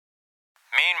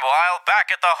Meanwhile, back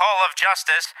at the Hall of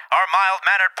Justice, our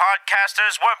mild-mannered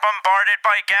podcasters were bombarded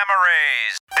by gamma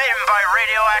rays, bitten by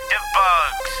radioactive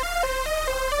bugs,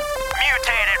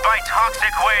 mutated by toxic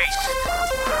waste,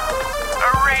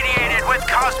 irradiated with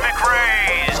cosmic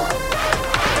rays,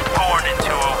 born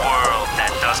into a world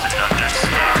that doesn't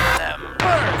understand them.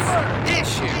 First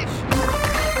issue.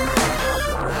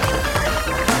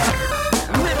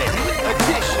 Limited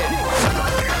edition.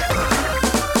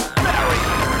 Barry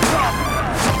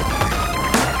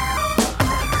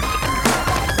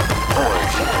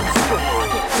Origin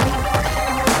story.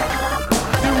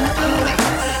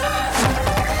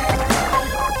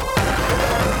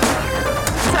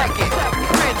 Second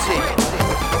printing.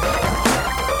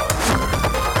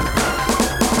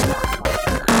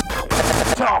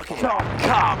 Talking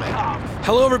comic.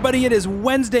 Hello, everybody. It is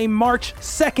Wednesday, March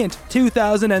 2nd,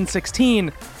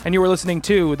 2016, and you are listening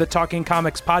to the Talking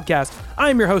Comics podcast.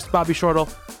 I'm your host, Bobby Shortle,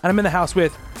 and I'm in the house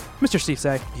with Mr. Steve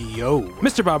Say. Yo.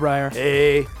 Mr. Bob Ryer.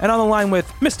 Hey. And on the line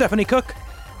with Miss Stephanie Cook.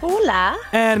 Hola.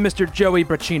 And Mr. Joey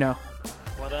Braccino.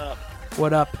 What up?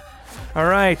 What up? All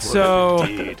right,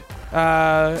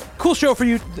 cool show for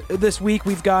you this week.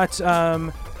 We've got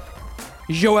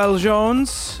Joelle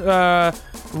Jones,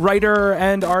 writer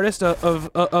and artist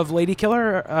of Lady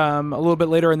Killer, a little bit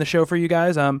later in the show for you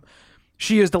guys.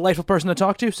 She is a delightful person to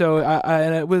talk to,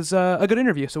 and it was a good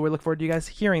interview, so we look forward to you guys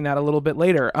hearing that a little bit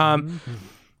later.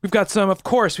 We've got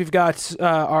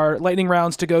our lightning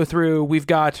rounds to go through. We've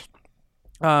got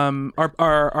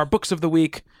our books of the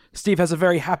week. Steve has a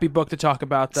very happy book to talk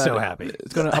about. So happy.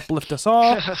 It's going to uplift us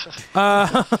all.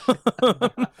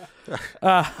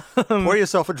 Pour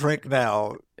yourself a drink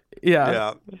now.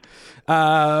 Yeah.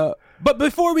 But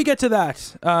before we get to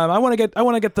that, I want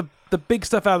to get the big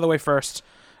stuff out of the way first,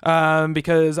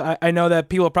 because I know that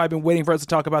people have probably been waiting for us to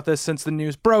talk about this since the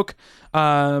news broke.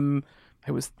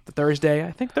 It was Thursday,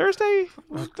 I think. Thursday?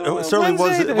 It certainly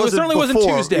wasn't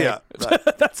before. Tuesday. Yeah, right.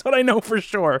 That's what I know for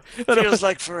sure. Feels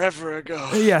like forever ago.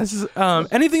 Yes.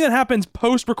 Anything that happens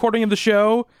post-recording of the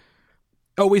show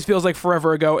always feels like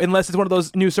forever ago, unless it's one of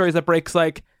those news stories that breaks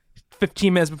like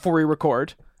 15 minutes before we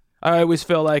record. I always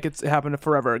feel like it happened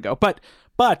forever ago.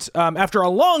 But after a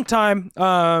long time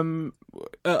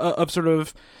of sort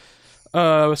of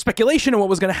speculation on what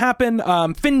was going to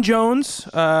happen, Finn Jones,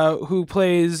 who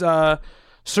plays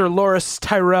Sir Loras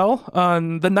Tyrell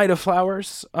on The Knight of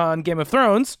Flowers on Game of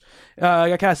Thrones,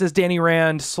 got cast as Danny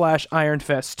Rand / Iron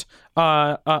Fist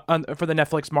for the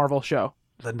Netflix Marvel show.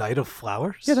 The Knight of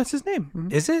Flowers? Yeah, that's his name.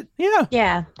 Is it? Yeah.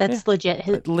 Yeah, that's legit.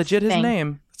 His His thing.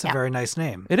 name. It's a very nice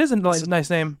name. It is a nice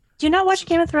name. Do you not watch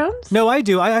Game of Thrones? No, I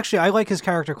do. I like his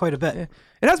character quite a bit.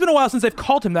 It has been a while since they've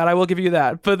called him that. I will give you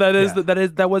that. But that is Yeah.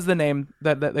 that was the name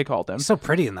that they called him. He's so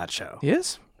pretty in that show. He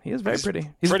is. He is very pretty.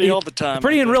 Pretty all the time.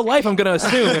 Pretty I in think. real life, I'm gonna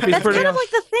assume. If he's That's pretty. kind of like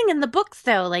the thing in the books,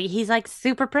 though. Like, he's, like,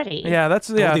 super pretty. Yeah,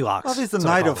 that's Goldilocks. Well, he's the That's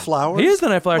what I Knight call of him. Flowers. He is the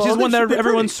Knight of Flowers. Well, He's the one they should that be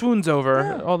everyone pretty. swoons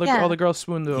over. All Yeah. the girls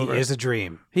swooned over. He is a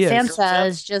dream. He is. Sansa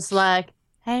is just like,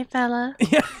 hey, fella.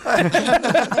 Yeah.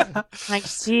 Like,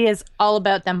 she is all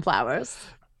about them flowers.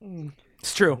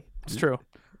 It's true. It's true.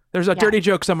 There's a dirty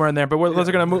joke somewhere in there, but we're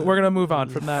gonna move on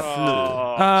from that.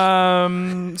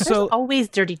 There's So always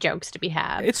dirty jokes to be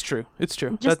had. it's true. It's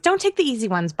true. Just don't take the easy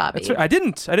ones, Bobby. That's right. I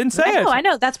didn't say it. I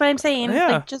know. That's what I'm saying.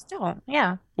 Yeah. Like, just don't.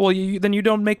 Yeah. Well, then you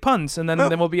don't make puns, and then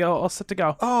we'll be all set to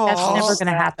go. That's never going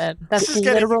to happen. That's This is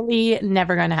getting- literally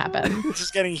never going to happen. This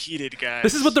is getting heated, guys.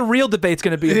 This is what the real debate's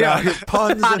going to be about. Yeah,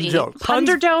 puns and Bobby, jokes.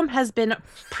 Thunderdome has been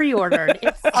pre-ordered.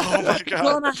 It's Oh my god.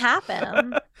 going to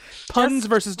happen. Puns Just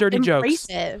versus dirty embrace jokes.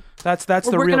 it. That's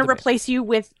Or the we're real going to debate. replace you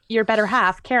with your better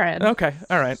half, Karen. Okay,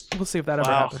 all right. We'll see if that ever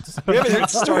Wow. happens. We haven't even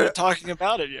started talking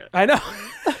about it yet. I know.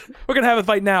 We're gonna have a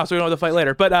fight now, so we don't have to fight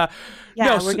later. But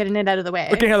Yeah, no, we're getting it out of the way.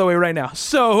 we're getting out of the way right now.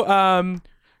 So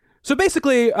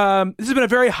basically, this has been a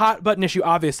very hot button issue.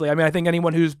 Obviously, I mean, I think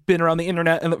anyone who's been around the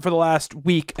internet for the last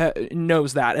week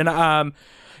knows that. And I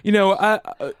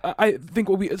think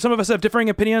some of us have differing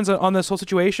opinions on this whole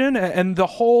situation, and the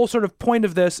whole sort of point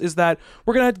of this is that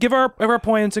we're gonna give our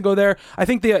points and go there. I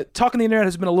think the talk on the internet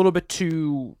has been a little bit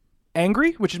too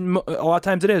angry, which a lot of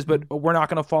times it is, but we're not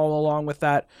going to follow along with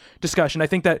that discussion. I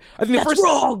think the first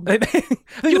wrong. I think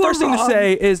the first thing to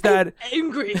say is that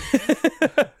Angry.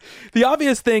 the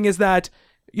obvious thing is that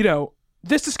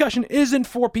this discussion isn't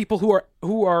for people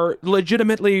who are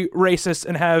legitimately racist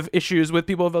and have issues with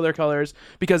people of other colors,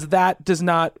 because that does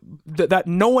not that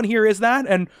no one here is that,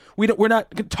 and we're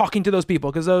not talking to those people,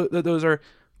 because those are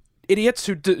idiots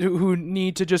who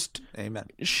need to just Amen.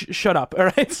 Shut up. All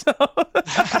right. So,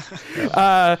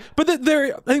 I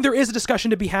think there is a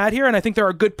discussion to be had here, and I think there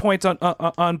are good points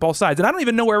on both sides. And I don't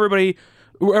even know where everybody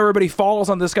where everybody falls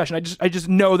on the discussion. I just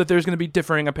know that there's going to be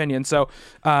differing opinions. So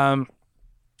I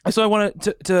wanted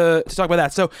to talk about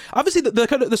that. So obviously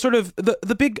the sort of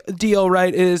the big deal,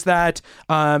 right, is that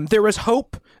there was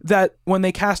hope that when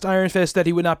they cast Iron Fist that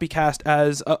he would not be cast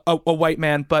as a white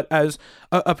man, but as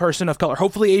a person of color,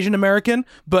 hopefully Asian American.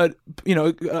 But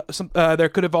there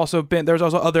could have also been, there's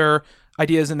also other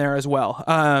ideas in there as well.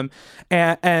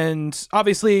 And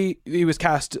obviously he was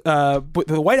cast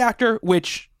with a white actor,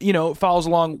 which follows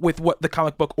along with what the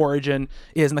comic book origin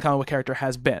is and the comic book character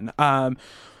has been.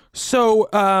 So,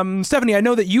 Stephanie, I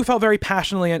know that you felt very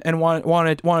passionately and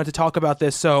wanted to talk about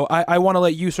this. So I want to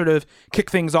let you sort of kick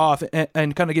things off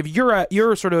and kind of give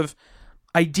your sort of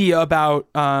idea about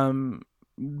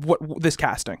what this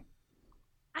casting.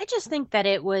 I just think that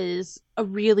it was a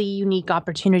really unique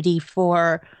opportunity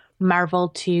for Marvel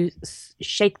to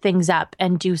shake things up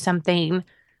and do something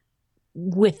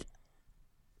with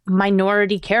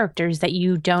minority characters that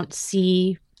you don't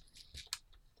see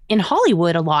in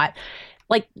Hollywood a lot.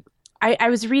 Like, I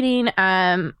was reading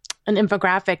an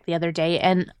infographic the other day,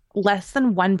 and less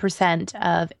than 1%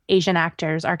 of Asian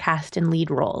actors are cast in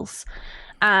lead roles.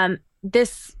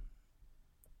 This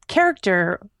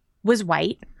character was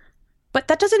white, but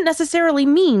that doesn't necessarily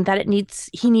mean that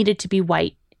he needed to be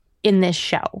white in this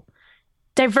show.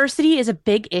 Diversity is a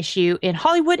big issue in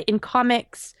Hollywood, in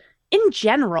comics, in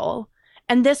general,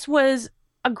 and this was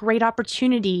a great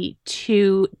opportunity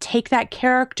to take that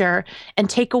character and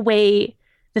take away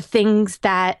the things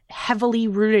that heavily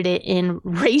rooted it in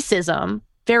racism,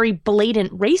 very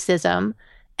blatant racism,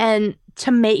 and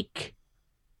to make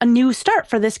a new start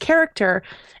for this character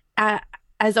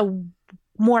as a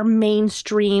more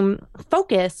mainstream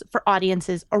focus for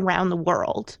audiences around the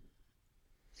world.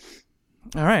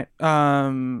 All right.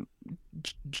 I'm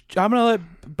going to let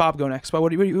Bob go next. But what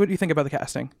do you think about the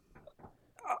casting?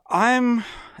 I'm,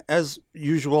 as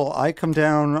usual, I come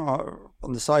down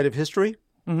on the side of history.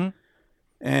 Mm-hmm.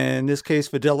 And in this case,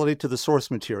 fidelity to the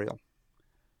source material.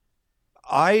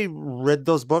 I read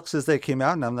those books as they came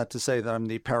out, and I'm not to say that I'm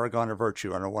the paragon of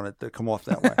virtue. I don't want it to come off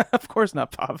that way. Of course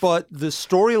not, Bob. But the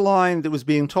storyline that was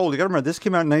being told, you got to remember, this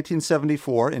came out in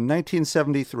 1974. In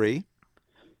 1973,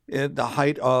 at the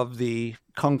height of the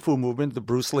Kung Fu movement, the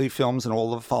Bruce Lee films and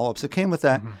all the follow-ups that came with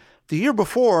that. Mm-hmm. The year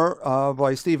before,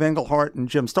 by Steve Englehart and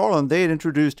Jim Starlin, they had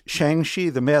introduced Shang-Chi,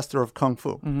 the master of Kung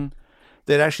Fu. Mm-hmm.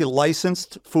 They'd actually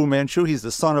licensed Fu Manchu. He's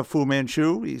the son of Fu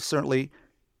Manchu. He's certainly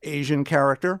Asian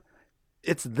character.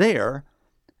 It's there.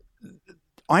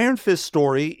 Iron Fist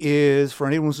story is, for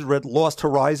anyone who's read Lost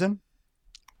Horizon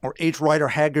or H. Rider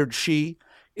Haggard She,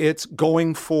 it's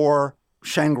going for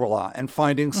Shangri-La and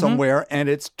finding somewhere, and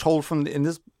it's told from, in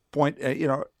this point,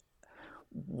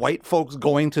 white folks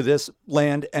going to this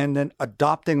land and then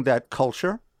adopting that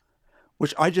culture,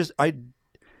 which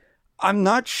I'm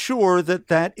not sure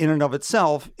that in and of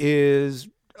itself is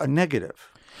a negative.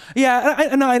 Yeah, I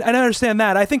understand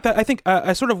that. I think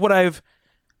I sort of what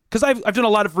because I've done a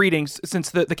lot of readings since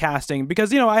the casting,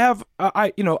 because as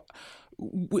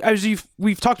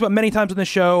we've talked about many times on the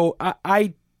show,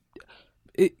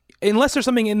 unless there's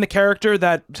something in the character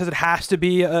that says it has to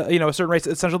be a certain race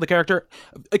essential to the character,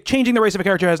 changing the race of a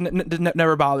character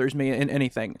never bothers me in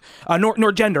anything,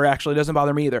 nor gender actually doesn't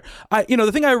bother me either.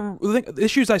 The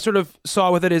issues I sort of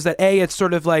saw with it is that it's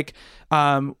sort of like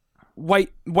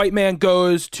white man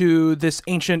goes to this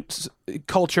ancient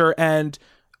culture and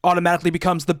automatically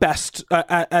becomes the best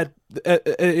at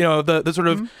the sort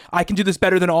of I can do this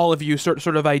better than all of you sort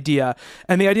of idea.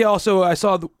 And the idea also I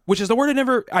saw, which is the word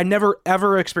I never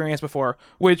ever experienced before,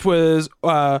 which was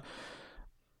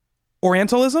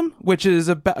Orientalism, which is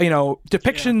about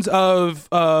depictions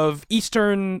of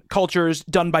Eastern cultures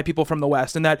done by people from the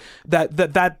West, and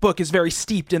that book is very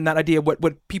steeped in that idea of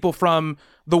what people from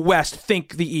the West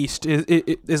think the East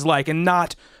is like, and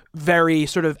not very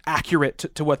sort of accurate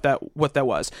to what that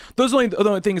was. Those are the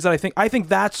only things that I think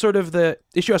that's sort of the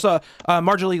issue. I saw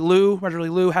Marjorie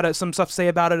Liu had some stuff to say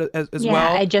about it as well.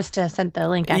 Yeah, I just sent the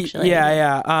link actually.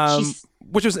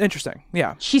 Which was interesting.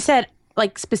 Yeah, she said,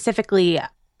 like, specifically,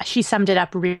 she summed it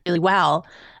up really well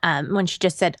when she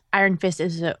just said Iron Fist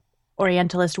is a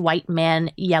Orientalist white man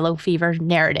yellow fever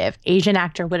narrative. Asian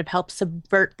actor would have helped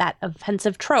subvert that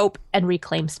offensive trope and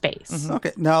reclaim space. Mm-hmm.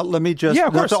 Okay, now let me just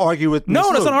not to argue with Ms.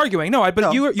 No, that's not arguing. No,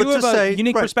 but you have a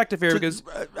unique right, perspective here because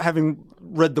having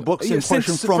read the books in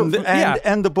question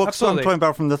and the books absolutely. I'm talking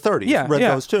about from the 30s, read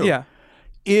those too. Yeah,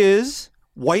 is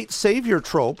white savior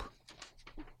trope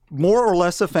more or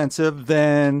less offensive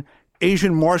than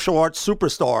Asian martial arts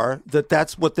superstar?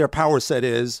 That's what their power set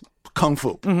is, Kung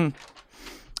Fu. Mm-hmm.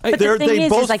 But the thing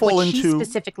is like what she's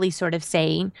specifically sort of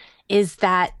saying is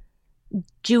that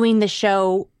doing the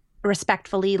show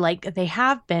respectfully, like they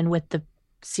have been with the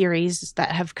series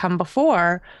that have come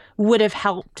before, would have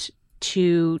helped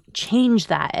to change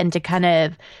that and to kind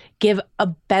of give a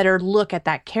better look at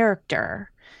that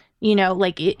character. You know,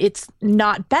 like it's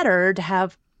not better to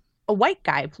have a white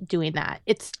guy doing that.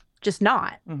 It's just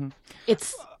not.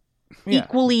 It's Yeah.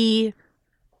 equally.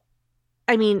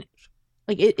 I mean,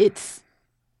 like it's.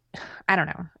 I don't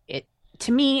know. It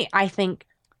to me, I think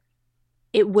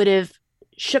it would have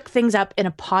shook things up in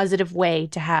a positive way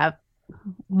to have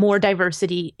more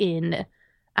diversity in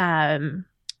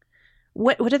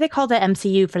what do they call the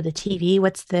MCU for the TV?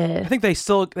 What's the I think they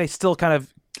still kind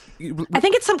of I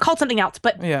think it's called something else,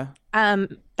 but yeah.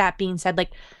 That being said,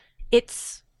 like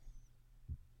it's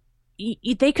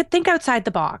they could think outside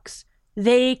the box.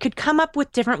 They could come up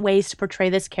with different ways to portray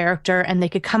this character, and they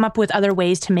could come up with other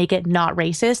ways to make it not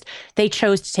racist. They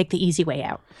chose to take the easy way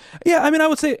out. Yeah, I mean, I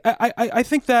would say I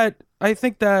think that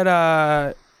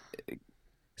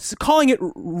calling it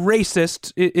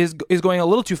racist is going a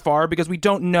little too far, because we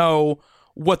don't know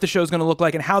what the show's going to look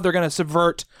like and how they're going to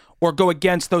subvert or go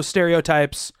against those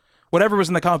stereotypes, whatever was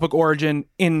in the comic book origin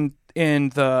in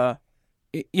the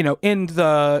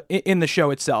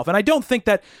show itself. And I don't think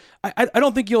that I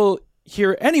don't think you'll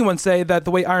hear anyone say that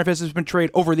the way Iron Fist has been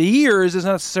portrayed over the years is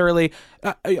necessarily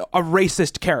a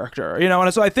racist character, you know.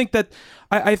 And so I think that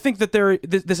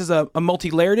this is a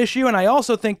multi-layered issue, and I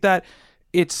also think that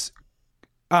it's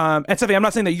and Stephanie, I'm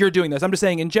not saying that you're doing this. I'm just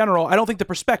saying in general, I don't think the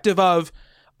perspective of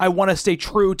I want to stay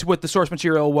true to what the source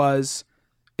material was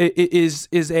is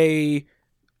a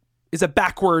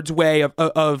backwards way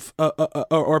of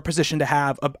or a position to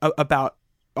have about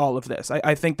all of this.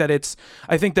 I think that it's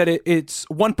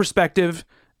one perspective,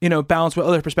 you know, balanced with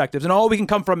other perspectives, and all we can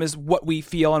come from is what we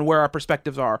feel and where our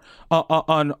perspectives are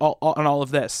on all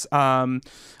of this. Bob,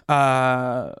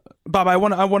 I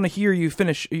want to hear you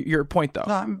finish your point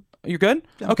though. You're good?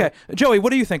 Okay. Joey,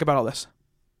 what do you think about all this?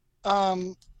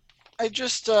 I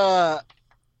just I'm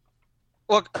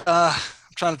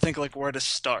trying to think like where to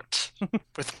start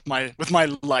with my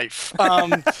life.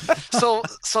 So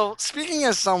speaking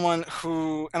as someone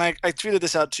who, and I tweeted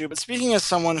this out too, but speaking as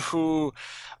someone who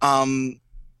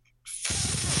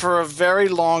for a very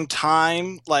long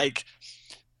time like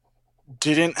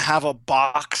didn't have a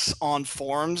box on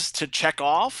forms to check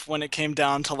off when it came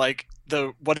down to like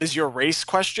the what is your race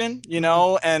question, you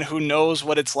know, and who knows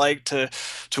what it's like to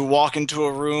walk into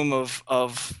a room of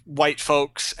white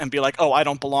folks and be like, oh, I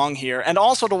don't belong here, and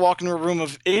also to walk into a room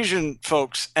of Asian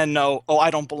folks and know, oh, I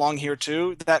don't belong here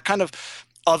too. That kind of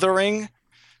othering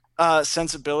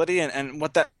sensibility and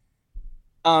what that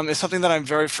is something that I'm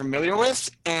very familiar with,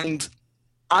 and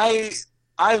I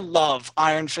love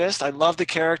Iron Fist. I love the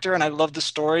character and I love the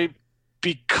story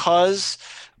because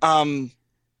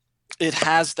it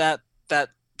has that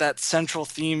central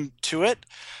theme to it,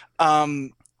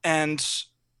 and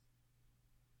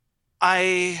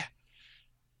I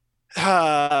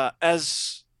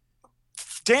as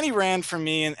Danny Rand for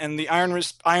me and the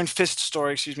Iron Fist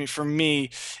story, for me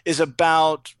is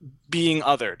about being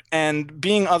othered and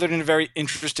being othered in a very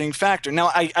interesting factor.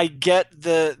 Now I get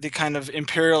the kind of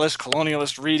imperialist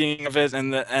colonialist reading of it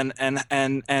and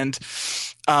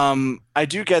I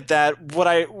do get that.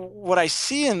 What I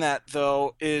see in that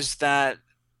though is that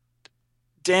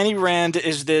Danny Rand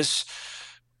is this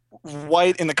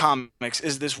white in the comics,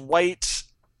 is this white,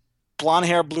 blonde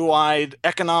hair, blue-eyed,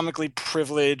 economically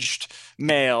privileged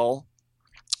male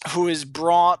who is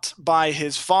brought by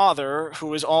his father,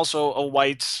 who is also a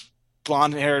white,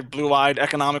 blonde-haired, blue-eyed,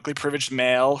 economically privileged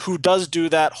male, who does do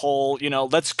that whole, you know,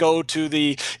 let's go to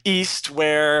the East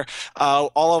where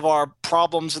all of our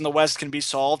problems in the West can be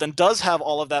solved, and does have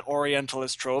all of that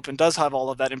Orientalist trope and does have all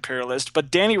of that imperialist.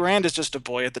 But Danny Rand is just a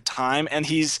boy at the time, and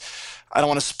he's, I don't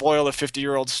want to spoil a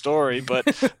 50-year-old story, but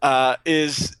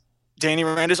Danny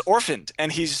Rand is orphaned,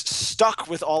 and he's stuck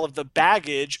with all of the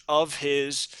baggage of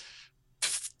his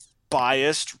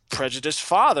biased, prejudiced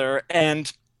father,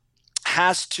 and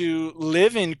has to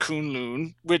live in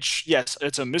Kunlun, which, yes,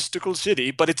 it's a mystical city,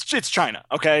 but it's China,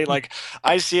 okay? Like,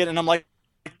 I see it, and I'm like,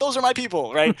 those are my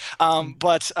people, right?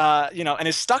 You know, and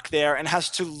is stuck there and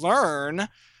has to learn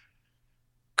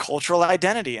cultural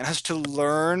identity and has to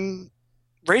learn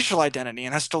racial identity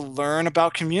and has to learn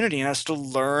about community and has to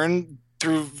learn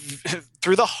through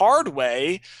the hard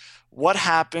way what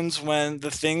happens when the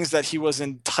things that he was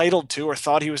entitled to or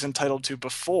thought he was entitled to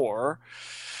before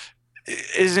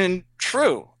isn't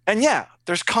true. And yeah,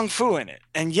 there's kung fu in it,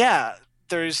 and yeah,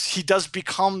 he does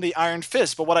become the Iron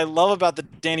Fist. But what I love about the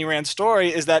Danny Rand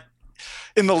story is that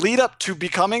in the lead up to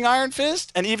becoming Iron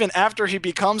Fist, and even after he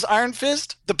becomes Iron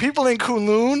Fist, the people in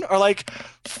Kunlun are like,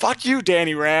 fuck you,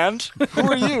 Danny Rand. Who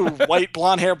are you? White,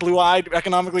 blonde hair, blue-eyed,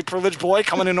 economically privileged boy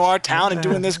coming into our town and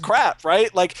doing this crap,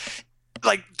 right? Like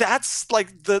that's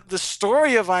like the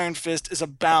story of Iron Fist is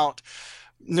about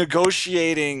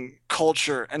negotiating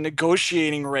culture and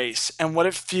negotiating race and what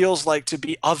it feels like to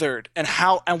be othered and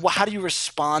how do you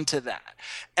respond to that,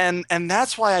 and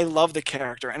that's why I love the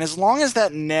character. And as long as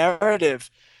that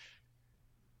narrative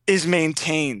is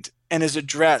maintained and is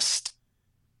addressed,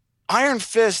 Iron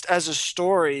Fist as a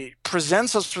story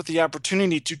presents us with the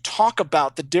opportunity to talk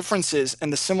about the differences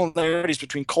and the similarities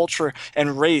between culture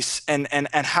and race, and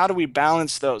how do we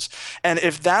balance those. And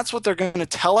if that's what they're going to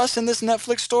tell us in this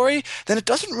Netflix story, then it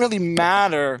doesn't really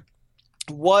matter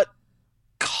what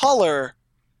color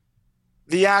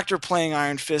the actor playing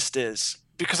Iron Fist is,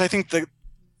 because I think the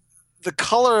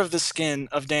color of the skin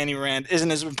of Danny Rand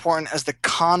isn't as important as the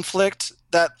conflict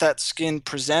that skin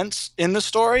presents in the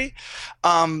story.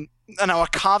 And now a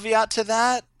caveat to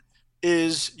that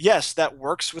is, yes, that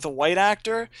works with a white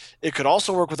actor. It could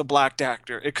also work with a black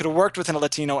actor. It could have worked with a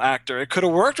Latino actor. It could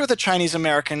have worked with a Chinese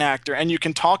American actor. And you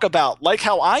can talk about, like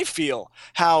how I feel,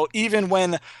 how even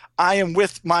when I am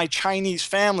with my Chinese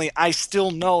family, I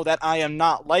still know that I am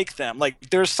not like them. Like,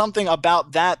 there's something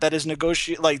about that is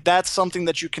like, that's something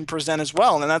that you can present as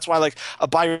well. And that's why, like, a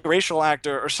biracial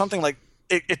actor or something, like,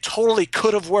 it totally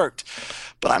could have worked.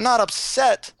 But I'm not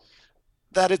upset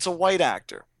that it's a white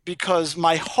actor, because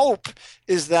my hope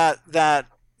is that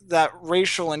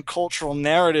racial and cultural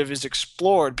narrative is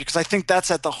explored, because I think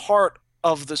that's at the heart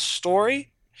of the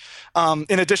story, in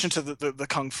addition to the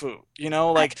kung fu, you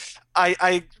know. Like,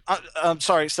 I'm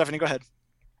sorry, Stephanie, go ahead.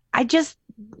 I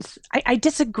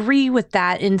disagree with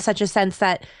that in such a sense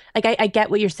that, like, I get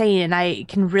what you're saying, and I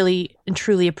can really and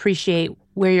truly appreciate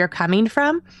where you're coming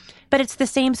from, but it's the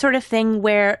same sort of thing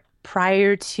where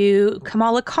prior to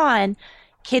Kamala Khan,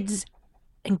 kids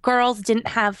and girls didn't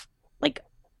have, like,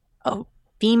 a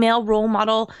female role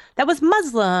model that was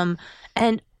Muslim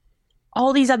and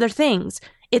all these other things.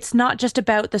 It's not just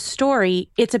about the story.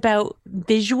 It's about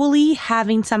visually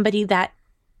having somebody that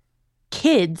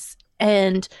kids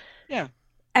and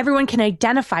everyone can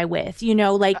identify with, you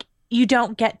know, like, you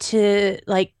don't get to,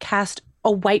 like, cast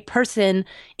a white person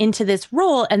into this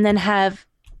role and then have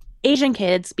Asian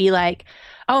kids be like,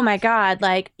 oh my God,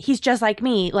 like, he's just like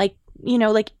me. Like, you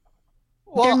know, like,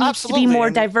 well, there needs to be more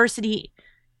diversity,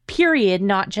 period,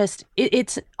 not just,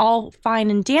 it's all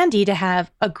fine and dandy to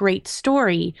have a great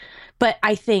story, but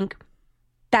I think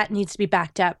that needs to be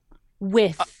backed up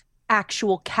with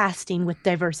actual casting with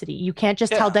diversity. You can't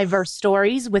just tell diverse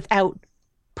stories without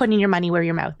putting your money where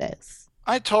your mouth is.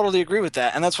 I totally agree with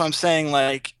that. And that's why I'm saying,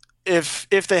 like, if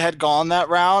they had gone that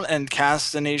route and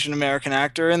cast an Asian American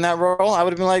actor in that role, I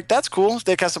would have been like, that's cool. If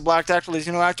they cast a black actor,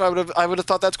 Latino actor, I would have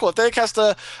thought that's cool. If they cast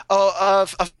a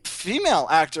female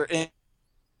actor in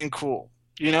cool,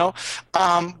 you know.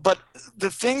 But the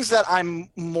things that I'm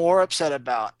more upset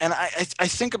about, and I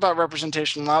think about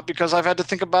representation a lot because I've had to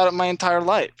think about it my entire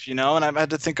life, you know, and I've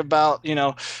had to think about, you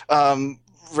know,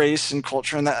 race and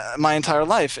culture and that my entire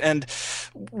life. And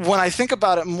when I think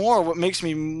about it more, what makes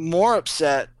me more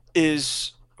upset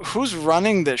is who's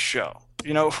running this show.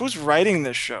 You know, who's writing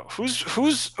this show?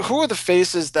 Who are the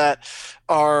faces that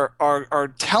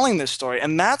are telling this story?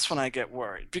 And that's when I get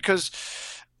worried, because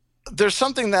there's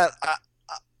something that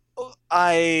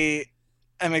I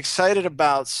am excited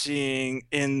about seeing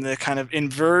in the kind of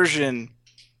inversion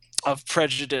of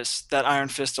prejudice that Iron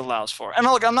Fist allows for. And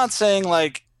look, I'm not saying,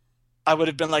 like, I would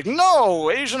have been like, no,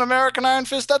 Asian American Iron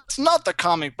Fist, that's not the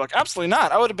comic book. Absolutely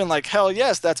not. I would have been like, hell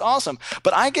yes, that's awesome.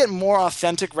 But I get more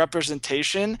authentic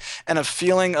representation and a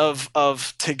feeling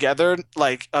of together,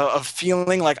 like of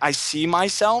feeling like I see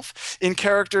myself in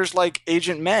characters like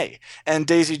Agent May and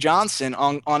Daisy Johnson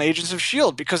on Agents of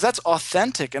S.H.I.E.L.D., because that's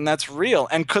authentic and that's real.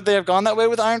 And could they have gone that way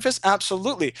with Iron Fist?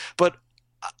 Absolutely. But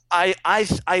I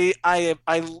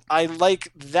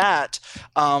like that,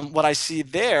 what I see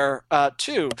there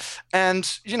too.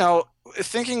 And, you know,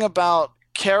 thinking about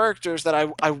characters that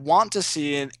I want to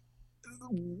see, and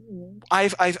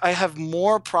I have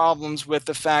more problems with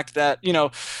the fact that, you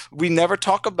know, we never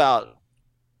talk about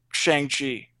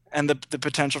Shang-Chi and the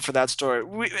potential for that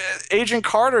story. Agent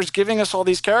Carter's giving us all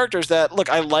these characters that, look,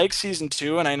 I like season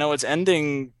 2, and I know it's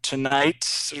ending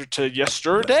tonight or to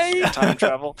yesterday, time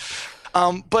travel.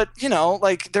 But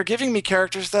like they're giving me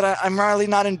characters that I'm really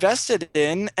not invested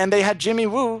in, and they had Jimmy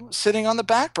Woo sitting on the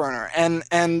back burner,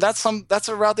 and that's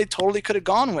a route they totally could have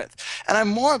gone with. And I'm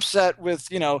more upset with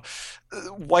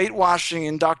whitewashing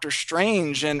in Doctor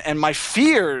Strange and my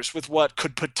fears with what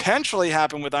could potentially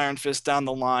happen with Iron Fist down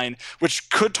the line, which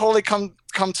could totally come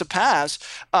to pass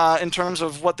in terms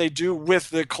of what they do with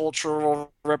the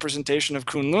cultural representation of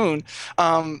Kunlun.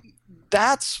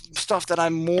 That's stuff that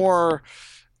I'm more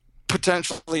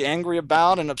potentially angry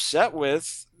about and upset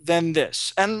with than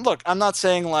this. And look, I'm not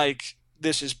saying like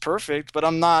this is perfect, but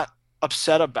I'm not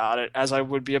upset about it as I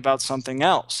would be about something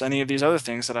else, any of these other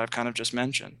things that I've kind of just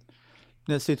mentioned.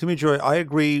 Now, see, to me, Joy, I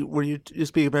agree. When you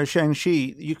speak about Shang-Chi,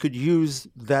 you could use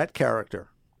that character.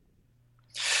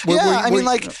 Are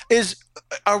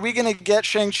we going to get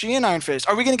Shang-Chi and Iron Fist?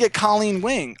 Are we going to get Colleen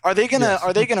Wing? Are they going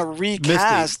to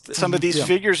recast Misty. some of these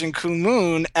figures in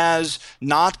Kunlun as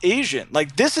not Asian?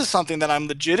 Like, this is something that I'm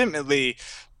legitimately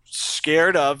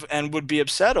scared of and would be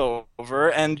upset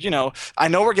over. And, I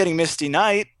know we're getting Misty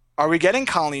Knight. Are we getting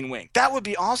Colleen Wing? That would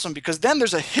be awesome, because then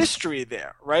there's a history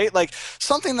there, right? Like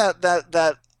something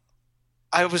that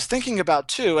I was thinking about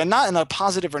too, and not in a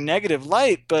positive or negative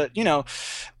light, but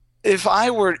if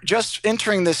I were just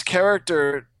entering this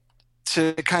character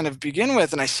to kind of begin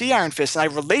with, and I see Iron Fist and I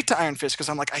relate to Iron Fist because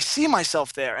I'm like, I see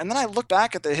myself there. And then I look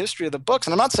back at the history of the books,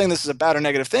 and I'm not saying this is a bad or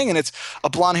negative thing, and it's a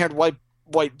blonde-haired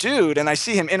white dude, and I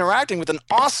see him interacting with an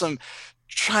awesome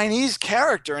Chinese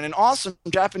character and an awesome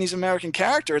Japanese American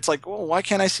character. It's like, well, why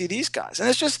can't I see these guys? And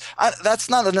it's just that's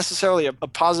not necessarily a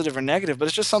positive or negative, but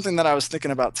it's just something that I was thinking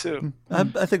about too.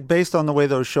 I think based on the way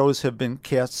those shows have been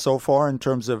cast so far in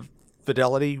terms of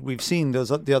fidelity, we've seen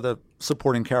the other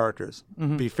supporting characters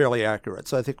be fairly accurate.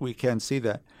 So I think we can see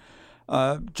that.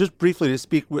 Just briefly to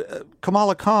speak,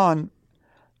 Kamala Khan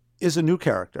is a new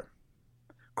character,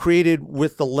 created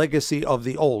with the legacy of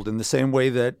the old, in the same way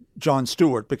that Jon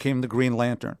Stewart became the Green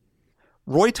Lantern.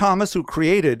 Roy Thomas, who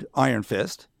created Iron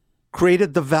Fist,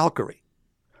 created the Valkyrie,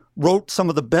 wrote some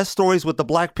of the best stories with the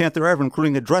Black Panther ever,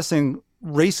 including addressing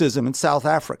racism in South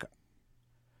Africa.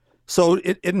 So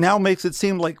it now makes it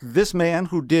seem like this man,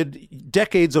 who did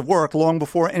decades of work long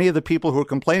before any of the people who are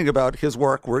complaining about his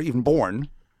work were even born,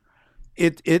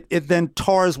 it then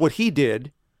tars what he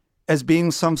did as being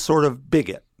some sort of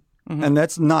bigot. And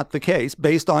that's not the case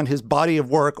based on his body of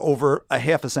work over a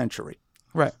half a century.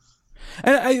 Right.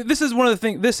 And this is one of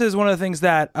the things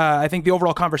that I think the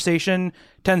overall conversation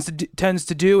tends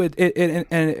to do. And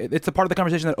it's the part of the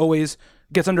conversation that always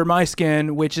gets under my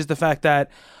skin, which is the fact that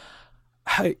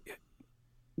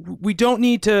we don't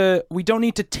need to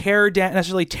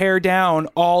necessarily tear down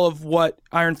all of what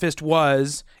Iron Fist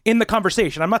was in the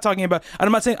conversation. I'm not saying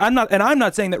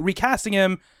that recasting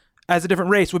him as a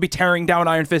different race would be tearing down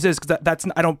Iron Fist, because that's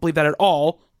I don't believe that at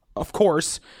all, of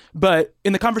course. But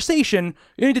in the conversation,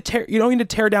 you don't need to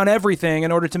tear down everything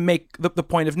in order to make the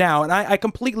point of now. And I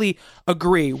completely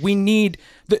agree. We need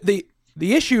the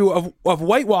issue of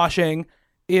whitewashing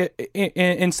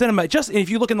in cinema. Just if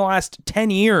you look in the last 10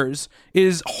 years,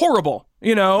 is horrible.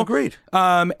 Agreed.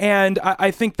 And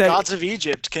I think that Gods of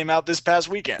Egypt came out this past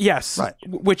weekend. Yes, right.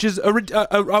 Which is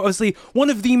obviously one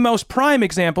of the most prime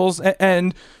examples,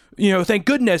 and thank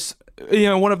goodness,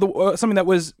 one of the something that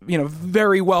was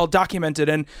very well documented.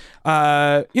 And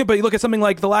but you look at something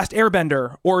like The Last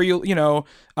Airbender, or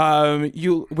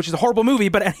which is a horrible movie,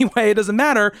 but anyway, it doesn't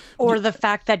matter. Or the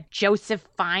fact that Joseph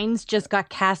Fiennes just got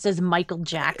cast as Michael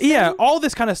Jackson. Yeah, all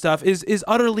this kind of stuff is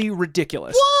utterly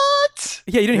ridiculous. What?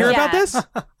 Yeah, you didn't hear about this?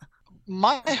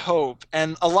 My hope,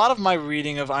 and a lot of my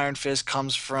reading of Iron Fist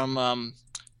comes from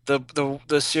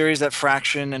the series that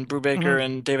Fraction and Brubaker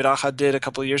and David Aja did a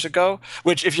couple of years ago,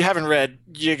 which if you haven't read,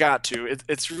 you got to.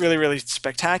 It's really, really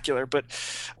spectacular. But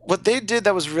what they did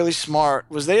that was really smart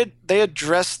was they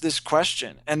addressed this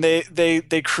question, and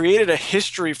they created a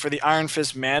history for the Iron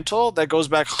Fist mantle that goes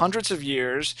back hundreds of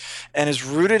years and is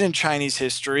rooted in Chinese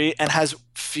history and has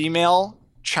female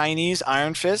Chinese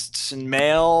Iron Fists and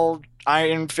male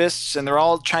Iron Fists, and they're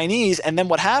all Chinese. And then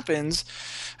what happens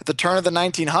at the turn of the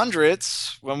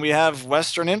 1900s, when we have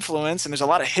Western influence and there's a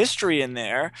lot of history in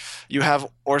there, you have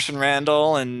Orson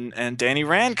Randall and Danny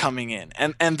Rand coming in,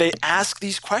 and they ask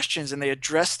these questions and they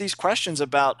address these questions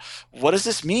about what does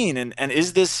this mean, and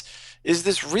is this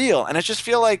real? And I just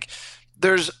feel like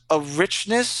there's a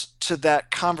richness to that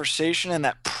conversation and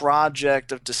that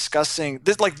project of discussing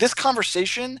this. Like, this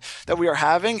conversation that we are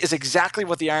having is exactly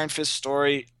what the Iron Fist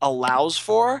story allows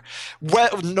for,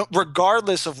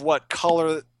 regardless of what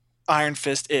color Iron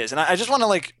Fist is. And I just want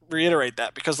to reiterate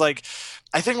that, because I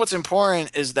think what's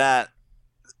important is that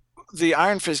the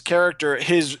Iron Fist character,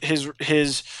 his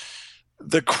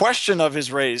the question of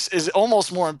his race is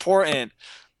almost more important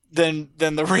than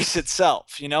the race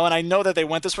itself, you know. And I know that they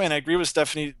went this way, and I agree with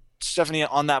Stephanie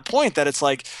on that point, that it's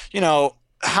like, you know,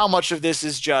 how much of this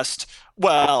is just,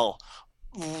 well,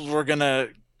 we're gonna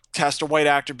cast a white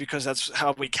actor because that's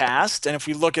how we cast, and if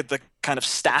we look at the kind of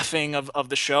staffing of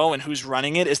the show and who's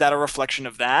running it, is that a reflection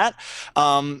of that?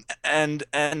 And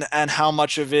how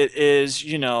much of it is,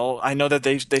 you know, I know that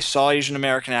they saw Asian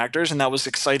American actors, and that was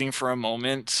exciting for a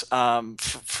moment,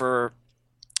 for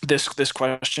this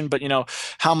question, but you know,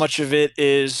 how much of it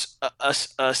is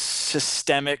a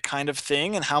systemic kind of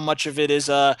thing, and how much of it is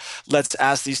let's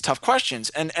ask these tough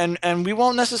questions, and we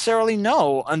won't necessarily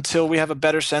know until we have a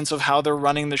better sense of how they're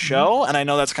running the show. And I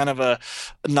know that's kind of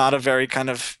not a very kind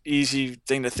of easy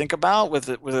thing to think about with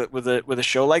a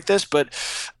show like this, but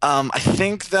I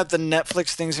think that the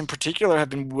Netflix things in particular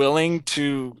have been willing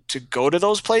to go to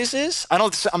those places. I'm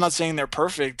not saying they're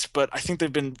perfect, but I think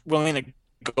they've been willing to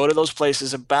go to those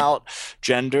places about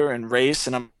gender and race,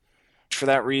 and I'm for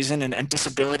that reason, and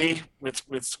disability with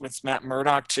Matt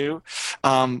Murdock too.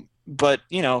 But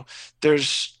you know,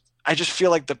 I just feel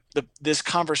like this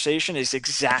conversation is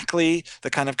exactly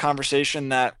the kind of conversation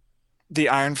that the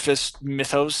Iron Fist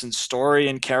mythos and story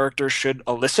and character should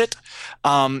elicit.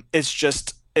 It's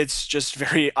just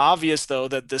very obvious though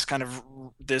that this kind of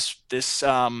this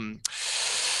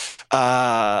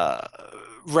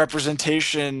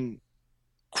representation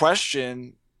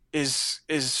question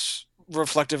is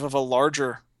reflective of a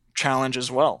larger challenge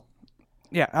as well.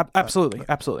 Yeah, absolutely.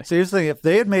 So here's the thing: if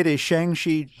they had made a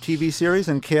Shang-Chi TV series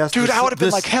and cast, dude, I would have been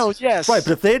like, hell yes, right?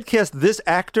 But if they had cast this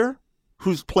actor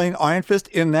who's playing Iron Fist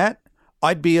in that,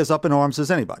 I'd be as up in arms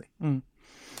as anybody.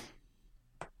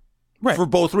 Right. For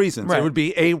both reasons. Right. It would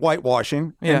be A,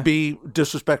 whitewashing, and B,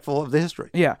 disrespectful of the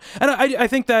history. Yeah. And I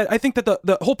think that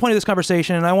the whole point of this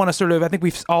conversation, and I want to I think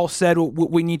we've all said what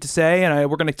we need to say, and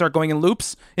we're going to start going in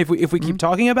loops if we keep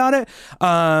talking about it.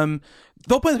 The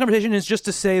whole point of the conversation is just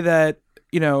to say that,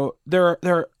 you know, there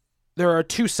are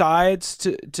two sides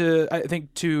to I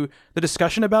think to the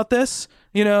discussion about this,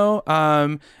 you know,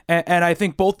 and I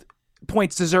think both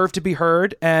points deserve to be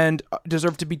heard and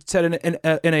deserve to be said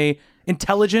in a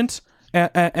intelligent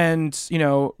and you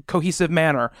know, cohesive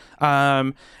manner,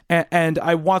 and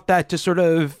I want that to sort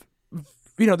of,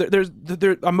 you know, there's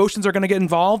emotions are going to get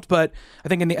involved, but I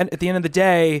think at the end of the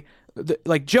day,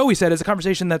 like Joey said, it's a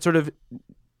conversation that sort of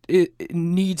it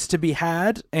needs to be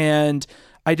had, and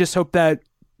I just hope that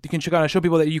you can kind of show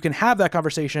people that you can have that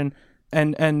conversation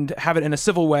and have it in a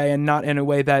civil way and not in a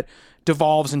way that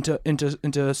devolves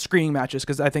into screaming matches,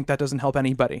 because I think that doesn't help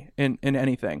anybody in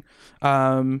anything.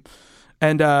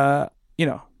 You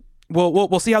know,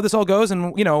 we'll see how this all goes,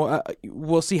 and you know,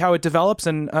 we'll see how it develops,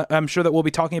 and I'm sure that we'll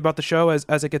be talking about the show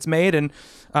as it gets made, and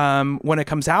when it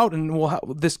comes out, and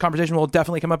this conversation will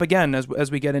definitely come up again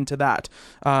as we get into that.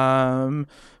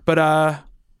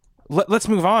 Let's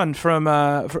move on from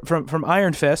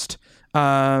Iron Fist,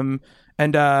 and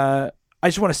I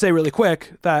just want to say really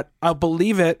quick that I'll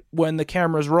believe it when the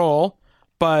cameras roll,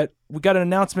 but we got an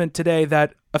announcement today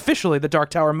that officially the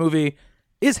Dark Tower movie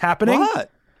is happening.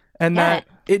 What? And that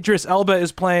Idris Elba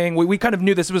is playing. We kind of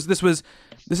knew this has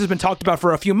been talked about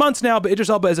for a few months now, but Idris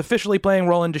Elba is officially playing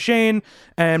Roland Deschain,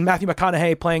 and Matthew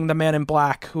McConaughey playing the Man in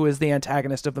Black, who is the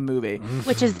antagonist of the movie.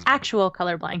 Which is actual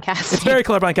colorblind casting. It's very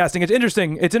colorblind casting. It's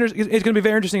interesting. It's going to be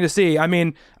very interesting to see. I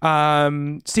mean,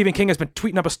 Stephen King has been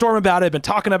tweeting up a storm about it, been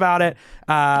talking about it.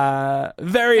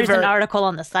 There's an article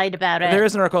on the site about it. There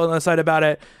is an article on the site about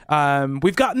it.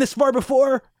 We've gotten this far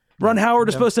before. Ron Howard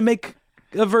was supposed to make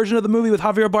a version of the movie with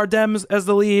Javier Bardem as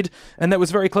the lead, and that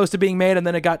was very close to being made, and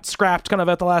then it got scrapped kind of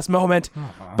at the last moment.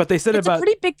 But they said it's a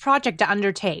pretty big project to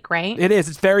undertake, right? It is.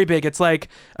 It's very big. It's like,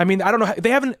 I mean, I don't know.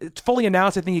 They haven't fully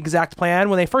announced, I think, the exact plan.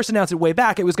 When they first announced it way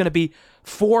back, it was going to be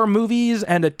 4 movies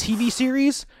and a TV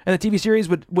series, and the TV series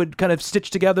would kind of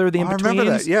stitch together the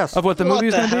in-betweens of what the movie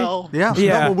was going to be. Yeah.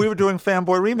 Yeah. When we were doing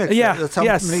Fanboy Remix. Yeah. That's how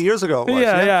many years ago it was.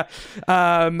 Yeah.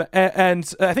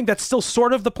 And I think that's still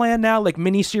sort of the plan now, like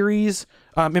miniseries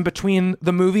in between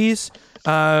the movies.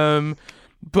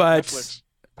 But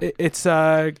it's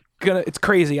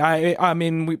crazy. I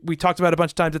mean, we talked about it a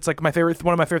bunch of times. It's like one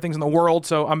of my favorite things in the world.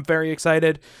 So I'm very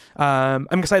excited. I'm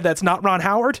excited that it's not Ron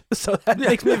Howard. So that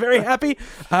makes me very happy.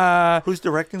 Who's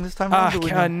directing this time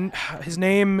around? His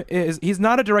name he's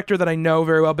not a director that I know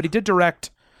very well, but he did direct.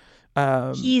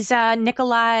 He's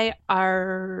Nikolai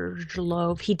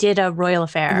Arlov. He did a Royal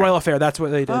Affair. That's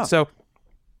what they did. So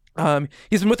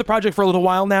he's been with the project for a little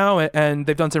while now, and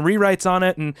they've done some rewrites on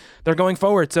it, and they're going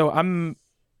forward. So I'm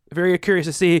very curious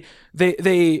to see.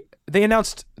 They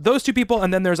announced those 2 people,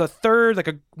 and then there's a third,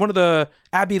 like one of the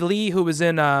Abby Lee, who was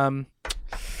in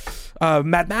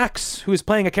Mad Max, who is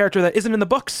playing a character that isn't in the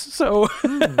books. So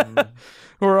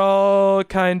we're all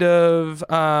kind of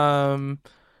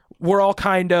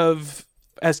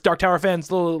as Dark Tower fans,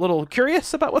 a little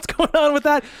curious about what's going on with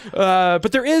that.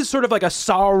 But there is sort of like a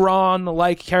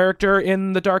Sauron-like character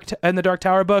in the Dark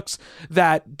Tower books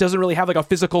that doesn't really have like a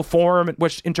physical form in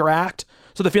which interact.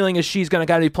 So the feeling is she's gonna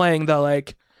be playing the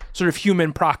like sort of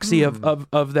human proxy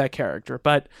of that character.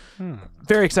 But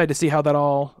very excited to see how that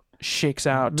all shakes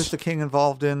out. Mr. King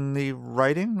involved in the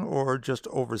writing or just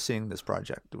overseeing this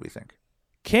project, do we think?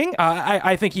 King,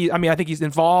 I think he's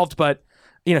involved, but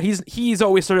you know, he's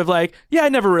always sort of like, yeah, I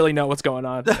never really know what's going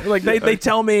on. Like they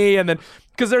tell me, and then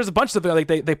because there's a bunch of like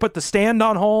they put The Stand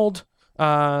on hold,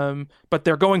 but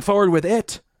they're going forward with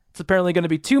it. It's apparently going to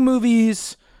be 2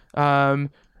 movies, and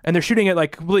they're shooting it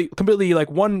like completely like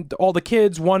one all the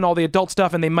kids, one all the adult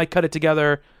stuff, and they might cut it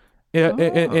together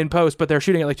in post, but they're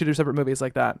shooting it like 2 separate movies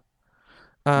like that.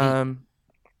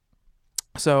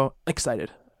 So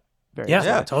excited. Very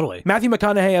excited. Totally. Matthew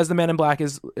McConaughey as the Man in Black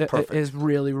is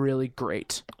really, really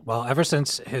great. Well, ever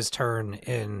since his turn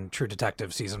in True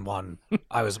Detective season 1,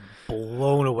 I was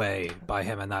blown away by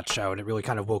him in that show, and it really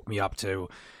kind of woke me up to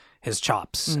his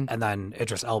chops. And then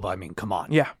Idris Elba, I mean, come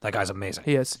on. Yeah. That guy's amazing.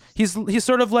 He is. He's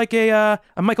sort of like a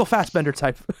Michael Fassbender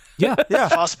type. Yeah.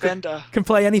 Fassbender. Can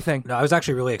play anything. No, I was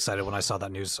actually really excited when I saw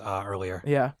that news earlier.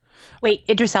 Yeah. Wait,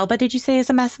 Idris Elba, did you say is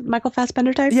a Michael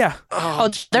Fassbender type? Yeah.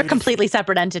 Oh, they're completely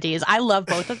separate entities. I love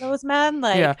both of those men.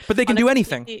 Like, Yeah, but they can do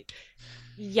anything.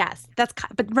 Yes, but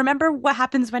remember what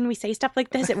happens when we say stuff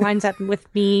like this? It winds up with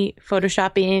me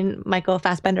photoshopping Michael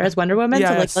Fassbender as Wonder Woman. So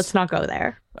like, Yes. let's not go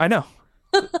there. I know.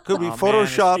 Could we Oh, man,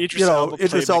 Photoshop, if Idris Elba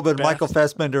Idris played Elba and Macbeth. Michael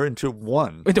Fassbender into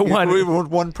one? Into one.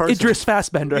 One person. Idris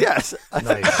Fassbender. Yes.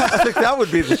 Nice. I think that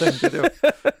would be the thing to do.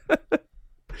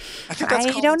 I think that's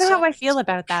I called don't know how I feel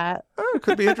about that. Oh, it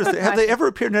could be interesting. Have they ever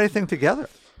appeared in anything together?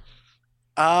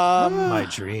 My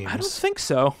dreams. I don't think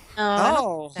so.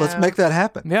 Oh, Let's make that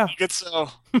happen. Yeah. good so.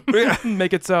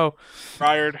 Make it so.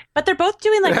 Fired. But they're both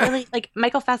doing like really like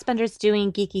Michael Fassbender's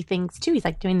doing geeky things too. He's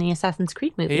like doing the Assassin's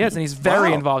Creed movie. He is, and he's very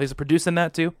Wow. involved. He's producing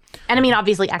that too. And I mean,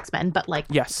 obviously X-Men, but like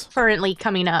Yes, currently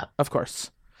coming up. of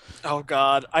course. Oh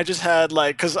God, I just had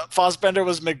like, because Fassbender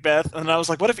was Macbeth, and I was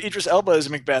like, what if Idris Elba is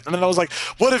Macbeth? And then I was like,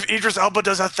 what if Idris Elba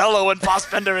does Othello and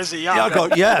Fassbender is Yeah, Iago? I'll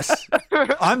go, yes.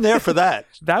 I'm there for that.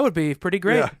 That would be pretty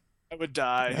great. Yeah. I would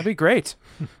die. That'd be great.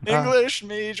 English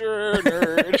major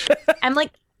nerd. I'm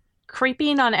like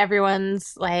creeping on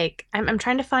everyone's like I'm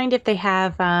trying to find if they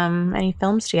have any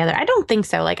films together. I don't think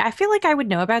so. Like I feel like I would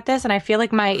know about this and I feel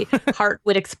like my heart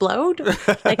would explode.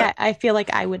 Like I feel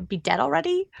like I would be dead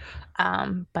already.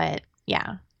 But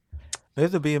yeah. Maybe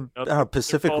there'll be a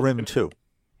Pacific Rim too.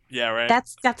 Yeah, right.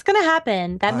 That's gonna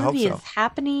happen. That I hope movie so. is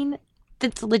happening.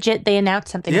 That's legit. They announced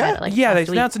something Yeah. about it like Yeah, they last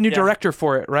week. announced a new director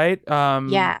for it, right?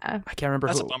 Yeah. I can't remember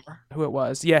That's a who, bummer. who it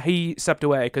was. Yeah, he stepped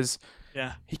away because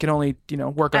Yeah. he can only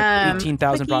work on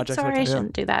 18,000 Wiki, projects. at a Sorry, I time.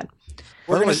 shouldn't do that.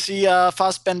 We're By the going way- to see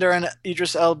Fassbender and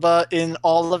Idris Elba in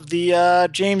all of the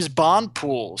James Bond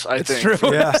pools, I It's think.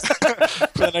 true. Yeah.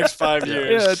 For the next 5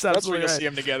 years. Yeah, that's where absolutely you'll right. see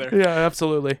them together. Yeah,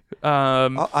 absolutely.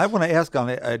 I want to ask on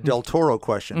a Del Toro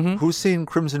question. Who's seen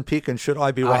Crimson Peak and should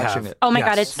I be I watching have. it? Oh my Yes.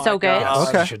 god, it's My so good. God. Yes,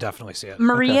 Okay. you should definitely see it.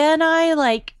 Maria and I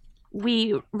like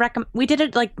we did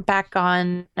it like back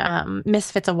on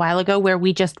Misfits a while ago where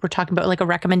we just were talking about like a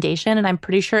recommendation and I'm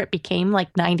pretty sure it became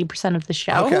like 90% of the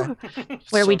show Okay.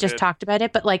 where So we just good. talked about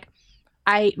it. But like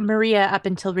Maria up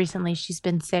until recently, she's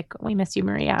been sick. We miss you,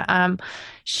 Maria.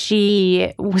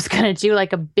 She was gonna do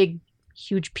like a big,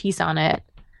 huge piece on it.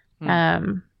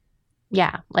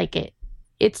 Yeah, like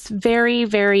it's very,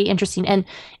 very interesting. And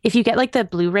if you get like the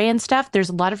Blu-ray and stuff, there's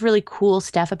a lot of really cool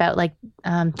stuff about like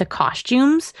the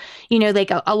costumes. You know,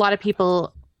 like a lot of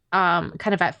people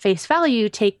kind of at face value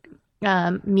take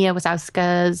Mia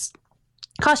Wasikowska's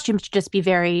costumes to just be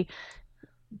very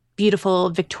beautiful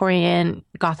Victorian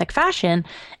Gothic fashion.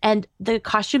 And the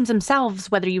costumes themselves,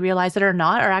 whether you realize it or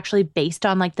not, are actually based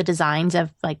on like the designs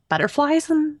of like butterflies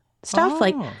and stuff.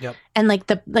 Like Oh. Yep. and like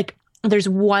there's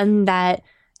one that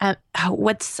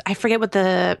I forget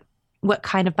what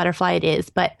kind of butterfly it is,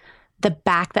 but the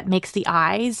back that makes the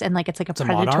eyes and like it's like a It's a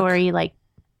monarch? predatory like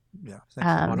Yeah.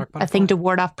 Monarch a thing to butterfly?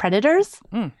 ward off predators.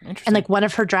 Interesting. And like one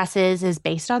of her dresses is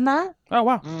based on that. oh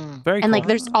wow, Mm. very And cool. like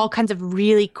there's all kinds of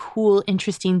really cool,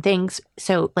 interesting things.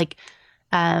 So like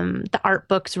the art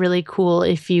book's really cool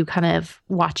if you kind of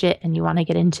watch it and you want to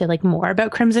get into like more about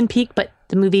Crimson Peak, but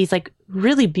the movie's like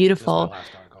really beautiful. This is my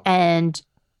last article. And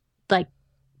like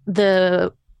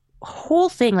the whole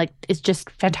thing like is just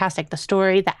fantastic. The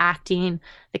story, the acting,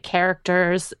 the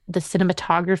characters, the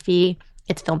cinematography.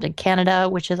 It's filmed in Canada,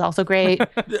 which is also great.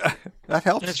 That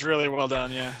helps. It's really well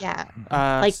done. Yeah. Yeah.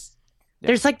 Like,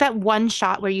 There's like that one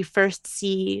shot where you first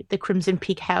see the Crimson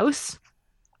Peak house,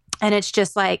 and it's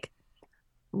just like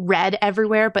red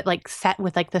everywhere, but like set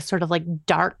with like this sort of like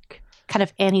dark kind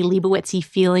of Annie Leibovitz-y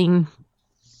feeling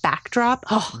backdrop.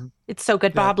 Oh, it's so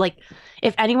good, Bob. Like,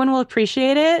 if anyone will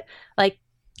appreciate it, like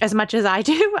as much as I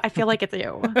do, I feel like it's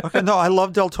you. Okay, no, I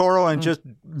love Del Toro and just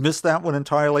missed that one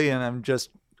entirely, and I'm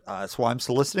just that's why I'm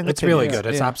soliciting. It's really opinions. good.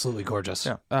 It's Yeah. absolutely gorgeous.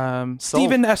 Yeah.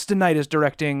 Stephen S. DeKnight is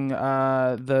directing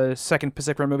the second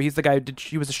Pacific Rim movie. He's the guy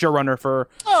he was the showrunner for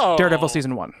Daredevil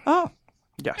season 1. Oh,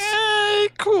 Yes. Hey,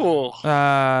 cool.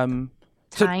 So-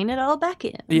 Tying it all back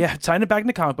in. Yeah, tying it back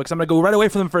into comic books. I'm going to go right away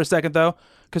from them for a second, though,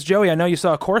 because, Joey, I know you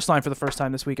saw a chorus line for the first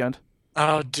time this weekend.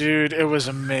 Oh, dude, it was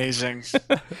amazing.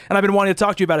 And I've been wanting to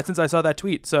talk to you about it since I saw that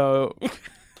tweet, so...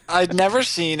 I'd never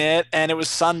seen it, and it was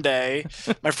Sunday.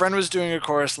 My friend was doing a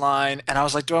chorus line, and I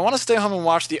was like, do I want to stay home and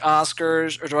watch the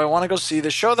Oscars, or do I want to go see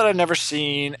the show that I've never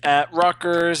seen at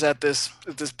Rutgers at this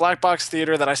black box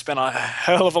theater that I spent a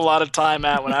hell of a lot of time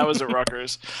at when I was at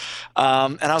Rutgers?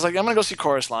 And I was like, I'm going to go see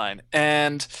Chorus Line.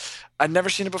 And I'd never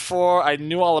seen it before. I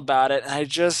knew all about it, and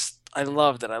I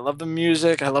loved it. I loved the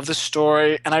music. I loved the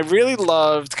story, and I really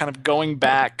loved kind of going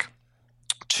back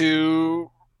to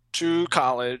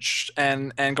college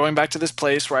and going back to this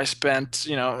place where I spent,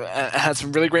 had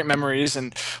some really great memories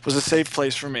and was a safe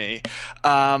place for me.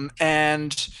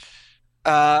 And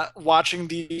watching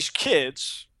these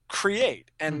kids create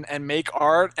and make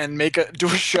art and do a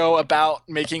show about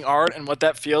making art and what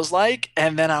that feels like.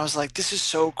 And then I was like, this is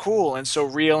so cool and so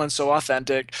real and so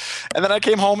authentic. And then I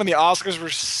came home and the Oscars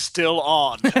were still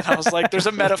on. And I was like, there's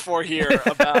a metaphor here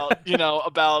about,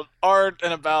 about art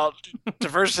and about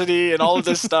diversity and all of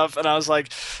this stuff. And I was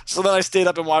like, so then I stayed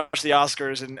up and watched the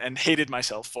Oscars and hated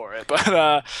myself for it. But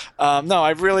no, I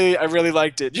really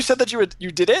liked it. You said that you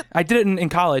did it? I did it in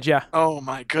college, yeah. Oh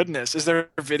my goodness. Is there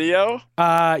a video?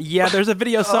 Yeah, there's a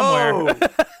video somewhere. Oh.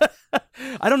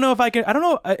 I don't know if I can. I don't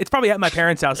know. It's probably at my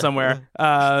parents' house somewhere.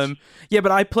 Yeah,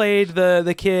 but I played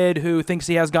the kid who thinks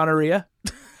he has gonorrhea.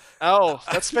 Oh,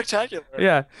 that's spectacular.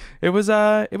 Yeah, it was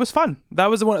fun.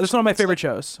 That's one of my favorite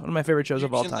shows. One of my favorite shows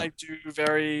of all time.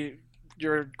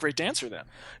 You're a great dancer then.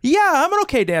 Yeah, I'm an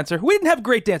okay dancer. We didn't have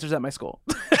great dancers at my school.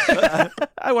 I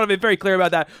want to be very clear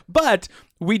about that. But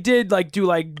we did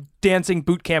do dancing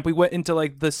boot camp. We went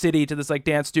into the city to this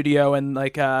dance studio and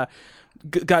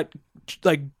got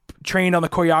trained on the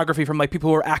choreography from people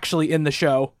who were actually in the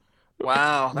show.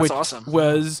 Wow, that's which awesome.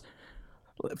 Was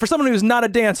for someone who's not a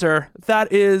dancer,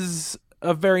 that is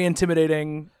a very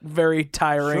intimidating, very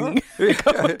tiring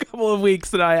couple of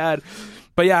weeks that I had.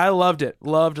 But yeah, I loved it.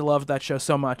 Loved that show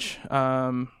so much.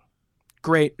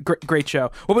 Great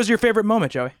show. What was your favorite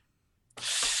moment, Joey?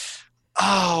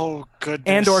 Oh goodness.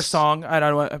 And or song? I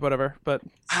don't know, whatever. But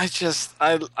I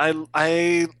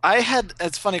had.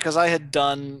 It's funny because I had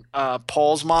done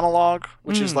Paul's monologue,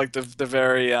 which is the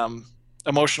very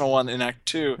emotional one in Act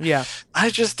 2. Yeah.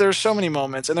 There's so many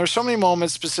moments, and there's so many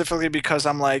moments specifically because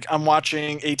I'm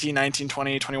watching 18, 19,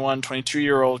 20, 21,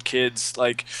 22-year-old kids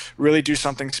really do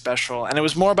something special. And it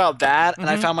was more about that, and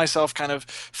I found myself kind of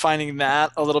finding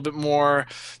that a little bit more,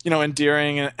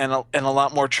 endearing and a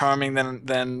lot more charming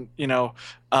than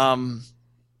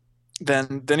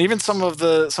even some of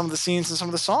the scenes and some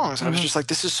of the songs. I was just like,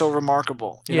 this is so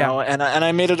remarkable, you know. And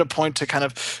I made it a point to kind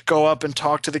of go up and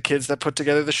talk to the kids that put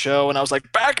together the show, and I was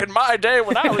like, back in my day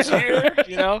when I was here,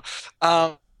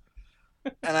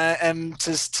 and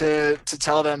just to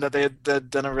tell them that they'd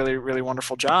done a really, really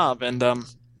wonderful job. And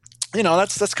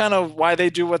that's kind of why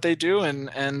they do what they do, and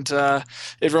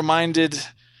it reminded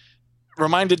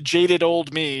jaded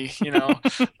old me,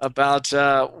 about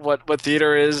what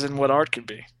theater is and what art can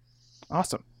be.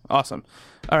 Awesome.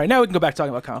 All right, now we can go back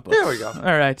talking about comic books. There we go. All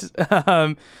right.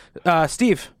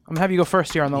 Steve, I'm going to have you go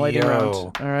first here on the lightning round.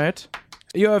 All right.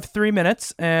 You have 3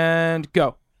 minutes, and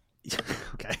go.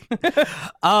 Okay.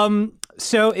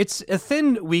 So it's a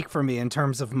thin week for me in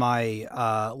terms of my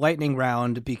lightning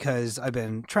round because I've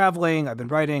been traveling, I've been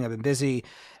writing, I've been busy.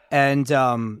 And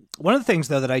one of the things,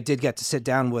 though, that I did get to sit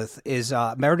down with is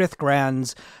Meredith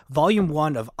Grand's Volume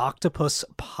 1 of Octopus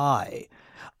Pie.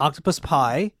 Octopus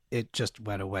Pie, it just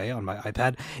went away on my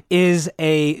iPad, is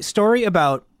a story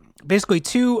about basically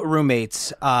two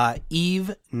roommates,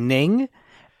 Eve Ning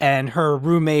and her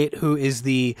roommate, who is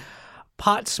the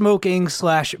pot-smoking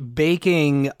 /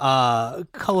 baking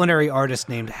culinary artist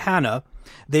named Hannah.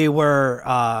 They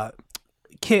were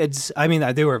kids. They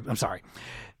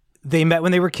met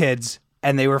when they were kids.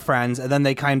 and they were friends, and then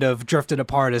they kind of drifted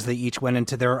apart as they each went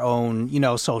into their own,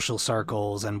 social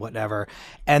circles and whatever.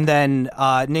 And then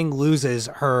Ning loses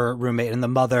her roommate, and the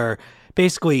mother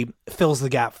basically fills the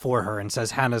gap for her and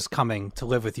says, Hannah's coming to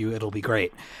live with you. It'll be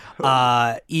great.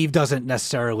 Eve doesn't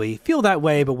necessarily feel that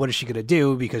way, but what is she going to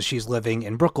do? Because she's living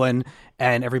in Brooklyn,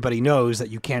 and everybody knows that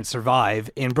you can't survive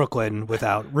in Brooklyn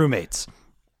without roommates.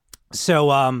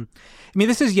 So,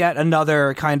 this is yet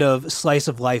another kind of slice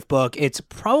of life book. It's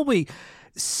probably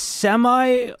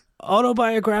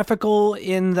semi-autobiographical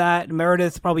in that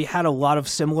Meredith probably had a lot of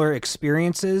similar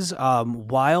experiences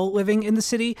while living in the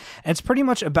city. And it's pretty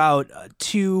much about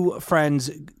two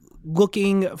friends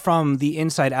looking from the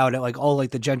inside out at all the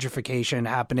gentrification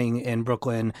happening in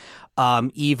Brooklyn.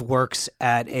 Eve works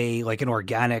at an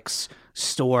organics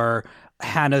store.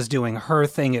 Hannah's doing her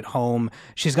thing at home.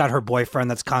 She's got her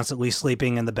boyfriend that's constantly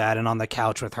sleeping in the bed and on the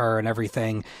couch with her and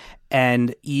everything.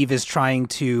 And Eve is trying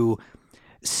to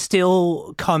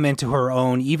still come into her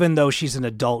own, even though she's an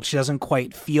adult. She doesn't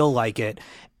quite feel like it.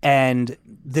 And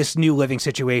this new living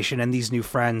situation and these new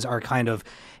friends are kind of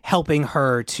helping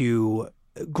her to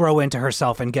grow into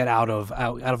herself and get out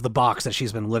of the box that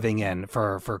she's been living in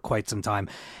for quite some time.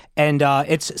 And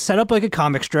it's set up like a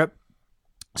comic strip.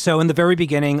 So in the very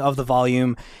beginning of the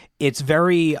volume, it's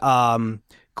very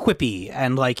quippy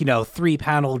and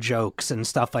 3-panel jokes and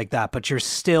stuff like that, but you're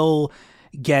still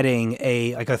getting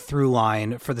a through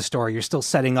line for the story. You're still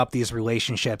setting up these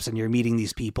relationships and you're meeting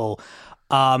these people.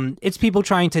 It's people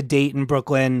trying to date in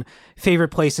Brooklyn, favorite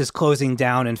places closing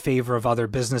down in favor of other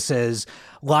businesses,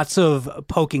 lots of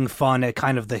poking fun at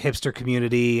kind of the hipster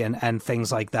community and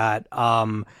things like that.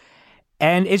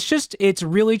 And it's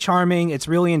really charming. It's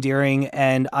really endearing.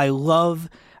 And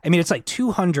it's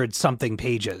 200 something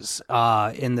pages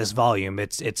in this volume.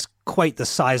 It's quite the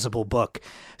sizable book.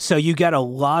 So you get a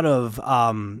lot of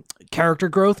character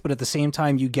growth, but at the same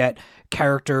time, you get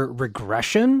character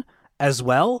regression as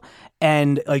well.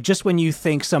 And just when you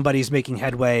think somebody's making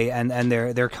headway and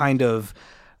they're kind of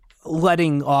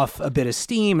letting off a bit of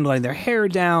steam and letting their hair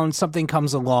down, something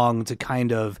comes along to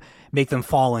kind of make them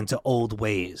fall into old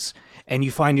ways. And I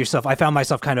found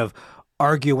myself kind of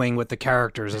arguing with the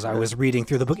characters as I was reading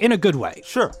through the book in a good way.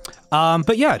 Sure.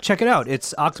 But yeah, check it out.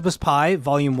 It's Octopus Pie,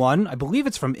 Volume 1. I believe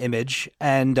it's from Image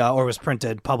and or was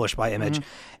published by Image.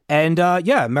 And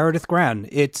Meredith Gran.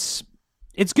 It's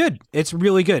good. It's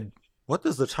really good. What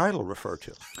does the title refer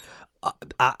to?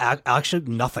 Actually,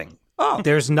 nothing. Oh.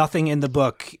 There's nothing in the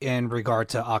book in regard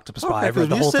to Octopus Pie. I've read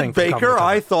the you whole said thing. From cover to Baker, cover.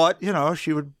 I thought,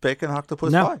 she would bake an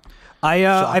octopus pie. I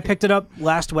Shocking. picked it up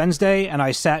last Wednesday and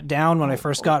I sat down when I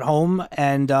first got home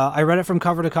and I read it from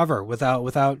cover to cover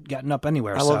without getting up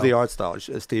anywhere. I love the art style.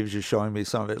 Steve is just showing me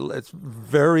some of it. It's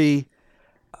very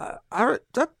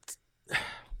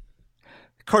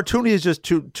cartoony is just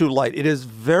too light. It is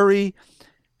very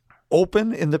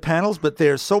open in the panels, but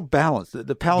they're so balanced.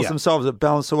 The panels themselves are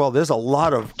balanced so well. There's a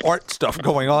lot of art stuff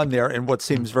going on there in what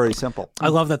seems very simple. I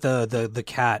love that the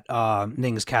cat,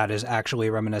 Ning's cat, is actually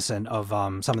reminiscent of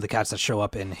some of the cats that show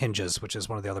up in Hinges, which is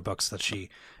one of the other books that she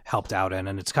helped out in.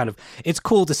 And it's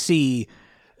cool to see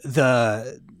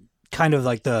the kind of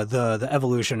the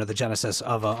evolution or the genesis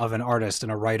of an artist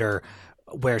and a writer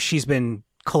where she's been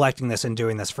collecting this and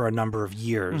doing this for a number of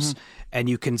years. And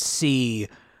you can see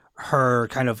her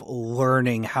kind of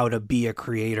learning how to be a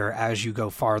creator as you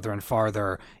go farther and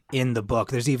farther in the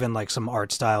book. There's even some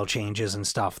art style changes and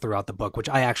stuff throughout the book, which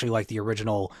I actually like the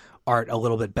original art a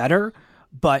little bit better,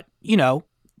 but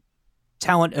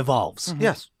talent evolves.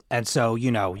 Yes. And so,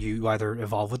 you either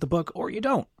evolve with the book or you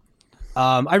don't.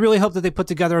 I really hope that they put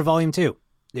together a volume 2.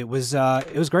 It was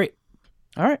great.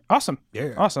 All right. Awesome.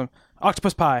 Yeah. Awesome.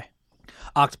 Octopus Pie,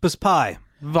 Octopus Pie.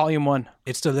 Volume 1.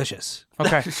 It's delicious.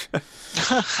 Okay.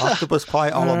 Octopus pie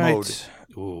a la mode.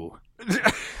 Ooh.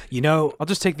 I'll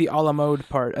just take the a la mode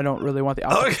part. I don't really want the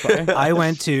octopus pie. I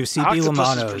went to CP Octopus is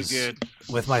Lamano's pretty good.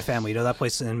 with my family. You know that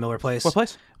place in Miller Place? What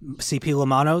place? CP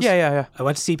Lamano's? Yeah. I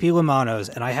went to CP Lamano's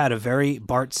and I had a very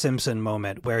Bart Simpson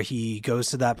moment where he goes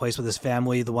to that place with his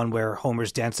family, the one where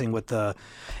Homer's dancing with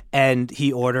and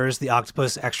he orders the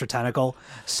octopus extra tentacle.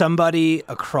 Somebody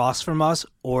across from us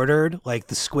ordered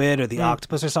the squid or the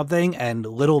octopus or something, and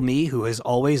little me, who has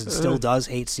always and still does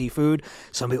hate seafood,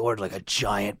 somebody ordered a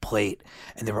giant plate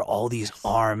and there were all these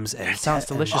arms and sounds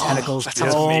delicious. and tentacles. that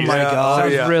sounds Oh amazing. my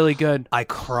God. Sounds really good. I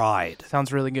cried.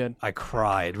 Sounds really good. I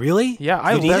cried. Really? Yeah,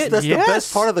 I You'd eat love it? That's Yes. the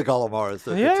best part of the Gallimar. Is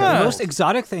the Yeah. The tentacles. most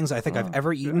exotic things I think I've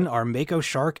ever eaten are mako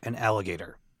shark and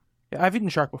alligator. Yeah, I've eaten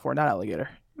shark before, not alligator.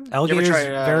 Alligator is try,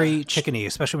 very chickeny,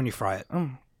 especially when you fry it.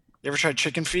 You ever tried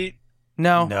chicken feet?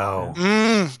 No. No.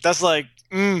 That's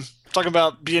Talking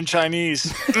about being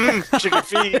Chinese. Chicken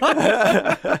feet.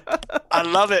 I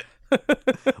love it.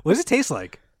 What does it taste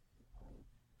like?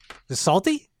 Is it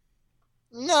salty?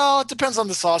 No, it depends on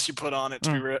the sauce you put on it,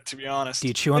 to be honest. Do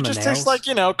you chew on it the just nails? tastes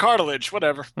like, cartilage,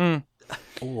 whatever.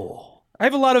 Oh. I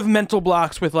have a lot of mental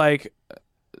blocks with like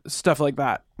stuff like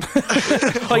that.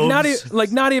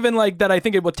 Not even like that I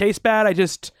think it will taste bad. I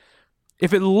just,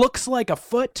 if it looks like a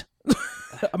foot,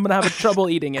 I'm gonna have trouble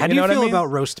eating it. How do you know feel what I mean?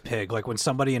 about roast pig? Like when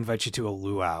somebody invites you to a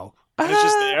luau. And it's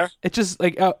just there. It's just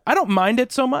like I don't mind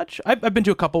it so much. I've been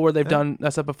to a couple where they've done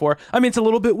that stuff before. I mean, it's a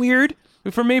little bit weird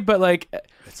for me, but like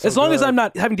as long as I'm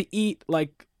not having to eat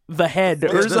like the head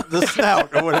or the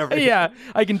snout or whatever. yeah,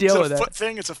 I can deal It's with a it. foot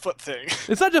thing. It's a foot thing.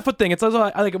 It's not just a foot thing. It's also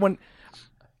I like it when.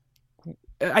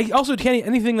 I also can't eat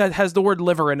anything that has the word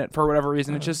liver in it for whatever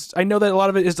reason. It's just I know that a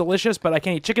lot of it is delicious, but I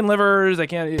can't eat chicken livers. I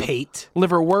can't eat Pate.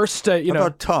 liverwurst. How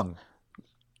about tongue?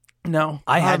 No.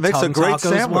 I it had makes a tongue great tacos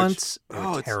sandwich. once. They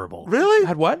Oh, were it's terrible. Really?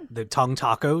 Had what? The tongue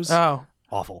tacos. Oh.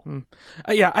 Awful.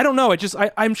 Yeah, I don't know. It just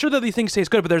I'm sure that these things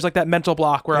taste good, but there's like that mental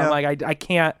block where I'm Yeah. like I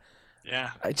can't. Yeah.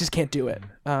 I just can't do it.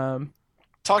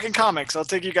 Talking comics. I'll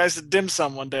take you guys to dim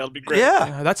sum one day. It'll be great.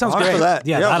 Yeah. That sounds I'm great. For that.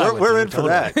 Yeah, that I we're, would we're do, in for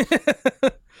totally.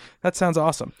 that. That sounds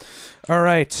awesome. All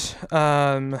right,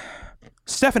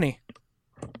 Stephanie,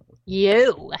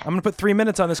 You. I'm gonna put 3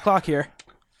 minutes on this clock here,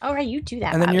 All right, you do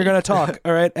that. and then Bobby. you're gonna talk.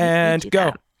 All right, and do go.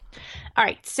 that. All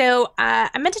right, so I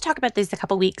meant to talk about this a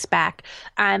couple weeks back,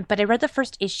 but I read the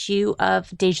first issue of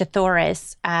Deja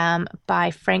Thoris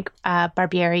by Frank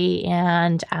Barbieri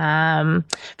and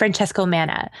Francesco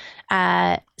Manna.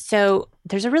 So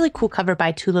there's a really cool cover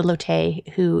by Tula Lotte,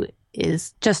 who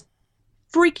is just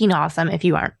freaking awesome if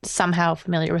you aren't somehow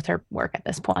familiar with her work at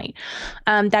this point.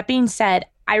 That being said,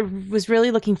 I was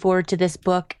really looking forward to this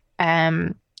book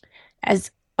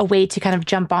as a way to kind of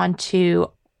jump onto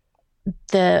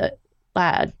the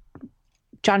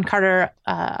John Carter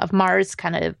of Mars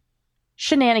kind of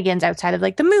shenanigans outside of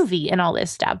like the movie and all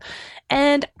this stuff.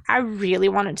 And I really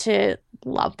wanted to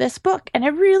love this book and I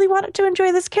really wanted to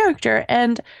enjoy this character.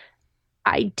 And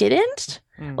I didn't.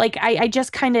 Like, I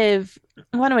just kind of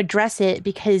want to address it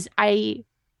because I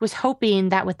was hoping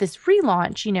that with this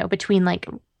relaunch, between like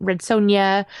Red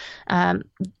Sonja,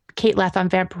 Kate Leth on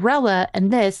Vampirella,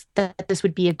 and that this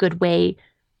would be a good way,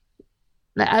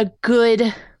 a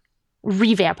good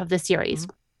revamp of the series.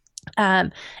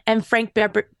 And Frank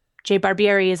J.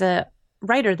 Barbieri is a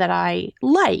writer that I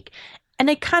like. And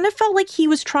I kind of felt like he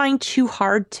was trying too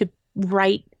hard to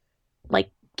write like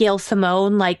Gail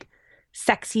Simone, like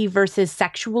sexy versus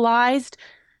sexualized.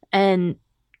 And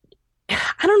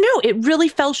I don't know, it really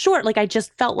fell short. Like I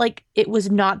just felt like it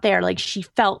was not there. Like she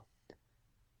felt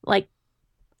like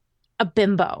a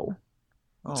bimbo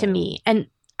to me. And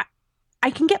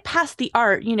I can get past the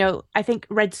art. I think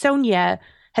Red Sonja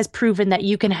has proven that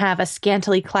you can have a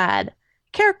scantily clad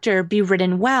character be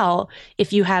written well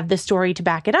if you have the story to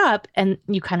back it up and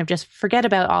you kind of just forget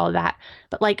about all of that.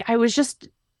 But like I was just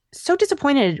so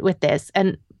disappointed with this.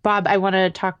 And Bob, I want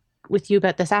to talk with you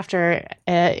about this after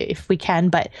if we can.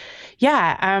 But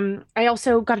yeah, I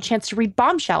also got a chance to read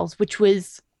Bombshells, which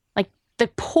was like the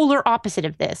polar opposite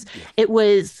of this. Yeah. It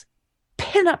was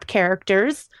pinup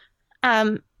characters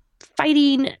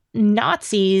fighting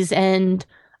Nazis and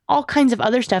all kinds of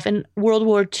other stuff in World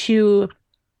War II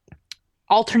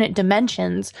alternate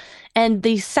dimensions. And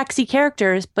these sexy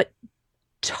characters, but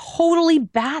totally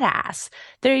badass.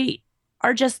 They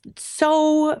are just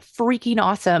so freaking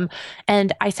awesome.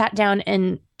 And I sat down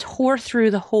and tore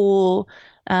through the whole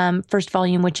first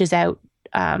volume, which is out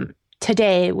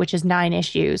today, which is 9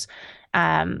 issues,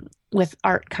 with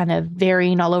art kind of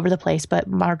varying all over the place. But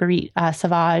Marguerite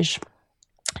Savage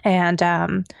and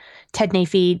Ted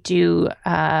Nafee do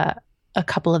a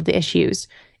couple of the issues.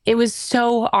 It was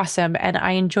so awesome, and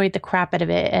I enjoyed the crap out of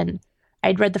it. And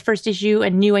I'd read the first issue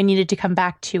and knew I needed to come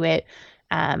back to it,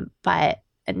 but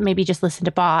maybe just listen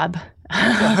to Bob.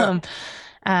 But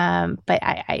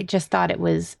I just thought it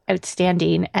was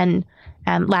outstanding. And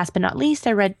last but not least,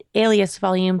 I read Alias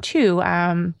Volume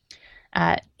 2,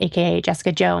 aka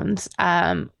Jessica Jones,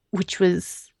 which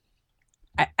was,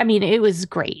 I mean, it was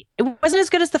great. It wasn't as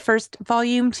good as the first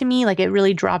volume to me. Like, it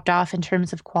really dropped off in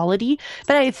terms of quality,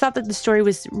 but I thought that the story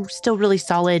was still really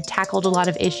solid, tackled a lot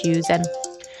of issues, and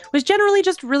was generally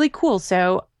just really cool.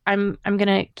 So I'm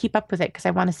gonna keep up with it because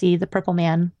I want to see the Purple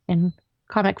Man in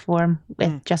comic form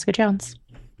with Jessica Jones.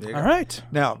 All right.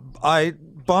 Now,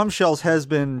 Bombshells has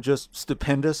been just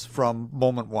stupendous from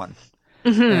moment one.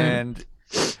 Mm-hmm. And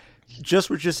just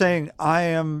what you're saying, I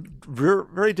am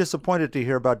very disappointed to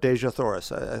hear about Deja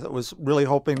Thoris. I was really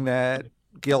hoping that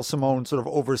Gail Simone sort of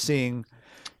overseeing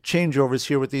changeovers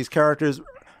here with these characters.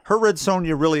 Her Red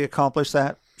Sonja really accomplished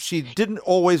that. She didn't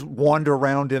always wander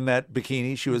around in that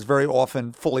bikini. She was very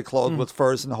often fully clothed with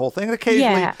furs and the whole thing. And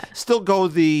occasionally still go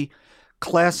the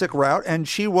classic route. And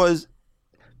she was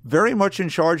very much in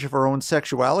charge of her own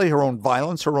sexuality, her own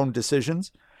violence, her own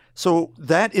decisions. So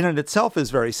that in and itself is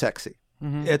very sexy.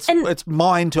 It's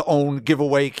mine to own, give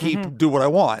away, keep, do what I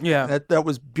want. Yeah. That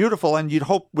was beautiful. And you'd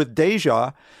hope with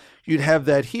Deja, you'd have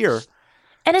that here.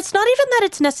 And it's not even that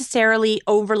it's necessarily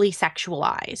overly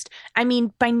sexualized. I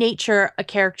mean, by nature, a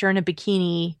character in a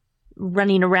bikini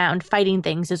running around fighting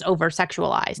things is over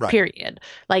sexualized, period.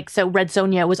 Like, so Red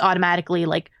Sonja was automatically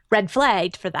like red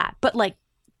flagged for that. But like,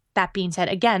 that being said,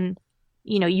 again,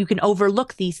 you know, you can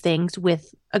overlook these things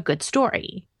with a good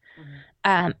story,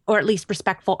 or at least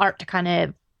respectful art to kind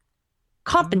of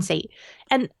compensate.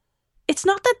 And it's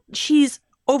not that she's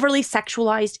overly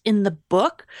sexualized in the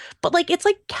book, but like it's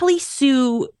like Kelly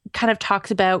Sue kind of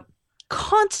talks about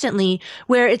constantly,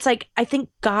 where it's like I think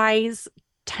guys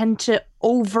tend to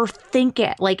overthink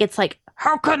it. Like it's like,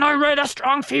 how can I write a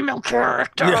strong female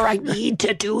character? I need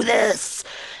to do this.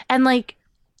 And like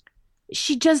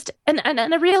she just and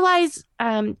I realize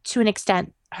to an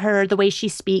extent the way she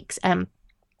speaks and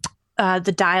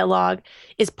the dialogue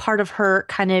is part of her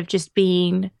kind of just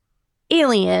being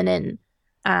alien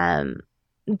and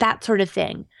that sort of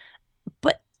thing.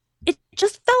 But it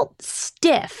just felt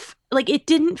stiff. Like it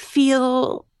didn't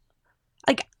feel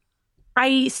like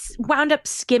wound up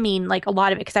skimming like a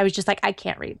lot of it because I was just like, I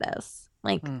can't read this.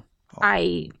 Like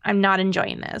I'm not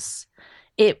enjoying this.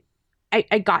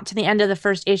 I got to the end of the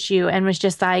first issue and was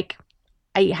just like,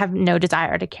 I have no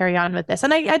desire to carry on with this.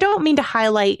 And I don't mean to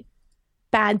highlight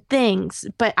bad things,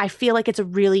 but I feel like it's a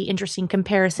really interesting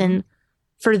comparison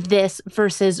for this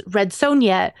versus Red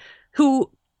Sonja, who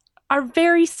are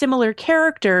very similar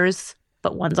characters,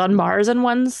 but one's on Mars and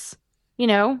one's, you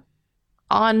know,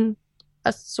 on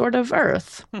a sort of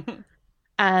Earth.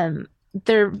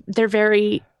 They're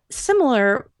very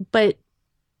similar, but,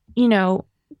 you know,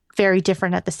 very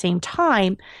different at the same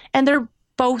time. And they're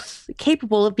both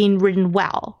capable of being written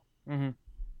well.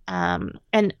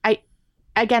 And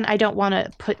I don't want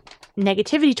to put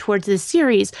negativity towards this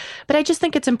series, but I just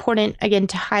think it's important, again,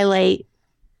 to highlight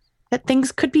that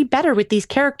things could be better with these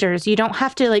characters. You don't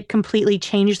have to like completely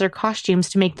change their costumes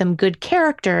to make them good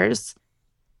characters.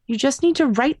 You just need to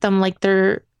write them like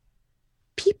they're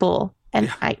people.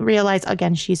 And I realize,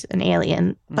 again, she's an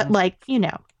alien, but like, you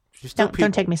know,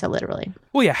 don't take me so literally.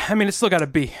 Well, yeah, I mean, it's still got to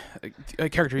be a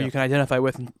character you can identify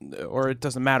with, or it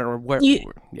doesn't matter where.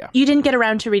 You didn't get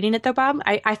around to reading it though, Bob?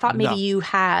 I thought maybe you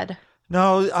had.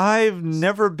 No, I've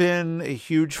never been a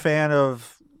huge fan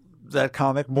of that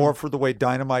comic, more for the way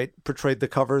Dynamite portrayed the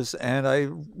covers, and I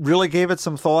really gave it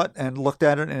some thought and looked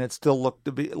at it, and it still looked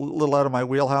to be a little out of my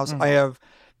wheelhouse. I have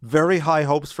very high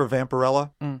hopes for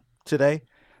Vampirella today.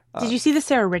 Did you see the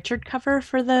Sarah Richard cover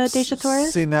for the Deja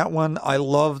Torres? Seen that one. I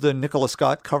love the Nicola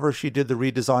Scott cover. She did the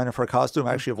redesign of her costume,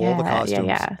 actually, of all the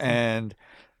costumes. And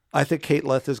I think Kate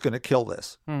Leth is going to kill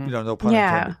this. You know, no pun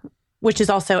intended. Which is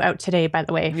also out today, by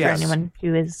the way, for anyone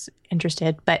who is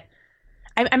interested. But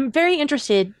I'm very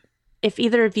interested if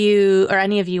either of you or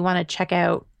any of you want to check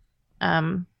out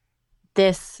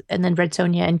this and then Red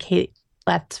Sonja and Kate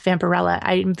Leth's Vampirella.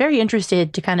 I'm very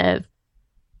interested to kind of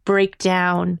break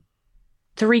down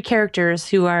three characters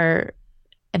who are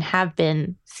and have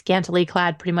been scantily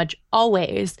clad pretty much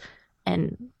always,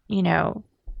 and you know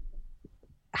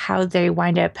how they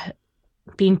wind up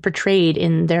being portrayed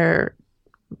in their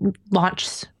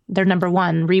their number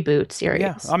one reboot series.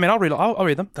 Yeah, I mean, I'll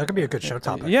read them. That could be a good show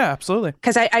topic. Yeah, absolutely.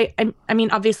 Because I mean,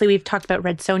 obviously we've talked about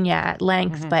Red Sonja at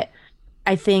length, but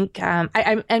I think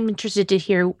I'm interested to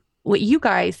hear what you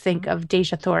guys think of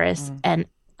Deja Torres, and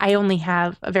I only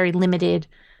have a very limited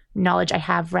knowledge. I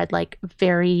have read like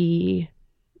very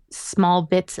small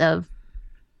bits of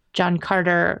John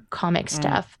Carter comic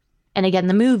stuff, and again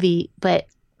the movie. But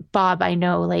Bob, I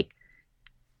know like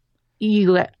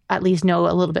you at least know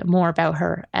a little bit more about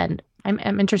her, and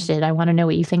I'm interested. I want to know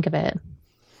what you think of it.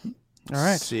 All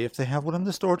right. See if they have one in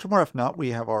the store tomorrow. If not, we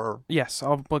have our... Yes,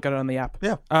 I'll look at it on the app.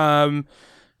 Yeah.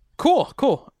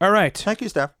 Cool. All right. Thank you,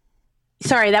 Steph.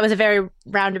 Sorry, that was a very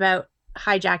roundabout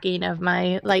hijacking of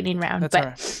my lightning round. That's but all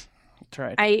right.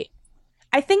 That's right.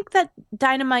 I think that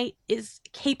Dynamite is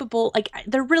capable, like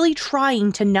they're really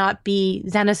trying to not be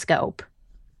Zenoscope.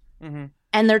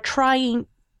 And they're trying,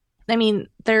 I mean,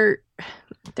 they're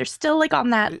still like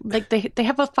on that, like they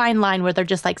have a fine line where they're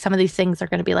just like, some of these things are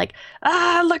going to be like,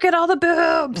 look at all the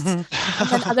boobs. And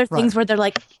then other things where they're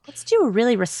like, let's do a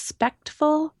really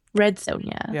respectful Red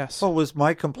Sonja. Yes. What was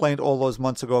my complaint all those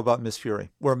months ago about Miss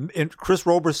Fury, where Chris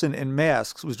Roberson in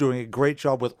Masks was doing a great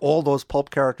job with all those pulp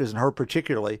characters and her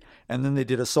particularly, and then they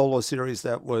did a solo series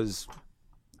that was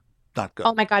not good.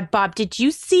 Oh my God, Bob, did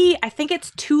you see? I think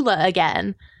it's Tula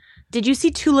again. Did you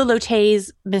see Tula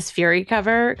Lotte's Miss Fury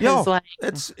cover? 'Cause, No,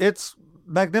 it's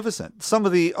magnificent. Some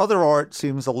of the other art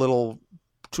seems a little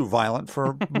too violent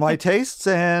for my tastes,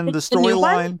 and the new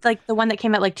one? storyline, Like the one that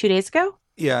came out like 2 days ago?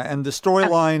 yeah, and the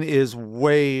storyline is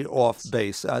way off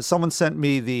base. Someone sent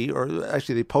me or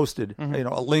actually they posted,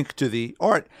 a link to the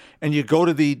art, and you go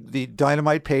to the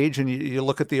Dynamite page and you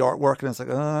look at the artwork, and it's like,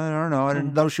 I don't know, I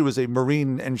didn't know she was a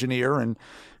marine engineer and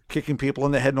kicking people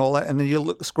in the head and all that. And then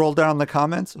you scroll down the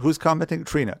comments. Who's commenting?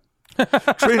 Trina.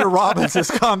 Trina Robbins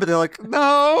is commenting like,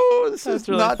 no, this That's is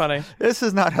really not funny. This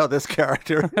is not how this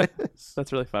character is.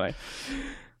 That's really funny.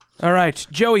 All right,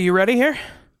 Joey, you ready here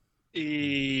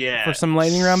Yeah. for some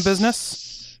lightning round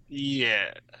business?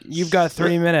 Yeah. You've got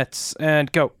 3 minutes,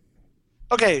 and go.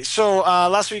 Okay, so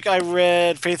last week I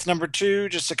read Faith #2,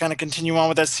 just to kind of continue on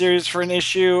with that series for an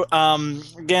issue.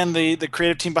 Again, the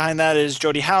creative team behind that is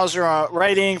Jody Hauser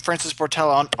writing, Francis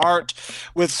Portela on art,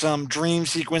 with some dream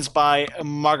sequence by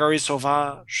Marguerite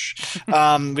Sauvage.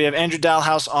 We have Andrew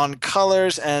Dalhouse on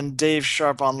colors and Dave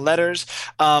Sharp on letters.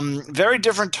 Very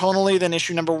different tonally than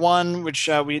issue #1, which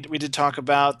we did talk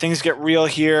about. Things get real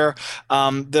here.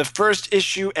 The first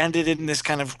issue ended in this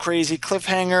kind of crazy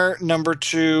cliffhanger.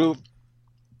 #2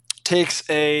 takes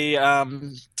a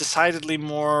decidedly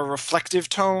more reflective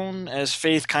tone as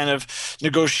Faith kind of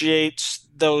negotiates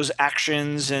those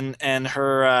actions and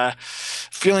her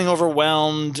feeling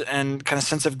overwhelmed and kind of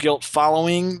sense of guilt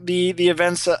following the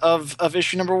events of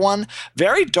issue #1.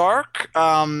 Very dark,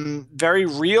 very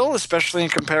real, especially in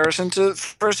comparison to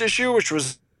first issue, which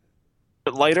was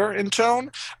lighter in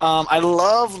tone. I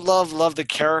love the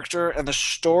character and the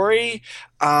story.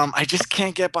 I just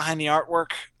can't get behind the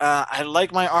artwork. I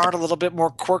like my art a little bit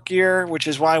more quirkier, which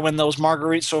is why when those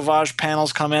Marguerite Sauvage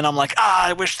panels come in, I'm like,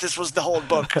 I wish this was the whole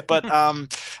book. But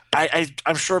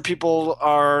I'm sure people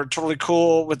are totally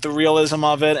cool with the realism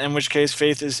of it, in which case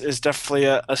Faith is definitely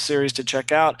a series to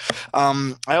check out.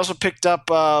 I also picked up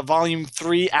Volume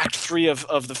 3, Act 3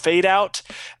 of The Fade Out.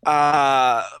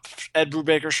 Ed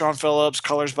Brubaker, Sean Phillips,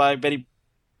 colors by Betty.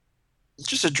 It's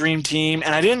just a dream team,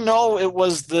 and I didn't know it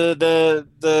was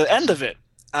the end of it.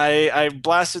 I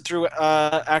blasted through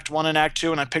Act 1 and Act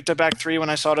 2, and I picked up Act 3 when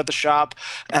I saw it at the shop,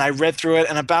 and I read through it,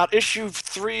 and about issue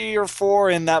 3 or 4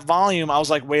 in that volume, I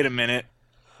was like, wait a minute,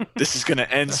 this is going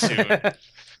to end soon.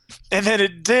 And then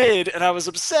it did, and I was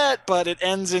upset, but it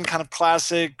ends in kind of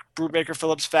classic Brubaker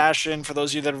Phillips fashion. For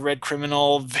those of you that have read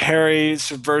Criminal, very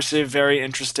subversive, very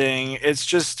interesting. It's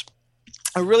just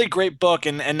a really great book,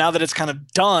 and now that it's kind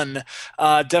of done,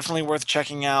 definitely worth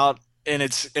checking out in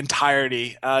its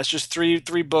entirety. It's just three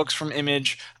books from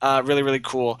Image, really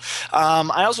cool.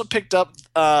 I also picked up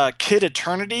Kid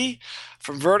Eternity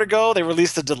from Vertigo. They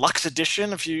released a deluxe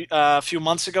edition a few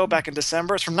months ago, back in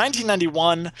December. It's from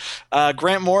 1991.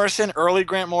 Grant Morrison, early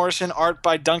Grant Morrison, art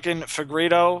by Duncan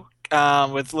Fegredo,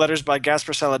 with letters by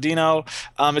Gasper Saladino.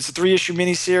 It's a 3-issue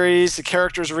miniseries. The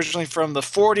character is originally from the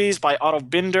 40s by Otto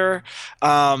Binder.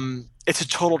 It's a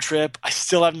total trip. I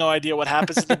still have no idea what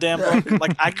happens in the damn book.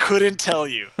 Like, I couldn't tell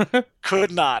you.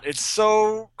 Could not. It's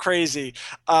so crazy.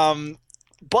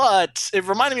 But it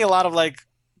reminded me a lot of, like,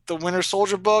 the Winter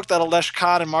Soldier book that Alesh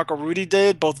Kott and Marco Rudy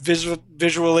did, both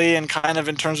visually and kind of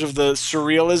in terms of the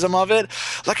surrealism of it.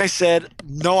 Like I said,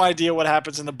 no idea what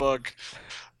happens in the book.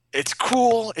 It's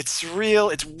cool, it's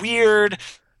surreal, it's weird.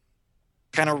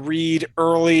 Kind of read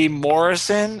early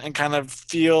Morrison and kind of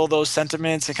feel those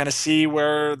sentiments and kind of see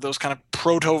where those kind of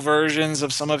proto versions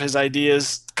of some of his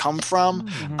ideas come from.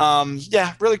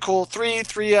 Yeah, really cool. Three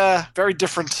very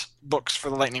different books for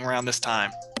the lightning round this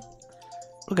time.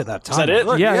 Look at that time. Is that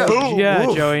it? Yeah, Boom. yeah,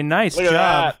 Joey. Nice Look at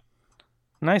job. that.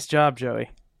 Nice job, Joey.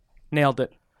 Nailed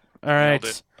it. All right. Nailed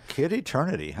it. Kid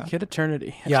Eternity, huh? Kid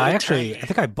Eternity. Yeah, I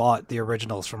think I bought the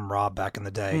originals from Rob back in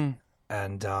the day,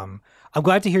 and I'm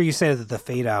glad to hear you say that the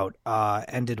Fade Out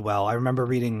ended well. I remember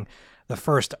reading the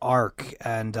first arc,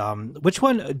 and which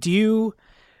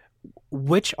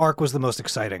arc was the most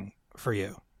exciting for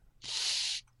you?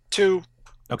 2.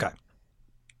 Okay,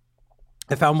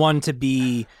 I found 1 to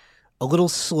be a little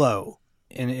slow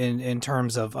in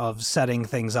terms of setting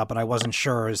things up, and I wasn't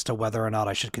sure as to whether or not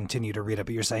I should continue to read it.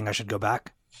 But you're saying I should go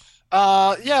back?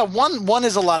 Yeah, one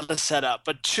is a lot of setup,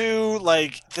 but 2,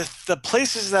 like the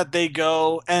places that they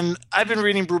go, and I've been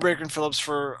reading Brubaker and Phillips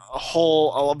for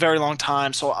a very long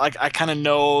time, so I kind of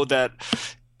know that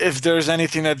if there's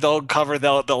anything that they'll cover,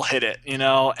 they'll hit it,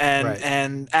 and Right.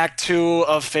 and Act 2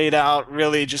 of Fade Out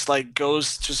really just like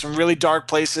goes to some really dark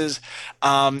places,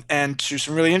 and to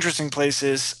some really interesting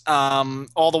places,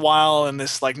 all the while in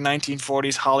this like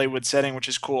 1940s Hollywood setting, which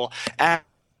is cool. Act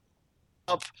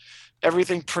up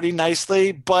everything pretty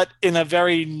nicely, but in a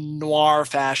very noir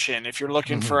fashion. If you're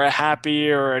looking for a happy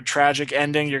or a tragic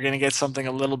ending, you're going to get something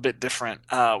a little bit different,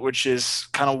 which is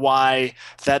kind of why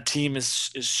that team is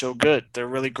so good. They're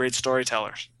really great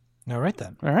storytellers. All right,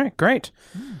 then. All right, great.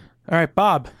 All right,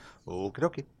 Bob, Okie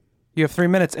dokie. you have 3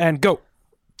 minutes and go.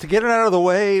 To get it out of the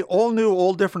way, All New,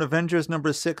 All Different Avengers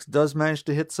 #6 does manage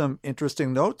to hit some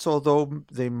interesting notes, although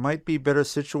they might be better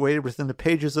situated within the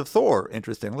pages of Thor,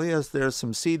 interestingly, as there's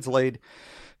some seeds laid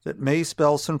that may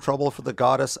spell some trouble for the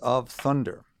goddess of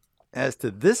thunder. As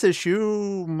to this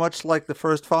issue, much like the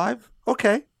first 5,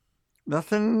 okay,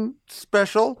 nothing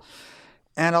special.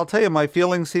 And I'll tell you, my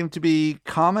feelings seem to be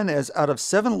common, as out of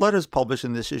 7 letters published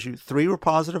in this issue, 3 were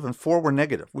positive and 4 were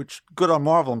negative, which good on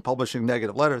Marvel in publishing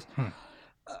negative letters.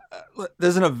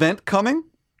 There's an event coming,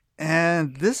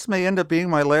 and this may end up being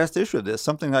my last issue of this,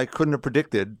 something I couldn't have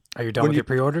predicted. Are you done with your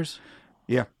pre-orders?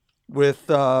 Yeah. With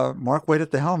Mark Waid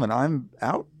at the helm, and I'm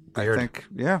out. I Weird. think.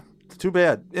 Yeah. It's too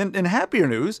bad. In happier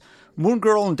news, Moon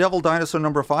Girl and Devil Dinosaur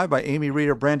 #5 by Amy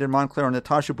Reeder, Brandon Montclair, and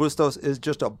Natasha Bustos is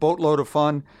just a boatload of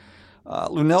fun.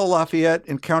 Lunel Lafayette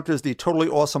encounters the totally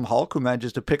awesome Hulk, who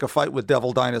manages to pick a fight with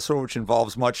Devil Dinosaur, which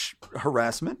involves much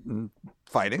harassment and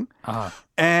fighting.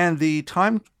 And the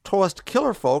time-tossed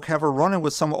killer folk have a run-in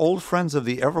with some old friends of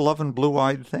the ever-loving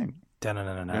Blue-Eyed Thing. You'll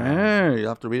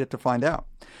have to read it to find out.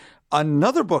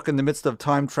 Another book in the midst of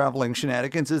time-traveling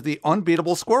shenanigans is The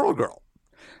Unbeatable Squirrel Girl.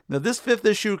 Now, this 5th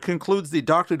issue concludes the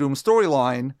Doctor Doom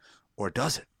storyline, or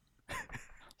does it?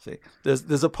 See,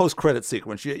 there's a post-credit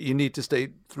sequence you need to stay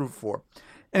through for.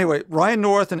 Anyway, Ryan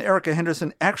North and Erica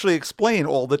Henderson actually explain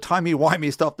all the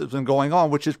timey-wimey stuff that's been going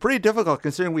on, which is pretty difficult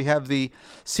considering we have the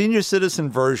senior citizen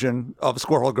version of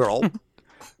Squirrel Girl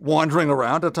wandering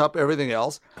around atop everything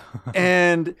else.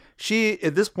 And she,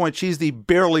 at this point, she's the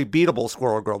barely beatable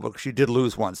Squirrel Girl because she did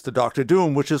lose once to Doctor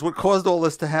Doom, which is what caused all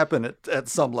this to happen at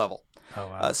some level. Oh,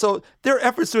 wow. So their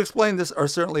efforts to explain this are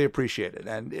certainly appreciated.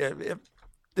 And if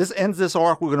this ends this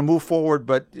arc, we're going to move forward,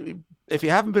 but if you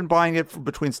haven't been buying it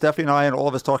between Steffi and I and all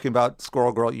of us talking about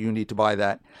Squirrel Girl, you need to buy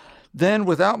that. Then,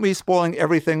 without me spoiling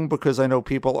everything, because I know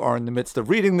people are in the midst of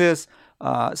reading this,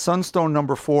 Sunstone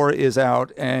 #4 is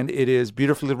out, and it is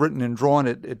beautifully written and drawn.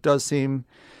 It does seem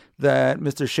that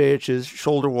Mr. Shaich's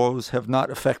shoulder woes have not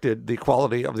affected the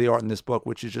quality of the art in this book,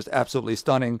 which is just absolutely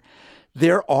stunning.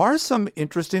 There are some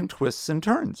interesting twists and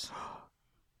turns,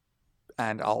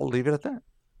 and I'll leave it at that.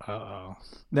 Uh-oh.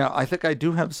 Now, I think I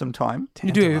do have some time.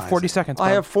 You do have 40 seconds. I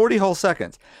Bob. have 40 whole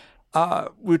seconds.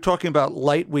 We're talking about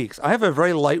light weeks. I have a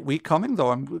very light week coming,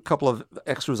 though I'm a couple of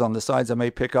extras on the sides I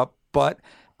may pick up. But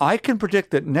I can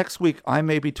predict that next week I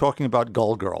may be talking about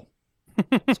Gull Girl.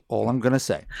 That's all I'm going to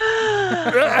say.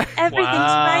 Everything's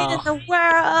right in the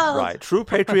world. Right. True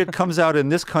Patriot comes out in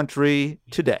this country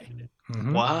today.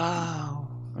 Wow.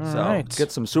 All So right.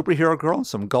 get some Superhero Girl,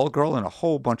 some Gull Girl, and a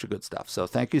whole bunch of good stuff. So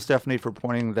thank you, Stephanie, for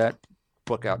pointing that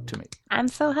book out to me. I'm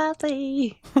so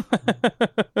happy.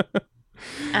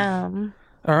 All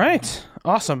right.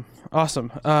 Awesome.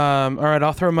 All right.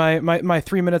 I'll throw my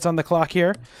 3 minutes on the clock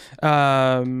here.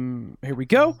 Here we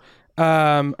go.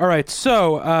 All right.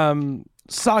 So,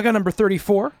 Saga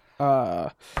 #34.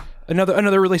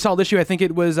 Another really solid issue. I think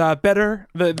it was better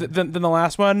than the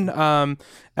last one,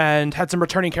 and had some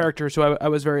returning characters who I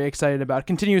was very excited about.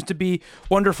 Continues to be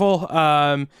wonderful,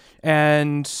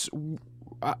 and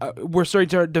we're starting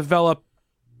to develop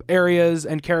areas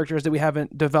and characters that we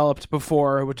haven't developed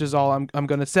before, which is all I'm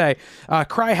going to say.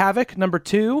 Cry Havoc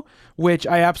 #2, which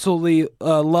I absolutely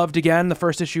loved again. The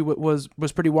first issue was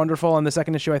pretty wonderful, and the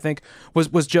second issue I think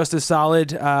was just as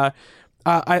solid.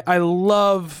 I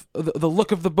love the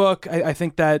look of the book. I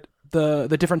think that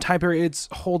the different time periods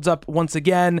holds up once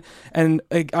again, and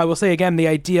I will say again, the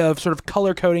idea of sort of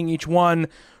color coding each one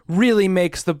really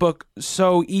makes the book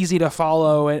so easy to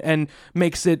follow, and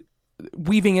makes it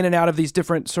weaving in and out of these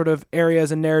different sort of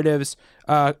areas and narratives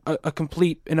a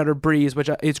complete and utter breeze, which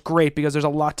is great because there's a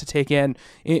lot to take in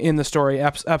the story.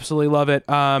 Absolutely love it.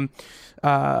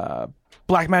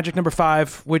 Black Magic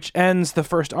 #5, which ends the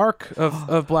first arc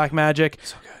of Black Magic.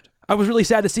 So good. I was really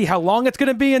sad to see how long it's going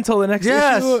to be until the next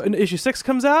issue, and issue 6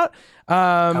 comes out.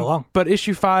 How long? But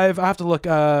issue 5, I have to look. It's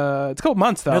a couple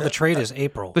months though. No, the trade is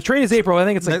April. The trade is April. I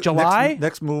think it's like July.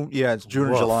 Next move, yeah, it's June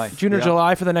or July. June or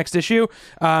July for the next issue.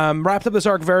 Wrapped up this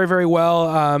arc very, very well.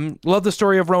 Love the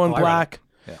story of Rowan Black.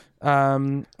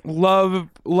 Yeah. Love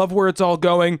where it's all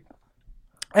going.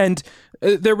 and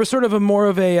there was sort of a more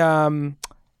of a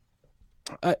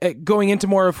going into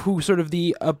more of who sort of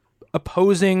the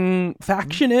opposing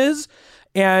faction is,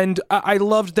 and I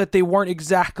loved that they weren't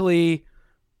exactly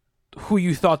who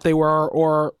you thought they were,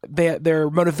 or their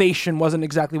motivation wasn't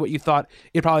exactly what you thought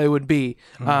it probably would be.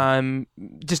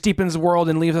 Just deepens the world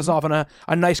and leaves us off on a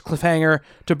nice cliffhanger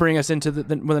to bring us into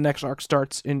when the next arc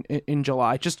starts in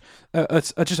July. Just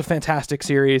it's just a fantastic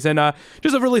series, and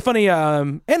just a really funny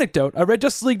anecdote. I read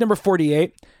Justice League number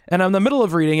 48, and I'm in the middle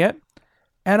of reading it,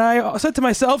 and I said to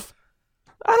myself,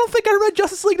 I don't think I read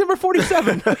Justice League number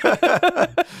 47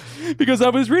 because I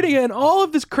was reading it and all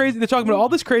of this crazy, they're talking about all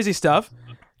this crazy stuff.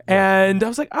 And I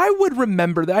was like, I would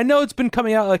remember that. I know it's been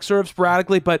coming out like sort of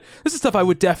sporadically, but this is stuff I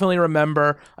would definitely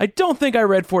remember. I don't think I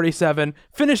read 47,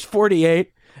 finished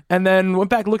 48, and then went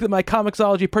back and looked at my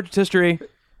Comixology purchase history.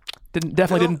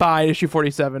 Definitely didn't buy issue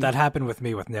 47. That happened with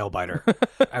me with Nailbiter.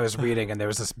 I was reading and there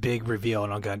was this big reveal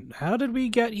and I'm going, how did we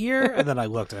get here? And then I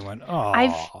looked and I went,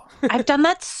 oh. I've done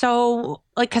that so,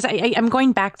 like, because I'm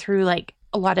going back through like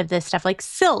a lot of this stuff like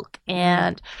Silk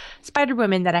and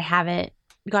Spider-Woman that I haven't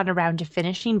gotten around to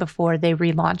finishing before they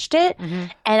relaunched it.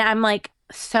 And I'm like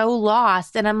so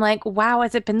lost, and I'm like, wow,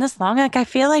 has it been this long? Like, I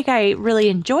feel like I really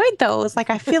enjoyed those. Like,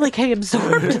 I feel like I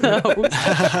absorbed those.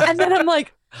 And then I'm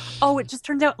like, oh, it just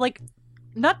turns out like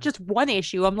not just one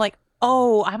issue. I'm like,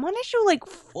 oh, I'm on issue like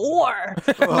 4.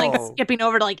 I'm like skipping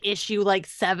over to like issue like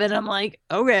 7. I'm like,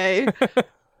 okay.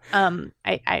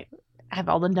 I have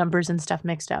all the numbers and stuff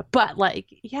mixed up, but like,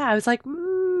 yeah, I was like,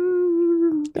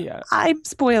 yeah, I'm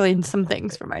spoiling some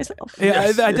things for myself. Yeah,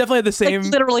 I definitely had the same.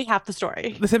 Like, literally half the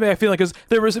story. The same way I feel like, because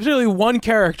there was particularly one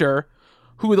character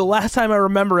who the last time I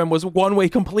remember him was one way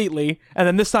completely, and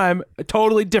then this time a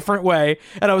totally different way,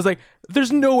 and I was like,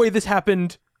 "There's no way this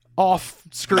happened off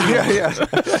screen."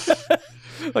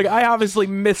 Like, I obviously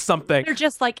missed something. They're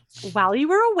just like, while you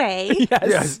were away,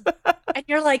 Yes. and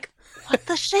you're like, what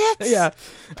the shit? Yeah.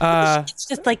 It's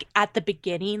just like at the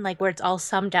beginning, like where it's all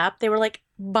summed up. They were like,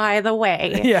 by the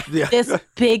way, Yeah. this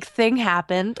big thing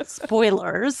happened.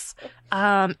 Spoilers.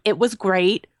 It was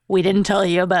great. We didn't tell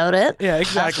you about it. Yeah,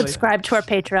 exactly. Subscribe to our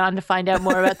Patreon to find out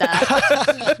more about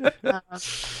that.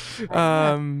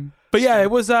 But yeah, it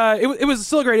was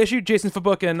still a great issue. Jason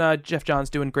Fabuk and Jeff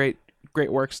Johns doing great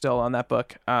work still on that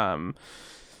book.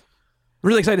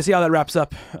 Really excited to see how that wraps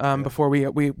up before they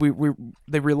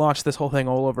relaunch this whole thing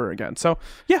all over again. So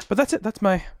yeah, but that's it.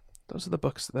 Those are the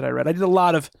books that I read. I did a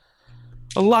lot of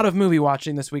movie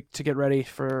watching this week to get ready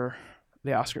for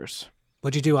the Oscars.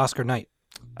 What'd you do Oscar night?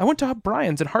 I went to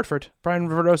Brian's in Hartford. Brian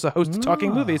Verdosa hosts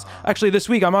Talking Movies. Actually, this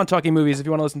week I'm on Talking Movies if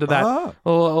you want to listen to that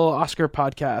little Oscar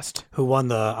podcast. Who won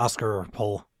the Oscar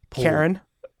poll? Karen.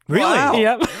 Really? Wow.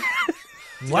 Yep.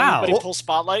 Wow. Anybody pull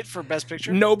Spotlight for Best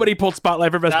Picture? Nobody pulled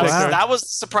Spotlight for Best Picture. That was a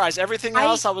surprise. Everything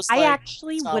else, I was like, I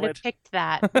actually solid. would have picked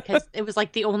that because it was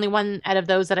like the only one out of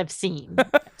those that I've seen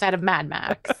outside of Mad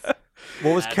Max,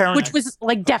 What was Karen? which was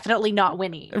like definitely not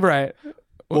winning. Right.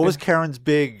 What was Karen's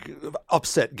big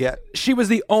upset get? She was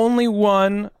the only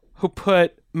one who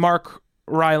put Mark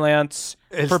Rylance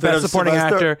for Instead Best of Supporting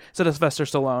Sylvester? Actor instead of Sylvester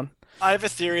Stallone. I have a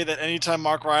theory that anytime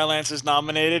Mark Rylance is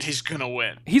nominated, he's gonna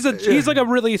win. He's like a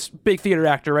really big theater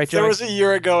actor, right, There Joey? was a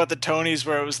year ago at the Tonys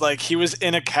where it was like he was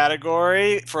in a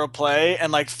category for a play,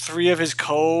 and like 3 of his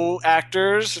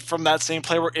co-actors from that same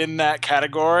play were in that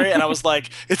category, and I was like,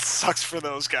 it sucks for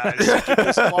those guys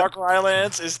because Mark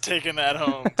Rylance is taking that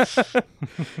home.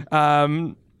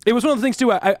 It was one of the things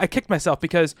too. I kicked myself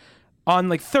because on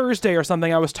like Thursday or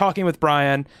something, I was talking with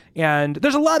Brian, and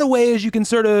there's a lot of ways you can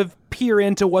sort of peer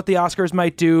into what the Oscars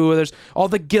might do. There's all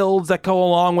the guilds that go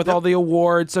along with all the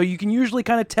awards, so you can usually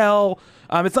kind of tell.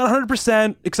 It's not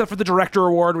 100% except for the director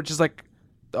award, which is like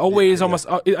always almost.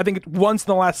 I think once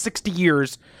in the last 60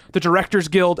 years, the Directors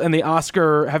Guild and the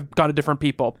Oscar have gone to different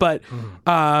people. But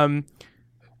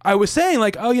I was saying,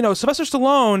 like, Sylvester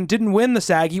Stallone didn't win the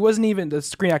SAG. He wasn't even the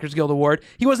Screen Actors Guild Award.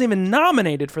 He wasn't even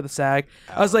nominated for the SAG.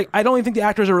 I was like, I don't even think the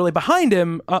actors are really behind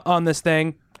him on this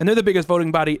thing, and they're the biggest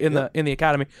voting body in the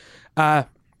Academy. And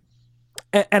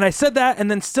I said that,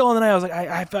 and then still in the night, I was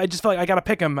like, I just felt like I got to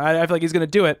pick him. I feel like he's going to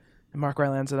do it. And Mark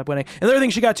Rylance ended up winning. And the other thing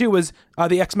she got too was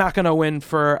the Ex Machina win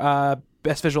for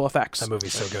Best Visual Effects. That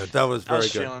movie's so good. That was I very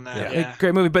was good. feeling that. Yeah.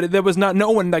 Great movie, but there was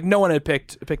no one had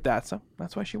picked that, so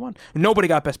that's why she won. Nobody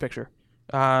got Best Picture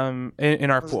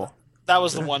in our pool. That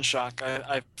was the one shock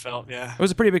I felt. Yeah, It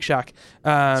was a pretty big shock.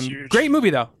 huge. Great movie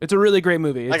though. It's a really great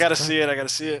movie. I gotta see it.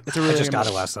 It's a really I just good got it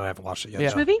movie. last night. I haven't watched it yet. Yeah.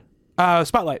 Which movie?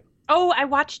 Spotlight. Oh, I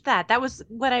watched that. That was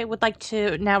what I would like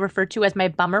to now refer to as my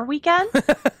bummer weekend,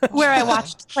 where I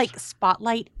watched like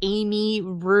Spotlight, Amy,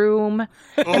 Room,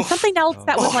 And something else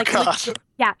that was like, God.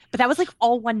 yeah, but that was like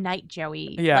all one night,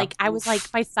 Joey. Yeah. Like I was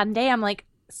like, by Sunday, I'm like,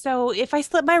 so if I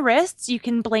slip my wrists, you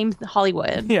can blame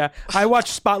Hollywood. Yeah, I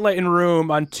watched Spotlight and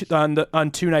Room on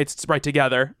two nights right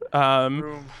together.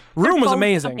 Room was Both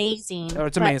amazing. Amazing. Oh,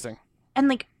 it's But- amazing. And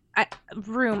like,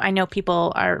 Room, I know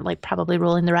people are like probably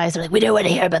rolling their eyes. They're like, we don't want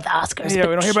to hear about the Oscars. Yeah, but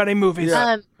we don't hear about any movies.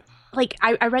 like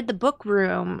I read the book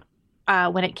Room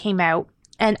when it came out,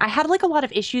 and I had like a lot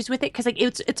of issues with it because like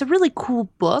it's a really cool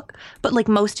book, but like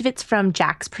most of it's from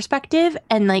Jack's perspective,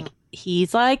 and like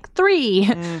he's like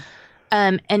 3.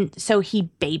 And so he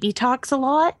baby talks a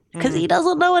lot because he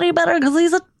doesn't know any better because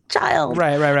he's a child.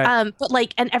 Right. But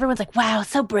like, and everyone's like, wow,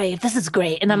 so brave. This is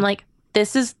great. And I'm like,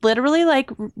 this is literally like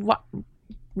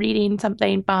reading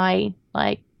something my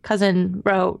like cousin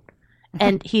wrote,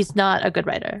 and he's not a good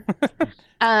writer.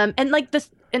 And like this,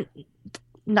 and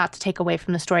not to take away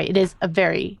from the story, it is a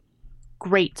very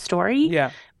great story.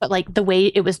 Yeah. But like the way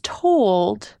it was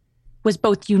told was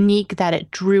both unique, that it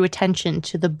drew attention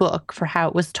to the book for how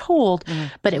it was told,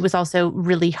 but it was also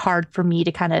really hard for me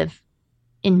to kind of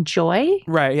enjoy.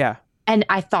 Right. Yeah. And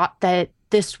I thought that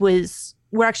this was,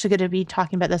 we're actually going to be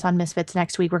talking about this on Misfits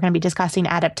next week. We're going to be discussing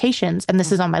adaptations, and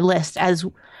this is on my list as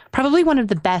probably one of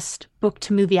the best book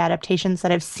to movie adaptations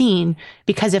that I've seen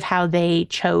because of how they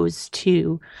chose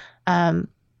to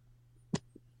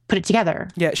put it together.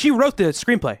 Yeah. She wrote the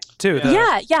screenplay too.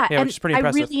 Yeah. which And is pretty I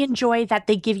impressive. really enjoy that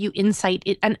they give you insight,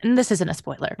 and this isn't a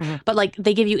spoiler, but like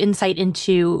they give you insight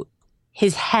into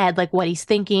his head, like what he's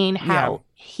thinking, how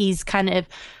he's kind of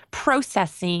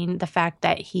processing the fact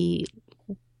that he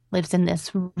lives in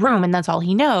this room and that's all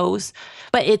he knows,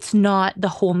 but it's not the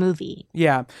whole movie.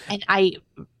 Yeah. And I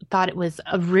thought it was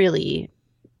a really,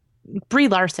 Brie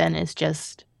Larson is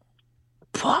just,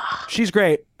 She's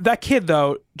great. That kid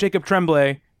though, Jacob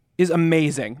Tremblay, is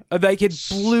amazing. That kid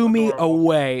blew me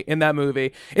away in that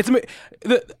movie.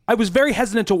 I was very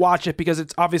hesitant to watch it because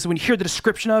it's obviously when you hear the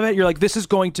description of it, you're like, this is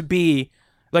going to be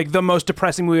like the most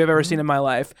depressing movie I've ever seen in my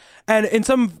life. And in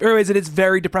some ways it is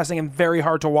very depressing and very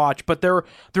hard to watch, but there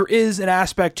is an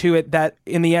aspect to it that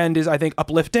in the end is, I think,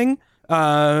 uplifting.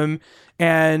 And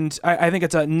I think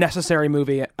it's a necessary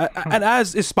movie. And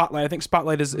as is Spotlight. I think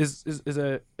Spotlight is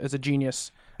a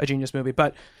genius movie.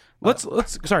 But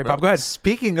let's sorry, Bob, go ahead.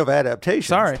 Speaking of adaptations,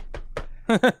 Sorry.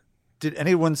 did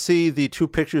anyone see the 2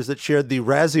 pictures that shared the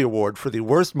Razzie Award for the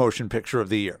worst motion picture of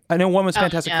the year? I know one was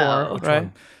Fantastic no. Four, right?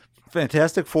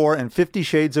 Fantastic Four and 50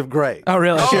 Shades of Grey. Oh,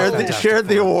 really? Shared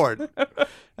the award.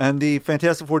 And the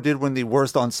Fantastic Four did win the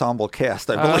worst ensemble cast,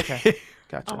 I believe. Okay.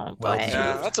 Gotcha. oh boy.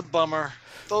 Yeah, that's a bummer.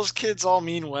 Those kids all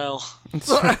mean well.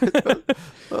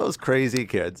 Those crazy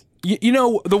kids. You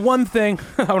know, the one thing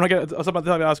I want to get about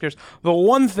the Oscars.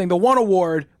 The one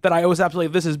award that I was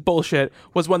absolutely, this is bullshit,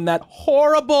 was when that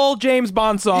horrible James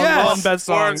Bond song won Best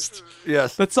Song.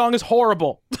 Yes. That song is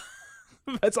horrible.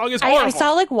 That song is horrible. I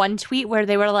saw like one tweet where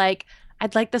they were like,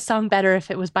 I'd like the song better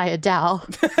if it was by Adele.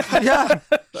 Yeah,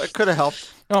 that could have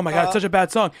helped. Oh my god, it's such a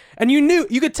bad song. And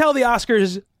you could tell the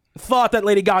Oscars thought that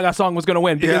Lady Gaga song was going to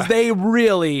win because they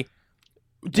really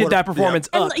did that performance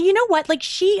up. And you know what? Like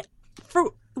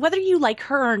for whether you like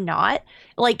her or not,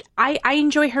 like I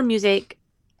enjoy her music.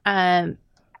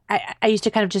 I used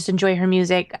to kind of just enjoy her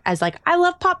music as like, I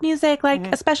love pop music, like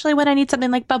especially when I need something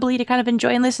like bubbly to kind of enjoy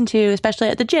and listen to, especially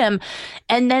at the gym.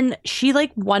 And then she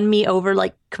like won me over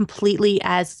like completely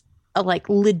as a like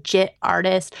legit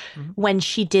artist when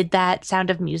she did that Sound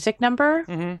of Music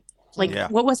number. Like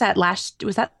what was that last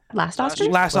Oscars? Last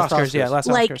Oscars, yeah, last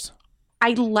Like, Oscars.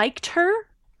 I liked her,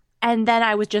 and then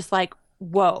I was just like,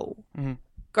 whoa.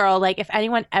 Girl, like if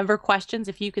anyone ever questions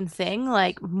if you can sing,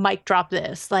 like mic drop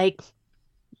this. Like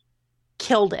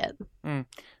killed it.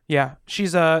 Yeah,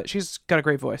 she's got a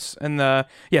great voice, and so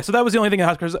that was the only thing in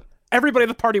Oscars. Everybody at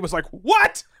the party was like,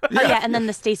 "What?" And then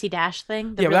the Stacey Dash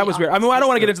thing. Yeah, that was weird. I mean, I don't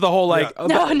want to get into the whole like.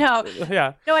 No.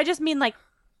 Yeah. No, I just mean like,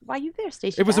 why you there,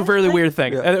 Stacey? It was a Dash? really Like, weird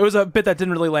thing. Yeah. It was a bit that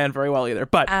didn't really land very well either.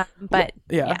 But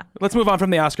yeah. Let's move on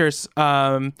from the Oscars.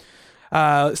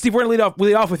 Steve, we're gonna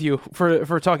lead off with you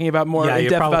for talking about more in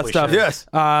depth about probably stuff. should. Yes.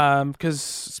 Because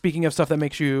speaking of stuff that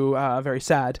makes you very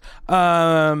sad,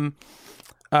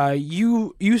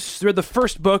 you read the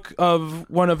first book of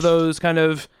one of those kind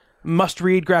of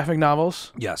must-read graphic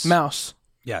novels. Yes. Mouse.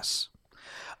 Yes.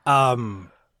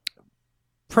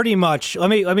 Pretty much. Let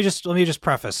me just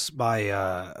preface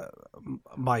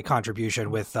my contribution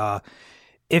with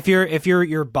if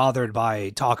you're bothered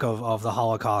by talk of the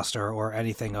Holocaust or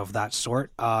anything of that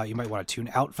sort, you might want to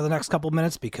tune out for the next couple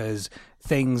minutes because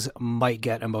things might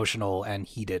get emotional and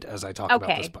heated as I talk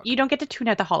about this book. You don't get to tune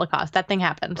out the Holocaust. That thing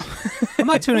happened. I'm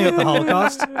not tuning out the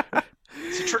Holocaust.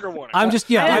 It's a trigger warning. I'm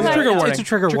just I It's a like trigger that. warning. It's a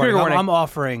trigger It's a warning. trigger warning. I'm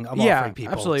offering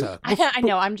people. absolutely. to- I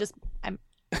know. I'm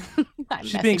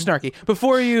She's being snarky.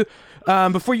 Before you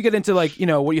get into like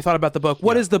what you thought about the book,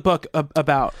 what is the book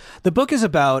about? The book is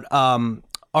about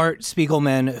Art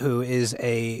Spiegelman, who is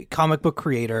a comic book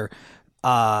creator,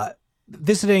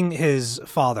 visiting his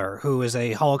father, who is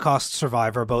a Holocaust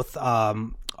survivor. Both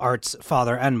Art's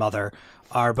father and mother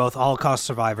are both Holocaust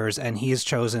survivors, and he has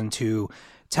chosen to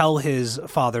tell his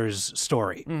father's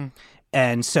story.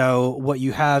 And so what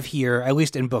you have here, at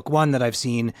least in book one that I've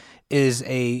seen, is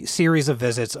a series of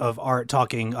visits of Art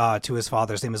talking to his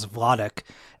father. His name is Vladek,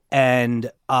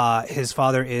 and his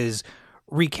father is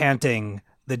recanting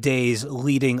the days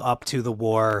leading up to the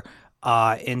war,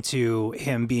 into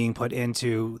him being put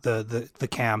into the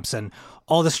camps and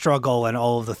all the struggle and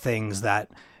all of the things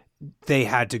that they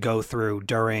had to go through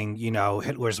during,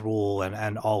 Hitler's rule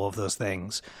and all of those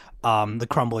things, the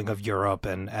crumbling of Europe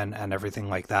and everything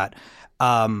like that.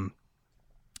 And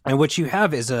what you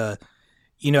have is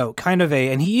kind of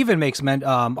and he even makes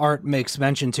Art makes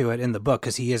mention to it in the book,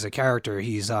 because he is a character.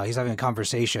 He's having a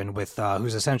conversation with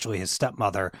who's essentially his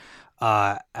stepmother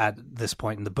at this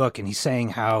point in the book, and he's saying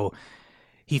how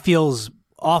he feels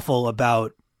awful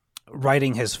about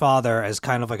writing his father as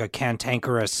kind of like a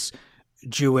cantankerous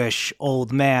Jewish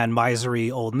old man, miserly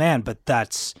old man, but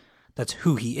that's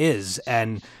who he is.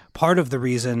 And part of the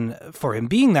reason for him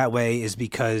being that way is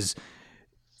because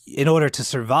in order to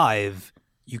survive,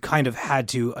 you kind of had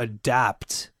to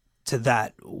adapt to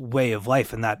that way of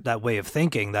life and that way of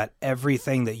thinking, that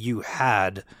everything that you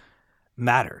had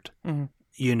mattered.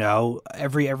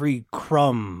 Every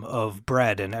crumb of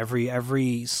bread and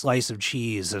every slice of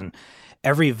cheese and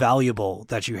every valuable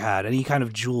that you had, any kind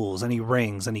of jewels, any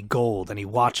rings, any gold, any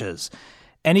watches,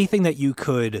 anything that you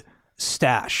could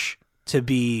stash to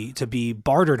be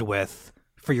bartered with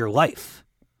for your life.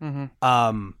 And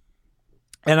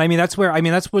that's where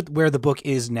the book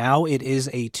is now. It is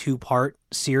a 2-part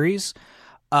series.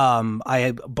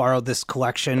 I borrowed this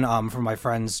collection from my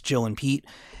friends Jill and Pete.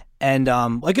 And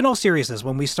in all seriousness,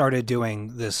 when we started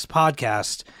doing this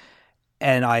podcast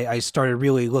and I started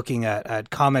really looking at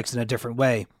comics in a different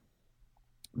way,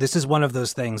 this is one of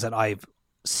those things that I've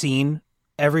seen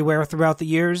everywhere throughout the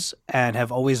years and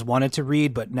have always wanted to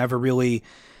read, but never really,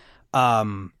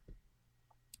 not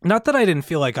that I didn't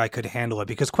feel like I could handle it,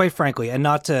 because quite frankly, and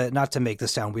not to make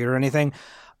this sound weird or anything,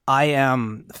 I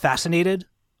am fascinated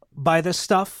by this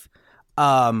stuff.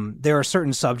 There are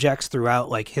certain subjects throughout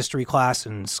like history class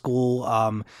and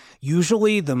school.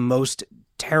 Usually the most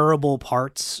terrible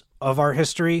parts of our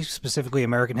history, specifically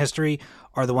American history,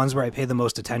 are the ones where I pay the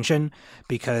most attention,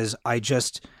 because I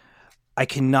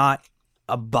cannot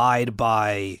abide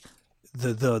by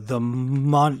the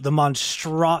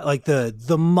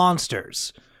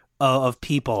monsters of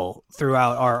people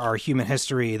throughout our human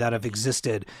history that have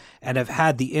existed and have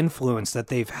had the influence that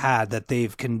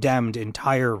they've condemned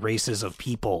entire races of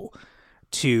people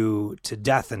to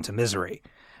death and to misery,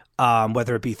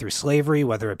 whether it be through slavery,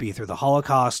 whether it be through the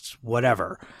Holocaust,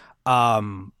 whatever.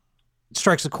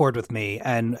 Strikes a chord with me,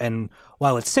 and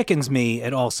while it sickens me,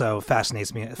 it also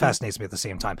fascinates me at the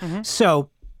same time.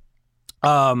 So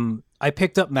I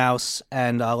picked up Mouse,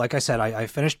 and like I said, I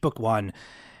finished book one,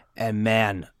 and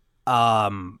man,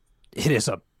 it is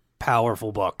a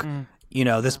powerful book.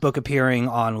 This book appearing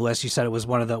on lists, you said it was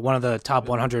one of the top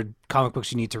 100 comic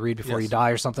books you need to read before you die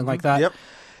or something like that. Yep.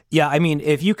 Yeah, I mean,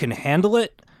 if you can handle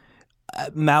it,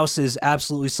 Mouse is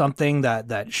absolutely something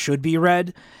that should be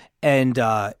read. And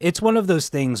it's one of those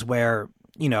things where,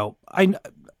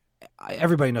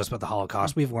 everybody knows about the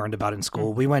Holocaust. We've learned about it in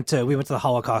school. We went to the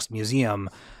Holocaust Museum,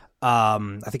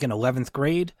 I think in 11th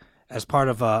grade, as part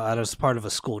of a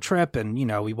school trip, and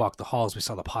we walked the halls, we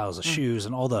saw the piles of shoes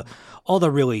and all the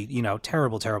really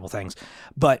terrible things.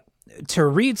 But to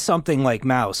read something like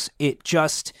Mouse, it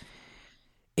just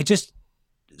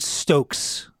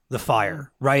stokes the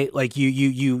fire, right? Like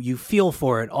you feel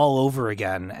for it all over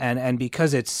again, and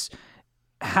because it's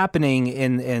happening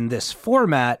in this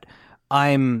format,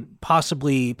 I'm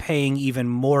possibly paying even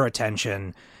more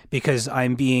attention, because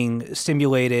I'm being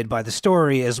stimulated by the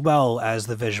story as well as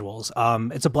the visuals.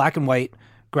 It's a black and white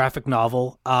graphic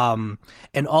novel,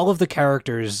 and all of the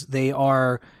characters,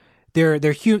 they're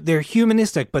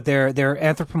humanistic, but they're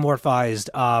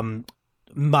anthropomorphized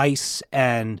mice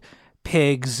and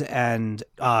pigs and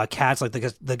cats, like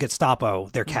the Gestapo.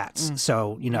 They're cats,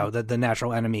 so the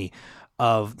natural enemy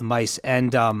of the mice,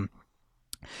 and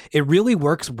it really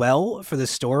works well for the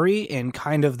story in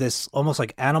kind of this almost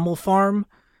like Animal Farm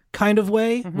kind of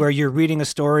way, where you're reading a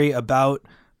story about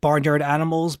barnyard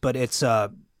animals, but it's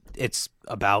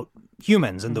about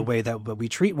humans and the way that we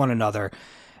treat one another.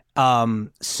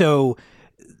 So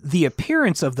the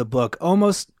appearance of the book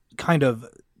almost kind of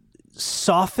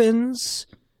softens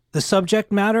the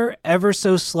subject matter ever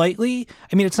so slightly.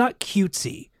 I mean, it's not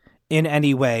cutesy in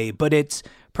any way, but it's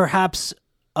perhaps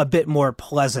a bit more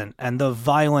pleasant, and the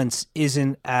violence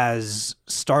isn't as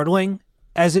startling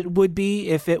as it would be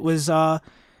if it was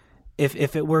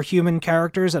if it were human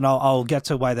characters, and I'll get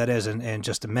to why that is in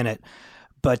just a minute.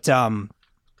 But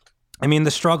I mean,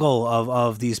 the struggle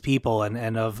of these people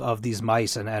and of these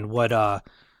mice and what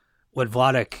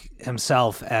Vladek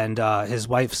himself and his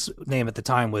wife's name at the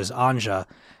time was Anja,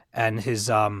 and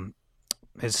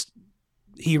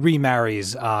he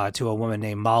remarries to a woman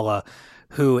named Mala,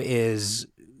 who is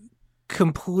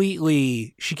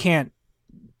completely, she can't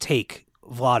take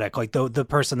Vladek, like the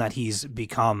person that he's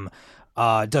become.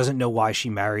 Doesn't know why she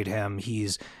married him.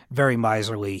 He's very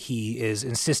miserly. He is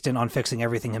insistent on fixing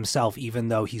everything himself, even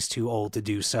though he's too old to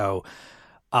do so.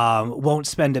 Won't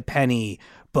spend a penny,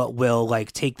 but will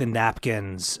like take the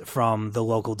napkins from the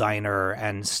local diner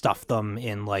and stuff them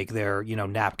in like their,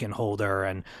 napkin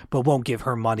holder, but won't give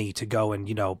her money to go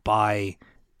and, buy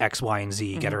X, Y, and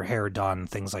Z, get her hair done,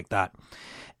 things like that.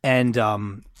 And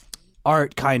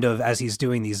Art kind of, as he's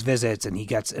doing these visits and he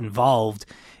gets involved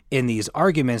in these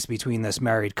arguments between this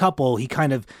married couple, he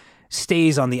kind of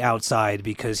stays on the outside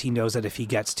because he knows that if he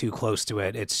gets too close to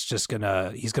it, it's just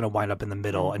he's gonna wind up in the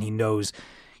middle. And he knows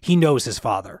his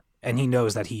father, and he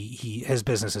knows that his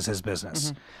business is his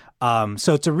business.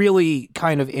 So it's a really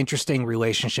kind of interesting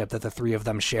relationship that the three of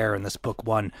them share in this book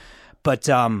one. But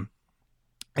I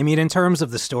mean, in terms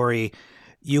of the story,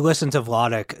 you listen to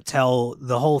Vladek tell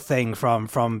the whole thing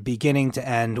from beginning to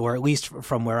end, or at least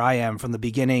from where I am, from the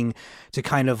beginning to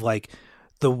kind of like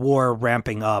the war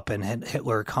ramping up and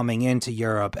Hitler coming into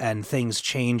Europe and things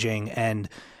changing and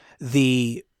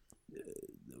the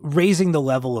raising the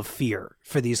level of fear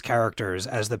for these characters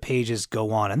as the pages go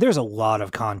on. And there's a lot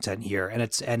of content here, and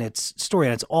it's story,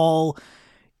 and it's all,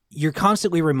 you're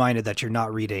constantly reminded that you're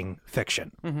not reading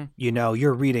fiction.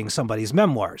 You're reading somebody's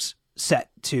memoirs set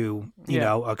to,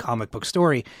 a comic book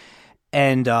story.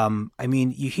 And I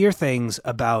mean, you hear things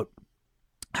about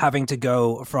having to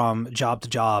go from job to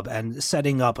job and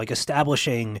setting up, like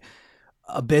establishing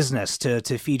a business to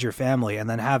feed your family, and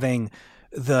then having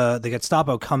the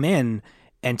Gestapo come in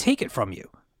and take it from you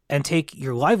and take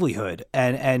your livelihood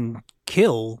and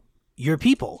kill your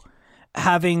people,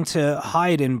 having to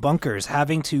hide in bunkers,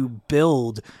 having to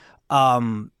build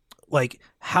like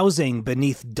housing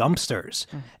beneath dumpsters,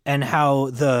 and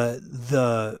how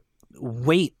the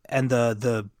weight and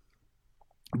the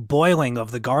boiling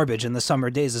of the garbage in the summer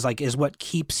days is what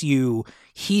keeps you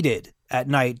heated at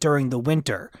night during the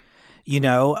winter.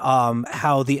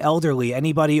 How the elderly,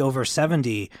 anybody over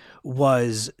 70,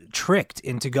 was tricked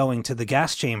into going to the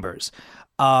gas chambers.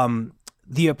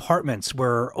 The apartments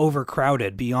were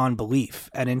overcrowded beyond belief,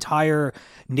 and entire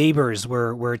neighbors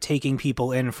were taking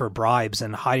people in for bribes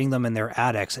and hiding them in their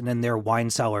attics and in their wine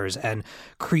cellars and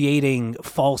creating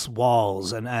false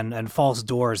walls and false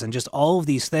doors and just all of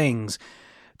these things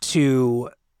to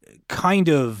kind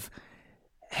of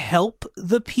help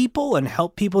the people and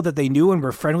help people that they knew and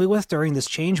were friendly with during this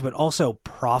change, but also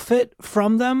profit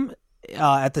from them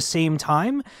at the same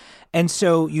time. And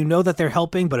so that they're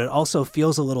helping, but it also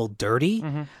feels a little dirty.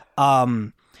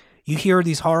 You hear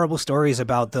these horrible stories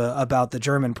about the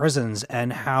German prisons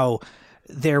and how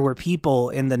there were people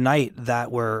in the night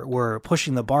that were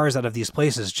pushing the bars out of these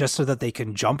places just so that they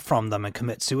can jump from them and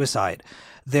commit suicide.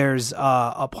 There's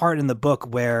a part in the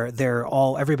book where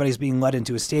everybody's being led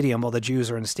into a stadium, all the Jews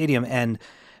are in the stadium, and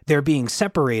they're being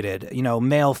separated,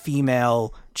 male,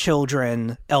 female,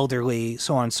 children, elderly,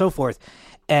 so on and so forth.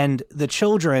 And the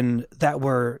children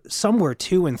some were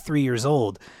 2 and 3 years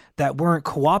old, that weren't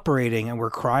cooperating and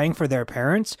were crying for their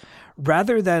parents,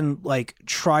 rather than like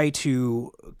try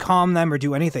to calm them or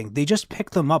do anything, they just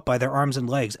picked them up by their arms and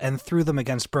legs and threw them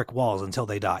against brick walls until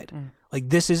they died. Like,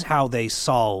 this is how they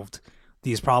solved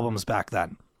these problems back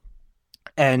then.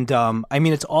 And I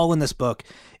mean, it's all in this book.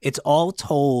 It's all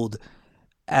told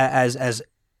as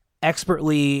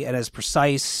expertly and as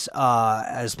precise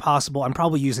as possible. I'm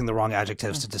probably using the wrong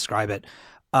adjectives to describe it.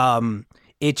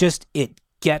 It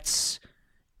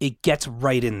gets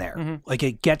right in there. Like,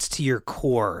 it gets to your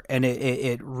core, and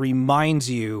it reminds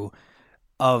you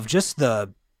of just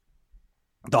the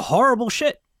horrible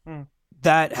shit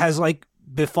that has like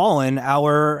befallen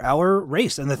our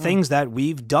race and the things that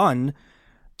we've done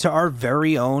to our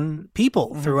very own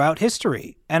people throughout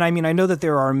history. And I mean, I know that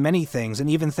there are many things, and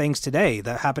even things today,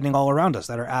 that are happening all around us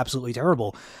that are absolutely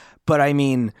terrible. But I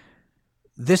mean,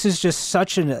 this is just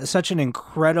such an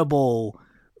incredible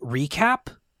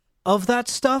recap of that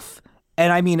stuff.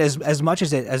 And I mean, as much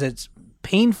as it's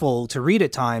painful to read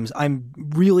at times, I'm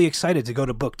really excited to go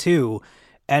to book 2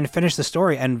 and finish the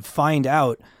story and find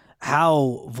out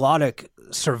how Vladek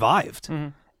survived.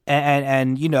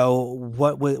 And you know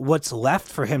what's left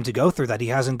for him to go through that he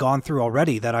hasn't gone through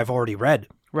already, that I've already read.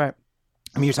 Right.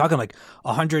 I mean, you're talking like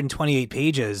 128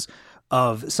 pages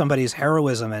of somebody's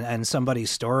heroism and somebody's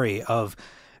story of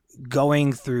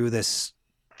going through this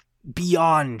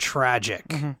beyond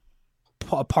tragic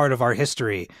part of our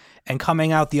history and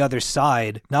coming out the other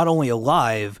side, not only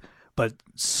alive, but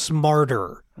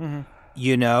smarter,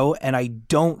 you know? And I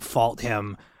don't fault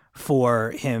him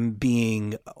for him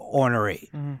being ornery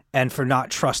and for not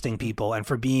trusting people and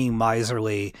for being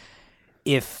miserly.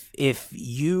 If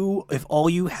all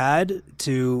you had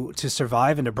to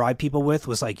survive and to bribe people with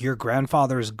was like your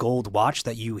grandfather's gold watch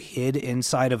that you hid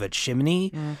inside of a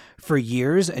chimney for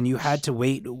years, and you had to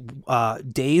wait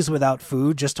days without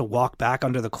food just to walk back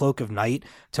under the cloak of night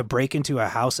to break into a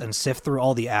house and sift through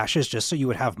all the ashes just so you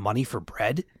would have money for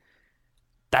bread,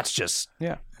 that's just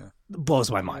blows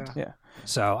my mind. Yeah.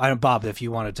 So I don't, Bob, if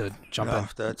you wanted to jump in.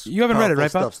 That's You haven't read it,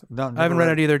 right, Bob? No, I haven't read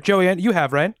it either. Joey, you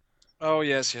have, right? Oh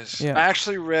yes. Yeah. I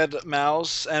actually read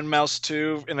Mouse and Mouse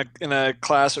 2 in a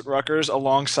class at Rutgers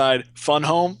alongside Fun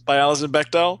Home by Alison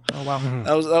Bechdel. Oh wow.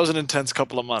 That was an intense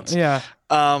couple of months. Yeah.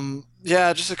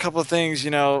 Just a couple of things.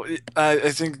 You know,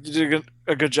 I think you did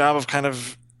a good job of kind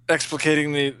of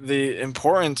explicating the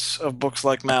importance of books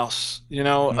like Mouse. You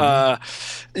know,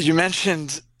 you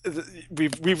mentioned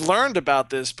we've learned about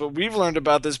this, but we've learned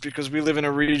about this because we live in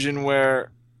a region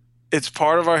where it's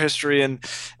part of our history,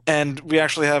 and we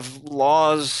actually have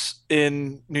laws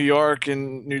in New York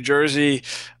and New Jersey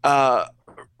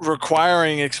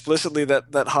requiring explicitly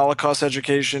that Holocaust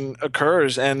education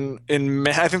occurs. And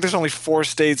I think there's only 4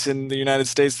 states in the United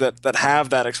States that have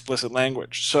that explicit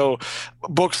language. So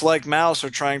books like Mouse are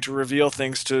trying to reveal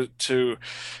things to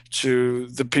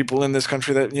the people in this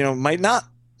country that, you know, might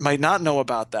not know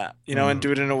about that, you know, and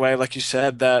do it in a way, like you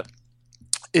said, that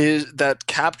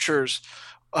captures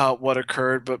what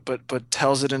occurred, but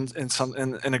tells it in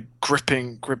a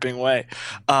gripping way.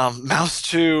 Mouse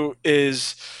 2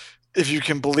 is, if you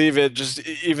can believe it, just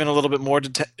even a little bit more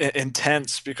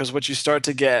intense, because what you start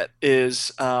to get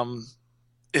is a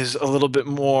little bit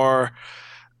more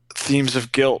themes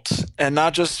of guilt, and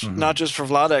not just for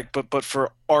Vladek, but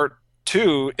for Art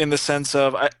too, in the sense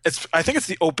of I think it's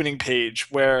the opening page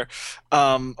where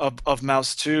of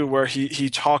Mouse 2, where he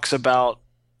talks about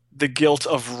the guilt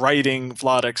of writing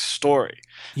Vladek's story.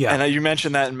 Yeah. And you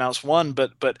mentioned that in Mouse 1,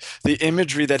 but the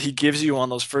imagery that he gives you on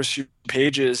those first few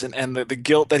pages, and the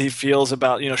guilt that he feels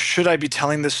about, you know, should I be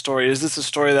telling this story? Is this a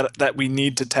story that we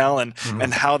need to tell? And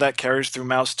how that carries through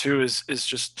Mouse 2 is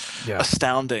just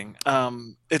astounding.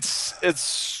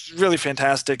 It's really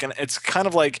fantastic, and it's kind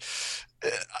of like,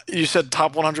 you said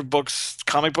top 100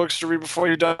 comic books to read before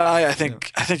you die. I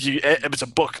think it's a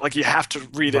book. Like, you have to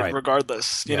read it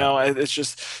regardless. You know, it's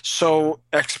just so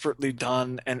expertly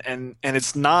done, and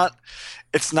it's not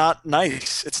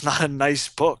nice. It's not a nice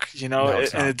book, you know,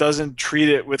 and it doesn't treat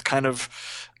it with kind of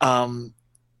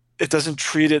it doesn't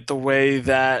treat it the way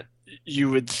that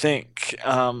you would think.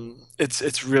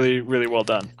 It's really, really well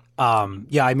done.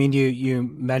 I mean, you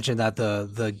mentioned that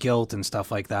the guilt and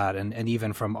stuff like that, and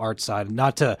even from Art's side,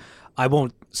 I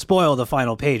won't spoil the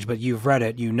final page, but you've read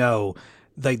it, you know,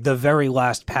 the very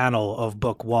last panel of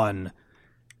book 1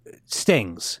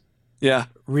 stings. Yeah.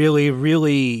 Really,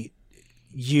 really,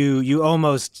 you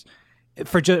almost,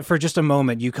 for just a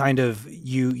moment, you kind of,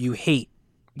 you hate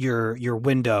your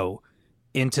window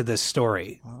into this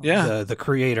story. Yeah. The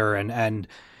creator, and,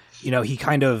 you know, he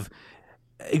kind of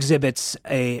exhibits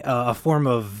a form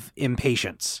of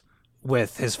impatience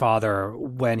with his father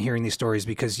when hearing these stories,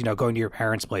 because, you know, going to your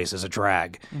parents' place is a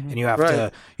drag, and you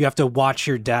have to watch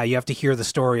your dad. You have to hear the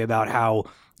story about how,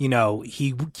 you know,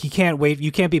 he can't wait.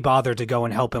 You can't be bothered to go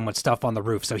and help him with stuff on the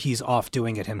roof, so he's off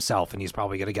doing it himself, and he's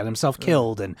probably going to get himself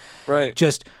killed, and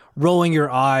just rolling your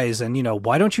eyes, and, you know,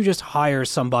 why don't you just hire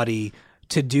somebody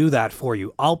to do that for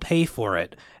you? I'll pay for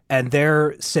it. And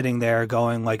they're sitting there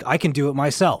going like, I can do it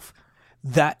myself.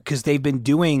 That because they've been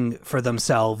doing for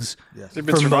themselves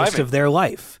for most of their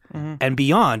life and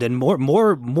beyond, and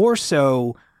more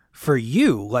so for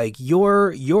you. Like,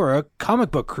 you're a comic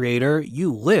book creator.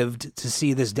 You lived to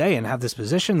see this day and have this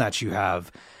position that you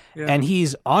have, and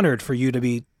he's honored for you to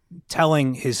be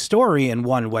telling his story in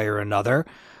one way or another.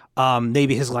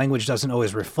 Maybe his language doesn't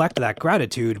always reflect that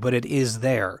gratitude, but it is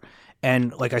there.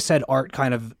 And like I said, Art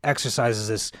kind of exercises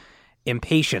this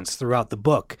impatience throughout the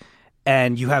book.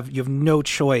 And you have no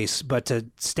choice but to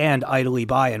stand idly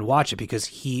by and watch it, because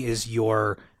he is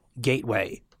your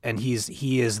gateway, and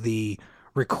he is the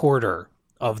recorder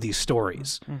of these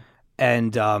stories.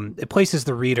 And it places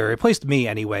the reader, it placed me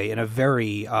anyway, in a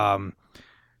very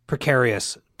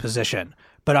precarious position.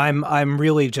 But I'm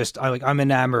really just I'm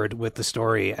enamored with the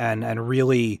story and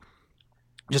really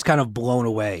just kind of blown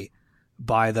away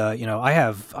by the, I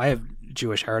have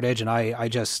Jewish heritage, and I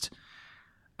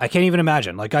can't even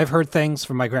imagine. Like, I've heard things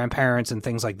from my grandparents and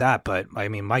things like that, but I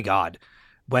mean, my God,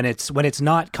 when it's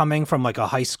not coming from like a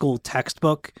high school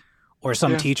textbook or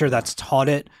some teacher that's taught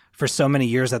it for so many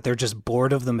years that they're just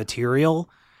bored of the material,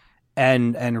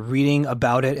 and reading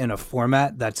about it in a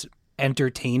format that's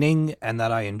entertaining and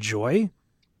that I enjoy,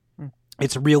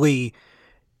 it's really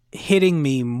hitting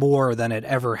me more than it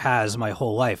ever has my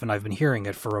whole life. And I've been hearing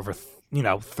it for over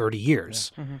 30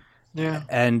 years. Yeah.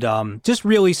 And just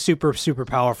really super, super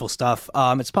powerful stuff.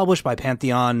 It's published by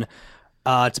Pantheon.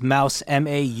 It's Mouse,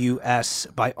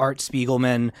 Maus, by Art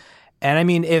Spiegelman. And I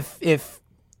mean, if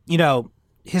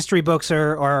history books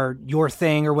are your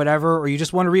thing or whatever, or you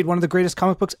just want to read one of the greatest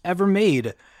comic books ever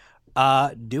made,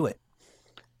 do it.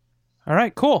 All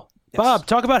right, cool. Yes. Bob,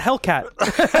 talk about Hellcat.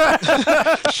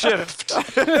 Shift.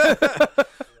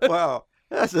 Wow,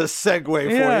 that's a segue for you.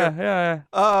 Yeah.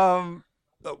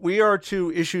 We are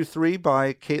to issue 3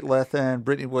 by Kate Leth and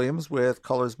Brittany Williams with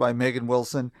colors by Megan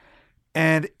Wilson.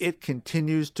 And it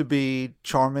continues to be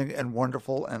charming and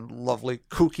wonderful and lovely,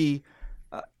 kooky.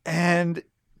 And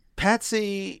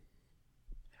Patsy,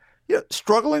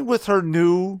 struggling with her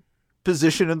new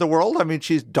position in the world. I mean,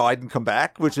 she's died and come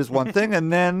back, which is one thing.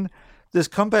 And then this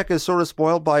comeback is sort of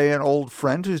spoiled by an old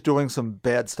friend who's doing some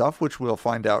bad stuff, which we'll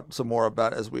find out some more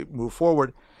about as we move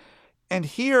forward. And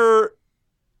here,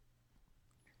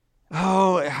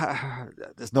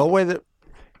 there's no way that...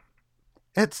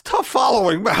 It's tough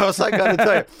following, Mouse, I got to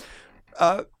tell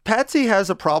you. Patsy has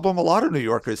a problem a lot of New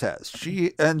Yorkers has.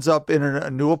 She ends up in a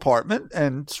new apartment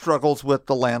and struggles with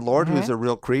the landlord, who's a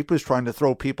real creep, who's trying to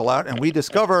throw people out. And we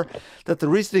discover that the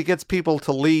reason he gets people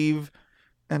to leave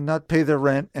and not pay their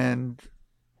rent, and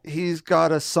he's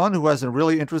got a son who has a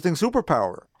really interesting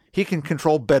superpower. He can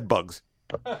control bed bugs.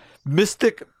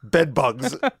 Mystic bed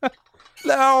bugs.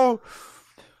 Now,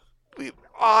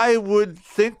 I would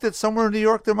think that somewhere in New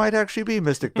York there might actually be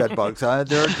mystic bed bugs. They're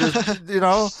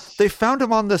just, they found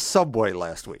him on the subway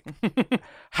last week.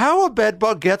 How a bed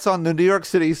bug gets on the New York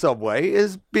City subway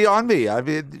is beyond me. I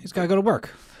mean, he's got to go to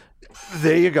work.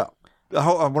 There you go. I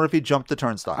wonder if he jumped the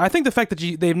turnstile. I think the fact that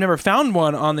they've never found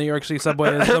one on the New York City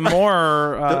subway is the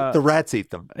more... the rats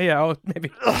eat them. Yeah,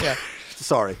 maybe. Yeah.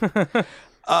 Sorry.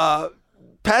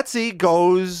 Patsy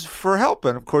goes for help,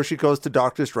 and of course she goes to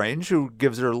Doctor Strange, who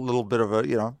gives her a little bit of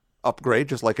a, upgrade,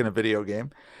 just like in a video game.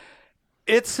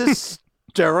 It's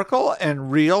hysterical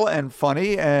and real and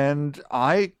funny, and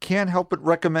I can't help but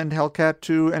recommend Hellcat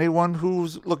to anyone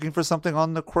who's looking for something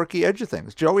on the quirky edge of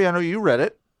things. Joey, I know you read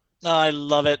it. I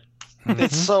love it.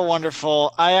 It's so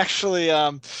wonderful. I actually,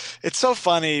 it's so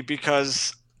funny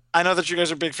because I know that you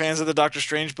guys are big fans of the Doctor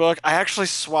Strange book. I actually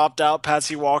swapped out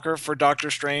Patsy Walker for Doctor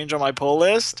Strange on my pull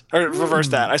list. Or reverse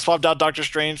that. I swapped out Doctor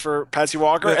Strange for Patsy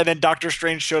Walker, and then Doctor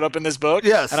Strange showed up in this book.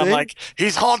 Yes, and I'm like,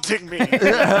 he's haunting me.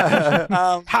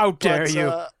 How dare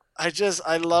you?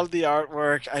 I love the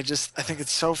artwork. I think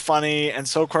it's so funny and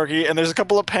so quirky. And there's a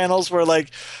couple of panels where like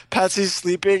Patsy's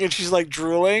sleeping and she's like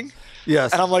drooling.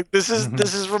 Yes. And I'm like, this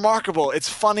is remarkable. It's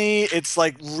funny. It's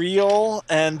like real.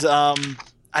 And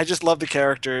I just love the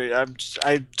character.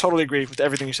 I totally agree with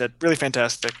everything you said. Really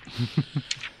fantastic.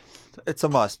 It's a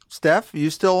must. Steph, you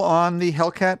still on the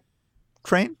Hellcat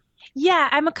train? Yeah,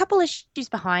 I'm a couple issues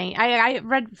behind. I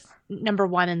read number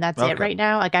 1 and that's it right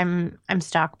now. Like I'm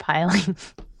stockpiling.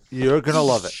 You're gonna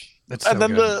love it. That's so and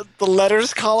then good. the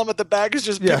letters column at the back is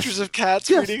just pictures of cats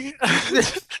reading.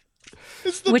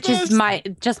 Which is my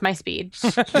speed.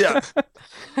 Yeah.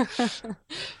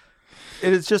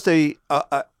 It is just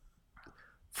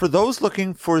for those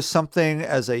looking for something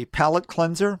as a palate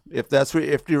cleanser,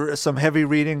 if you're some heavy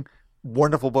reading,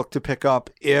 wonderful book to pick up.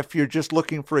 If you're just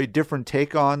looking for a different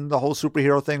take on the whole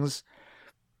superhero things,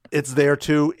 it's there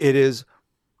too. It is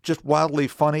just wildly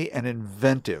funny and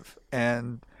inventive,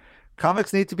 and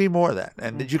comics need to be more of that.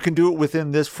 And you can do it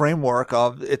within this framework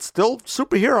of it's still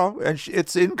superhero and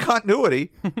it's in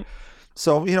continuity.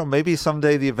 So, maybe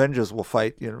someday the Avengers will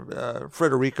fight,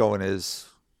 Federico and his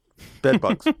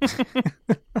bedbugs.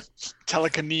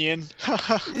 Telekinean.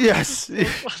 Yes.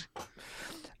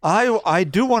 I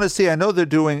do want to see, I know they're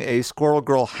doing a Squirrel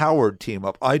Girl Howard team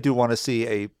up. I do want to see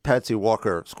a Patsy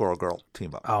Walker Squirrel Girl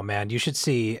team up. Oh man, you should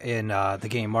see in the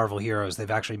game Marvel Heroes, they've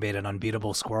actually made an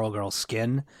unbeatable Squirrel Girl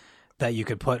skin that you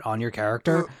could put on your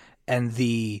character, and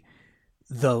the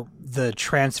the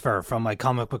transfer from my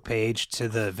comic book page to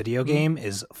the video game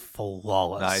is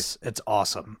flawless. Nice. It's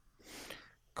awesome.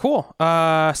 Cool.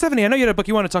 Stephanie, I know you had a book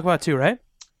you want to talk about too, right?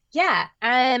 Yeah.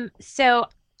 So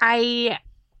I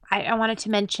wanted to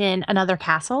mention Another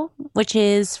Castle, which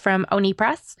is from Oni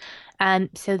Press.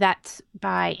 So that's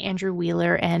by Andrew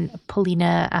Wheeler and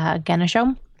Paulina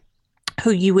Ganesho,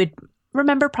 who you would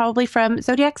remember probably from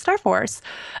Zodiac Star Force.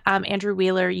 Andrew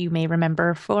Wheeler, you may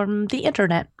remember from the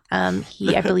internet.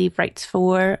 He, I believe, writes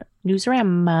for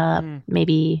Newsram,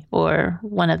 maybe, or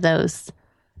one of those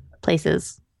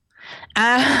places.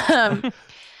 Or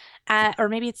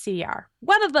maybe it's CDR.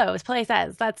 One of those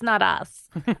places. That's not us.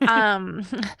 But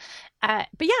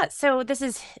yeah, so this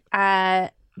is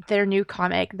their new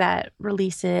comic that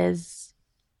releases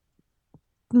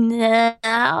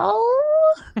now?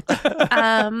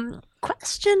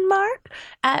 Question mark.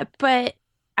 But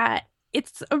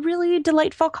it's a really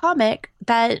delightful comic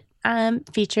that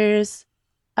features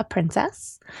a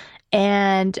princess,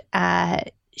 and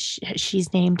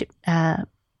she's named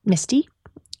Misty,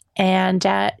 and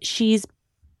she's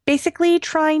basically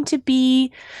trying to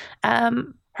be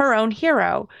her own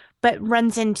hero, but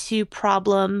runs into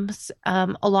problems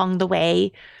along the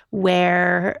way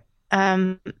where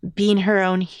being her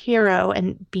own hero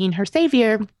and being her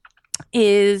savior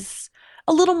is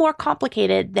a little more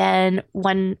complicated than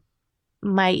one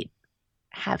might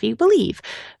have you believe.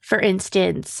 For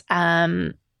instance,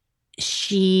 her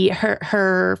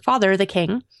father, the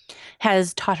king,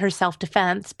 has taught her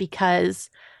self-defense because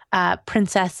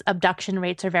princess abduction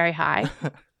rates are very high.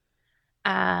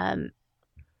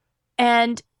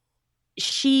 And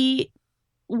she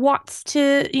wants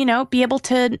to, be able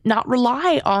to not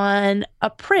rely on a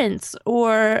prince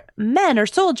or men or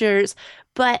soldiers,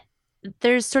 but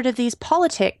there's sort of these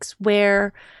politics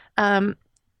where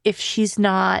if she's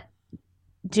not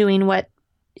doing what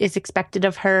is expected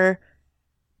of her,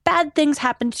 bad things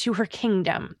happen to her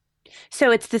kingdom. So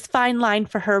it's this fine line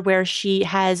for her where she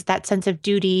has that sense of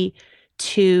duty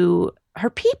to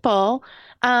her people,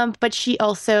 but she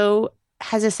also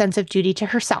has a sense of duty to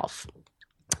herself.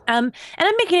 And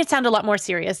I'm making it sound a lot more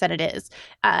serious than it is.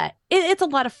 It's a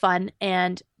lot of fun,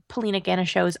 and Paulina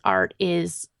Ganesho's art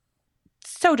is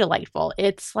so delightful.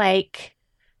 It's like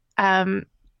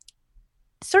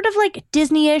sort of like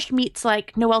Disney-ish meets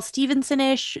like Noelle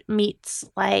Stevenson-ish meets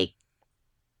like,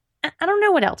 I don't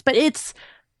know what else, but it's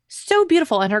so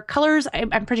beautiful. And her colors,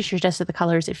 I'm pretty sure Jess did the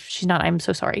colors. If she's not, I'm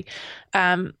so sorry.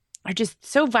 Are just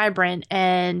so vibrant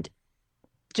and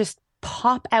just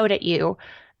pop out at you.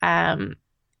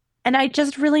 And I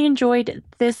just really enjoyed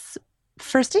this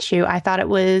first issue. I thought it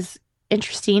was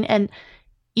interesting. And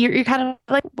you're kind of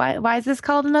like, why is this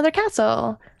called Another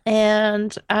Castle?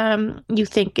 And you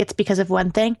think it's because of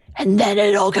one thing, and then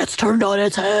it all gets turned on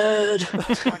its head.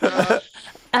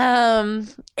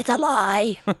 It's a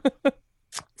lie.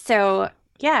 So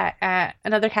yeah,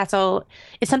 Another Castle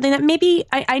is something that maybe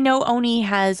I know Oni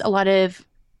has a lot of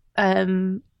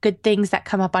good things that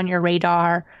come up on your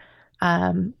radar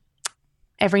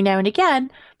every now and again,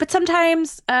 but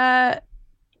sometimes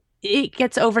it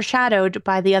gets overshadowed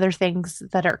by the other things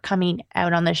that are coming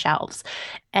out on the shelves,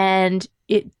 and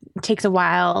it takes a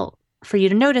while for you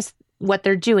to notice what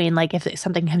they're doing, like if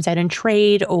something comes out in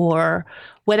trade or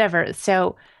whatever.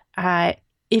 So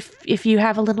if you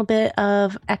have a little bit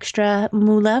of extra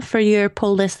moolah for your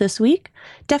pull list this week,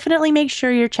 definitely make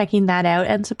sure you're checking that out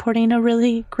and supporting a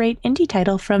really great indie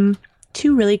title from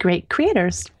two really great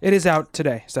creators. It is out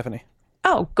today, Stephanie.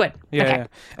 Oh, good. Yeah, okay. yeah.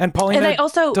 And Paulina I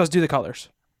also does do the colors.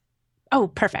 Oh,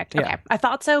 perfect. Yeah. Okay. I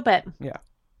thought so, but Yeah.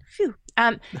 phew.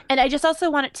 And I just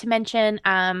also wanted to mention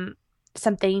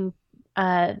something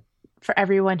for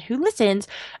everyone who listens.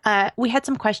 We had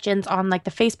some questions on like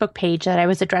the Facebook page that I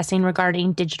was addressing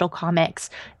regarding digital comics,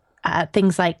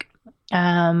 things like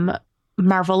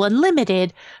Marvel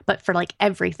Unlimited, but for like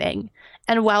everything.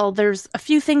 And while there's a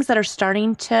few things that are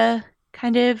starting to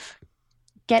kind of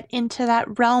get into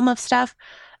that realm of stuff,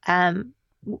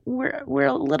 we're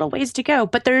a little ways to go.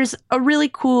 But there's a really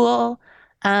cool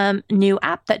new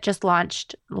app that just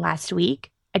launched last week.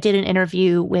 I did an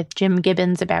interview with Jim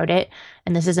Gibbons about it,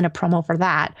 and this isn't a promo for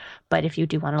that, but if you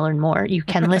do want to learn more, you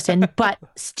can listen. But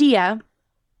Stia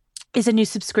is a new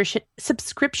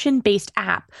subscription-based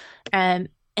app, and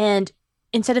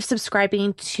instead of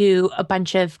subscribing to a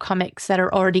bunch of comics that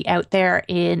are already out there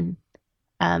in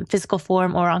physical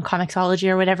form or on Comixology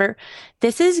or whatever,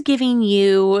 this is giving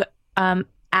you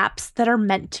apps that are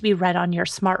meant to be read on your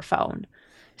smartphone.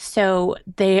 So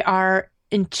they are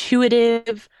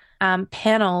intuitive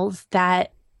panels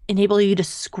that enable you to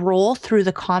scroll through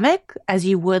the comic as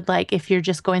you would like if you're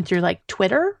just going through like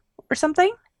Twitter or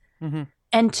something. Mm-hmm.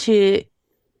 and to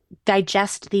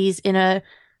digest these in a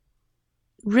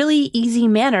really easy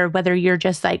manner, whether you're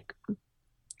just like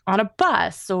on a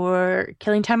bus or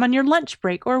killing time on your lunch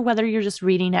break, or whether you're just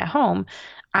reading at home.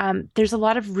 There's a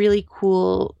lot of really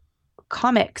cool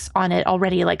comics on it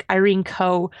already. Like Irene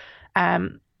Coe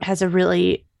has a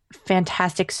really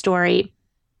fantastic story.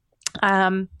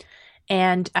 And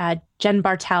Jen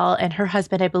Bartel and her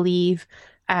husband, I believe,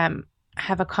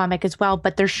 have a comic as well,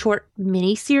 but they're short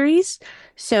mini series.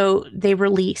 So they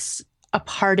release a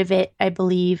part of it, I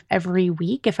believe, every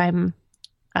week, if I'm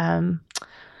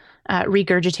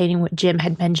regurgitating what Jim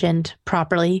had mentioned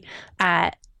properly.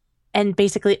 And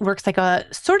basically it works like a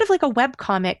sort of like a web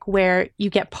comic where you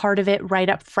get part of it right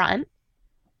up front.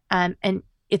 And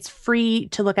it's free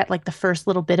to look at like the first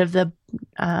little bit of the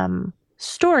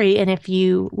story. And if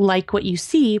you like what you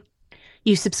see,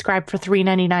 you subscribe for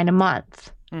 $3.99 a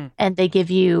month. And they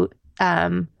give you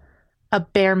a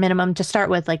bare minimum to start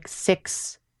with, like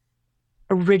 6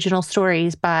 original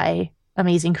stories by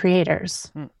amazing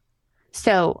creators.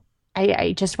 So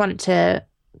I just wanted to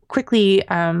quickly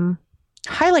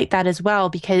highlight that as well,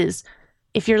 because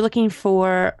if you're looking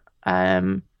for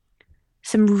some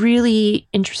really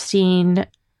interesting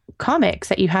comics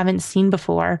that you haven't seen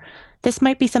before, this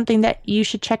might be something that you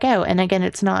should check out. And again,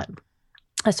 it's not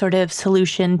a sort of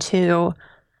solution to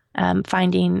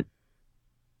finding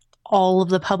all of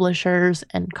the publishers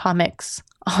and comics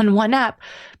on one app,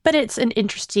 but it's an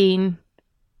interesting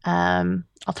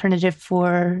alternative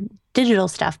for digital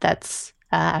stuff that's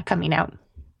coming out.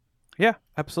 Yeah,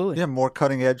 absolutely. Yeah, more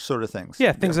cutting edge sort of things.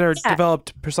 Yeah, things that are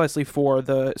developed precisely for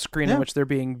the screen in which they're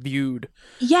being viewed.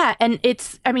 Yeah, and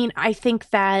it's, I mean, I think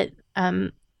that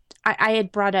I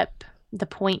had brought up the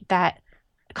point that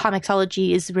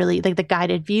comiXology is really, like the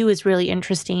guided view is really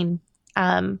interesting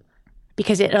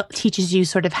because it teaches you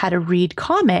sort of how to read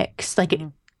comics. Like it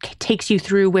takes you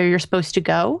through where you're supposed to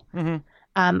go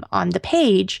on the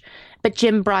page. But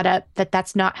Jim brought up that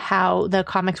that's not how the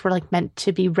comics were like meant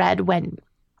to be read when,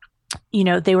 you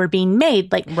know, they were being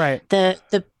made. Like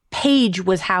the page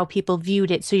was how people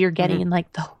viewed it. So you're getting like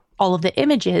all of the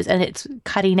images and it's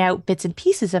cutting out bits and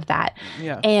pieces of that.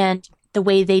 Yeah. And the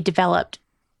way they developed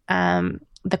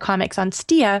the comics on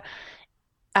Stia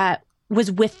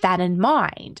was with that in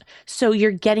mind. So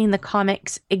you're getting the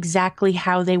comics exactly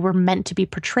how they were meant to be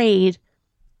portrayed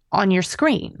on your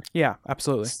screen. Yeah,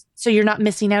 absolutely. So you're not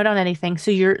missing out on anything.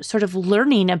 So you're sort of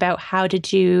learning about how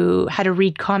to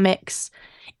read comics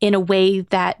in a way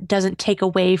that doesn't take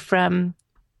away from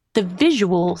the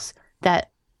visuals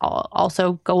that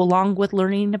also go along with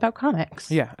learning about comics.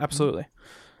 Yeah, absolutely.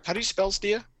 How do you spell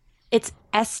Stia? It's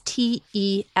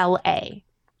Stela.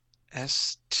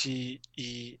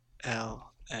 Stela.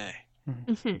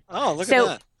 Mm-hmm. Oh, look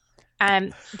at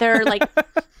that. They're like,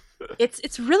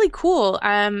 it's really cool.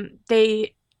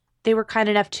 They were kind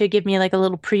enough to give me like a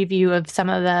little preview of some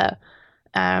of the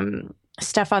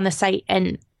stuff on the site,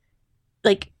 and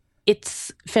like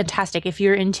it's fantastic if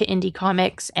you're into indie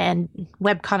comics and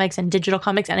web comics and digital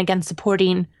comics, and again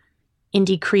supporting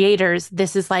indie creators.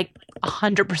 This is like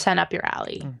 100% up your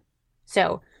alley.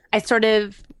 So I sort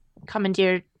of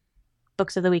commandeered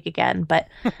books of the week again, but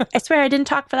I swear I didn't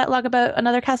talk for that long about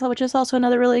Another Castle, which is also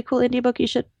another really cool indie book you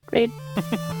should read.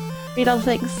 Read all the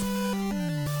things.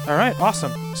 All right,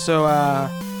 awesome. So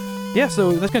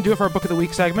so that's gonna do it for our book of the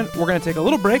week segment. We're gonna take a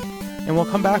little break and we'll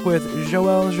come back with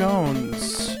Joelle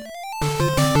Jones.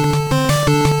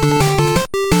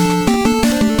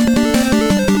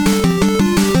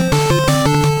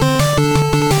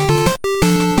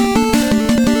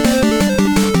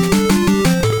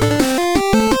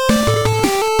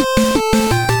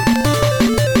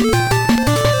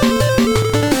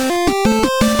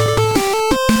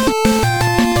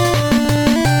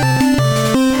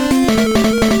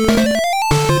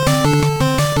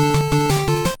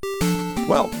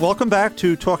 Welcome back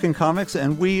to Talking Comics,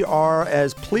 and we are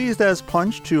as pleased as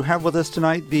punch to have with us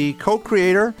tonight the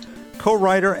co-creator,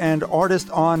 co-writer, and artist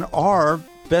on our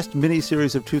best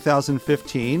miniseries of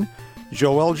 2015,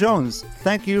 Joelle Jones.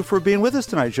 Thank you for being with us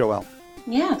tonight, Joelle.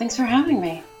 Yeah, thanks for having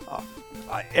me.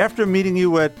 After meeting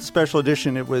you at Special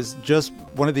Edition, it was just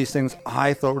one of these things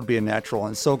I thought would be a natural,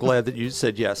 and so glad that you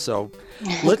said yes. So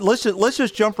let's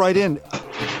just jump right in.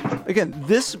 Again,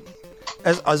 this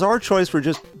as our choice for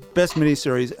just best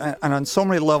miniseries, and on so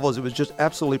many levels, it was just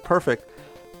absolutely perfect.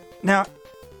 Now,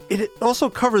 it also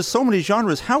covers so many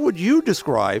genres. How would you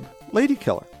describe Lady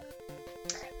Killer?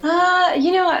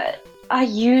 I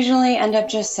usually end up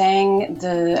just saying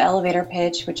the elevator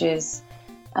pitch, which is,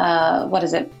 what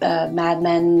is it? Mad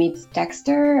Men meets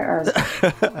Dexter? Or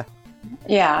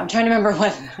yeah, I'm trying to remember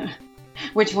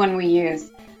which one we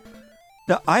use.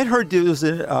 Now, I'd heard there was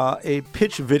a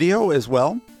pitch video as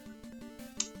well.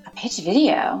 A pitch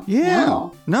video? Yeah.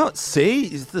 No. No, see,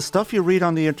 it's the stuff you read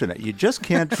on the internet. You just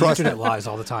can't The trust internet it. lies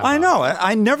all the time. I Bob. know.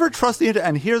 I never trust the internet,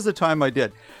 and here's the time I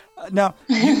did. Now,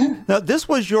 now, this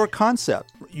was your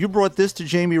concept. You brought this to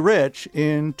Jamie Rich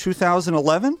in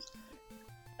 2011?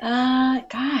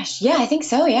 Gosh. Yeah, I think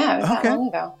so. Yeah, it was Okay. that long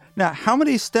ago. Now, how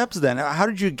many steps then? How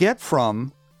did you get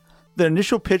from the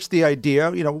initial pitch, the idea,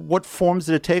 what forms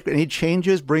did it take? Any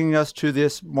changes bringing us to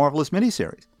this marvelous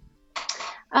miniseries?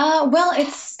 Well, it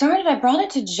started, I brought it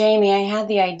to Jamie. I had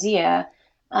the idea,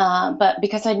 but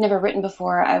because I'd never written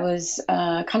before, I was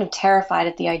kind of terrified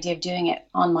at the idea of doing it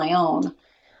on my own.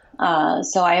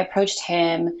 So I approached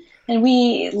him, and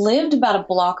we lived about a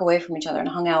block away from each other and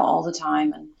hung out all the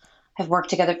time and have worked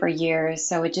together for years.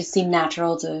 So it just seemed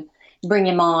natural to bring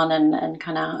him on and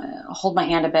kind of hold my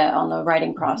hand a bit on the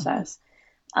writing process.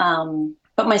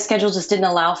 But my schedule just didn't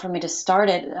allow for me to start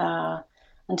it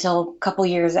until a couple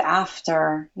years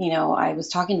after, I was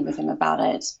talking with him about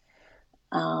it.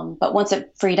 But once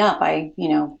it freed up, I,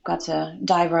 got to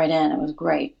dive right in. It was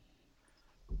great.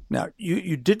 Now,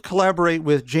 you did collaborate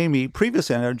with Jamie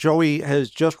previously. Now, Joey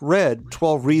has just read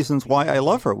 12 Reasons Why I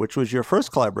Love Her, which was your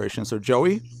first collaboration. So,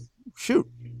 Joey, shoot.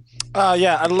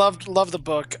 Yeah, I loved the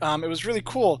book. It was really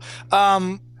cool. I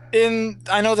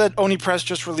know that Oni Press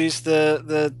just released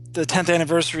the 10th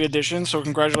anniversary edition, so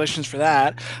congratulations for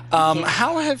that.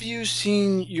 How have you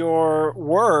seen your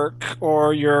work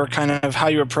or your kind of how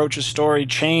you approach a story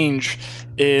change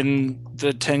in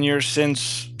the 10 years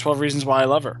since 12 Reasons Why I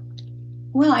Love Her?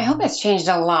 Well, I hope it's changed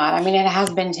a lot. I mean, it has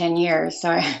been 10 years,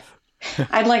 so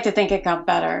I'd like to think it got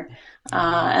better.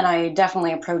 And I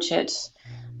definitely approach it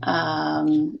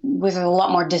with a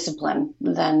lot more discipline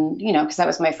than, because that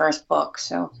was my first book.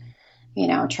 So,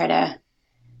 try to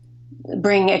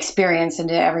bring experience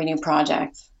into every new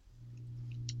project.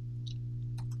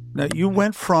 Now, you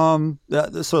went from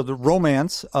the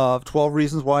romance of 12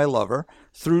 Reasons Why I Love Her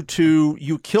through to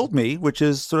You Killed Me, which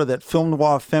is sort of that film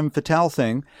noir femme fatale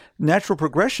thing. Natural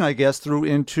progression, I guess, through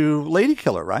into Lady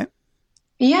Killer, right?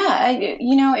 Yeah,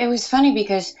 it was funny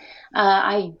because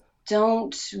I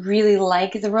don't really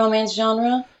like the romance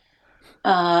genre,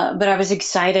 but I was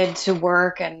excited to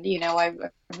work, and I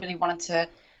really wanted to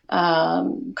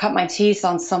cut my teeth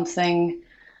on something,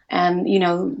 and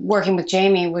working with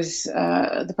Jamie was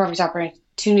the perfect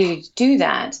opportunity to do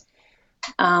that.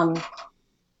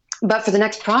 But for the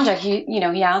next project,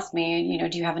 he asked me,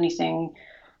 do you have anything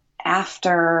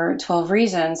after 12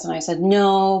 Reasons? And I said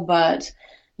no, but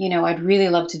I'd really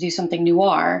love to do something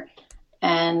noir.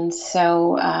 And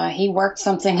so he worked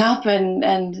something up, and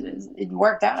it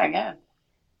worked out, I guess.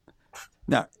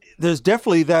 Now, there's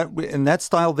definitely that in that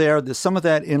style there. There's some of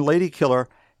that in Lady Killer,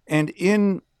 and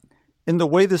in the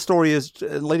way the story is,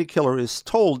 Lady Killer is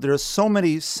told. There are so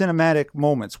many cinematic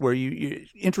moments where you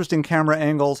interesting camera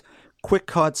angles, quick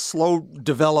cuts, slow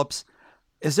develops.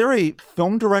 Is there a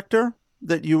film director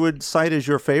that you would cite as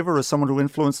your favorite, or someone who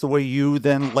influenced the way you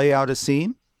then lay out a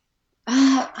scene?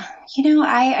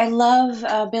 I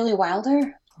love Billy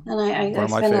Wilder, and I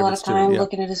spend a lot of time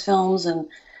looking at his films, and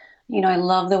I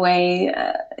love the way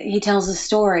he tells a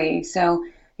story. So,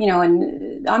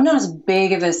 and I'm not as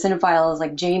big of a cinephile as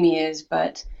like Jamie is,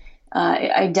 but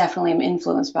I definitely am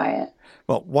influenced by it.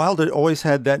 Well, Wilder always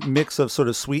had that mix of sort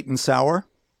of sweet and sour.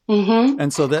 Mm-hmm.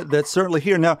 And so that's certainly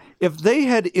here. Now, if they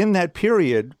had in that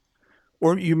period,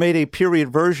 or you made a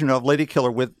period version of Lady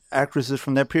Killer with actresses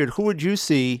from that period, who would you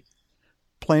see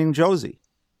playing Josie?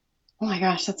 Oh my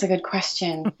gosh, that's a good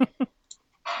question.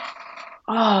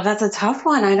 Oh, that's a tough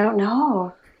one. I don't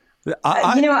know.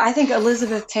 I think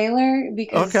Elizabeth Taylor,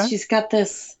 because she's got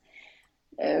this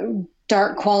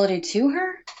dark quality to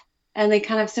her, and they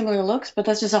kind of have similar looks, but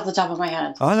that's just off the top of my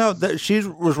head. Oh, no, she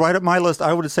was right up my list.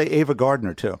 I would say Ava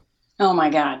Gardner, too. Oh,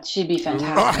 my God. She'd be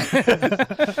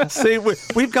fantastic. See,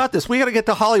 we've got this. We got to get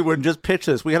to Hollywood and just pitch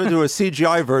this. We got to do a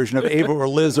CGI version of Ava or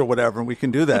Liz or whatever, and we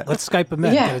can do that. Let's Skype them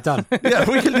in. Yeah. Get it done. Yeah,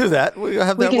 we can do that. We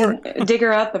have that work. We can dig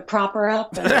her up and prop her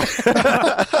up.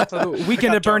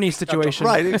 Weekend at Bernie's situation.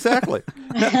 Right, exactly.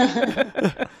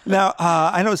 Now,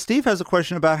 I know Steve has a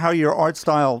question about how your art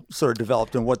style sort of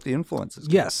developed and what the influences.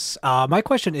 Yes. My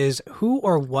question is, who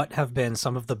or what have been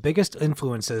some of the biggest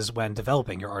influences when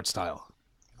developing your art style?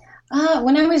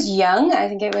 When I was young, I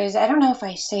think it was, I don't know if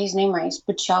I say his name right,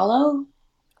 Spicciolo?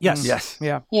 Yes. Yes.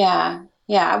 Yeah.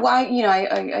 Yeah. Well,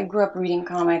 I grew up reading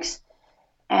comics,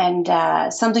 and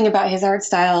something about his art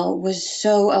style was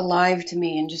so alive to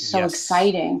me and just so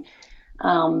exciting.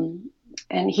 And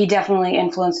he definitely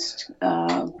influenced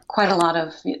quite a lot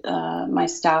of my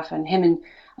stuff, and him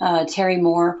and Terry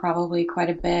Moore probably quite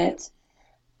a bit.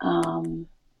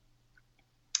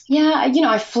 Yeah,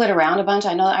 I flit around a bunch.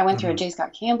 I know I went through a J.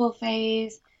 Scott Campbell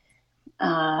phase.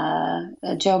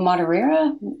 Joe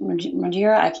Madureira,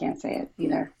 I can't say it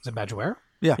either. Is it Madureira?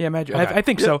 Yeah, imagine. Okay. I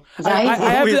think so. I-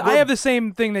 I have the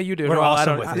same thing that you do. We're Joelle. also I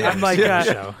don't, with you. I'm like,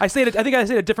 Yeah. I say it. I think I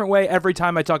say it a different way every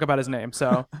time I talk about his name.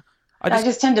 So I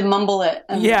just tend to mumble it.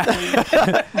 yeah,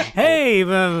 Hey,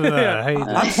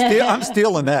 hey. I'm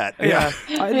stealing that. yeah.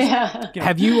 Yeah.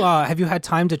 Have you had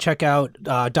time to check out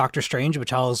Doctor Strange,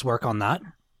 Wachow's work on that?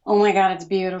 Oh my God, it's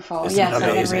beautiful. Isn't Yes, it I've been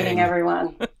amazing? reading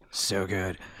everyone. So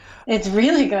good. It's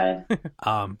really good.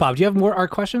 Bob, do you have more art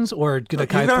questions, or did I You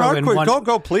kind got of an throw art in quiz. one?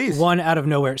 Go, please. One out of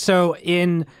nowhere. So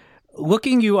in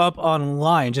looking you up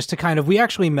online, just to kind of, we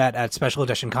actually met at Special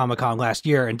Edition Comic-Con last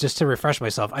year, and just to refresh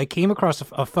myself, I came across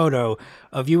a photo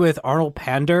of you with Arnold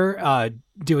Pander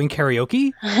doing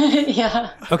karaoke.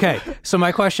 Yeah. Okay, so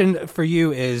my question for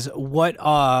you is,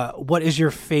 what is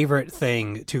your favorite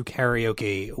thing to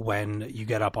karaoke when you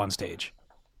get up on stage?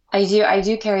 I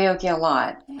do karaoke a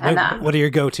lot. And What are your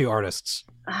go-to artists?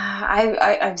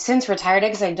 I've since retired it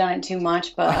because I've done it too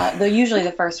much, but usually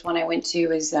the first one I went to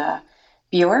is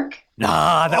Bjork.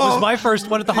 Nah, that was my first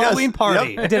one at the Halloween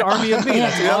party. I did Army of Me.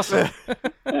 That's awesome.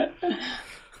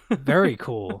 Very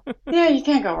cool. Yeah, you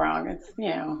can't go wrong. It's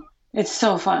it's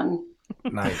so fun.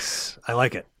 Nice. I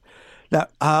like it. Now,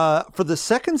 for the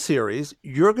second series,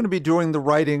 you're going to be doing the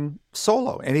writing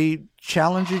solo. Any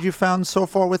challenges you found so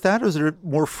far with that, or is it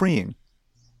more freeing?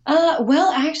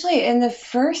 Well, actually, in the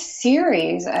first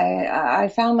series, I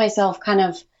found myself kind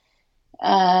of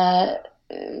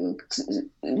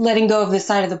letting go of the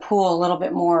side of the pool a little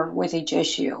bit more with each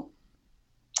issue.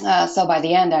 So by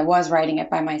the end, I was writing it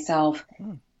by myself.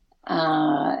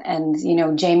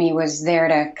 And, Jamie was there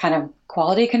to kind of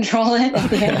quality control it at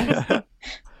the end.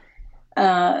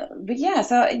 But yeah,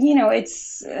 so,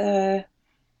 it's,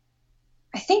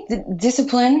 I think the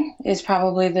discipline is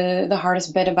probably the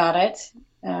hardest bit about it.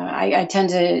 I tend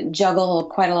to juggle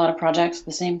quite a lot of projects at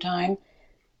the same time.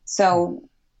 So,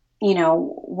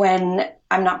 when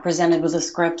I'm not presented with a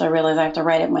script, I realize I have to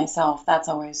write it myself. That's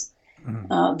always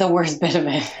the worst bit of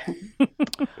it.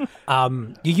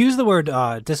 You used the word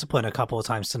discipline a couple of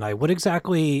times tonight. What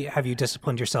exactly have you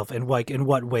disciplined yourself in? Like, in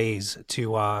what ways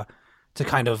to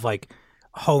kind of like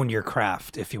hone your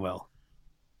craft, if you will?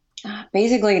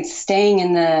 Basically, it's staying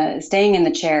in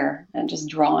the chair and just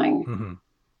drawing,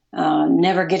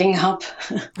 never getting up.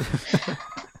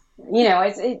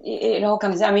 It all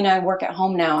comes. I mean, I work at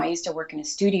home now. I used to work in a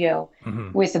studio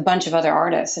with a bunch of other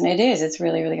artists, and it's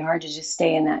really, really hard to just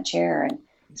stay in that chair, and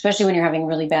especially when you're having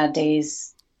really bad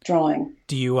days drawing.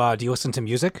 Do you listen to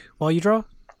music while you draw?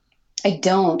 I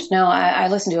don't. No, I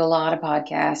listen to a lot of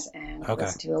podcasts and I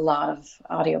listen to a lot of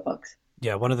audiobooks.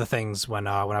 Yeah, one of the things when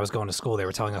I was going to school, they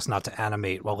were telling us not to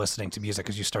animate while listening to music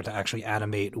because you start to actually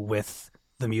animate with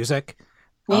the music.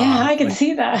 Yeah, I can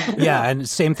see that. Yeah, and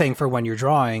same thing for when you're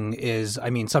drawing is,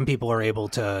 I mean, some people are able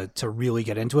to really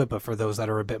get into it, but for those that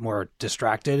are a bit more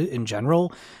distracted in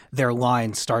general, their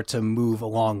lines start to move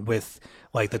along with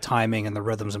like the timing and the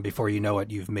rhythms, and before you know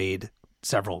it, you've made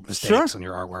several mistakes in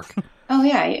your artwork. Oh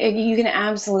yeah, you can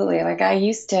absolutely. Like I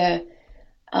used to,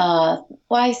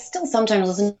 I still sometimes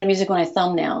listen to music when I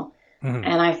thumbnail, and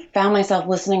I found myself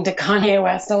listening to Kanye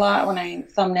West a lot when I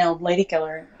thumbnailed Lady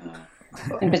Killer,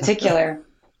 in particular.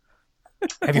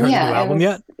 Have you heard the new album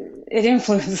yet? It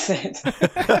influences it.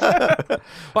 Well,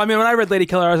 I mean, when I read Lady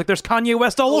Killer, I was like, "There's Kanye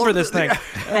West all over this thing."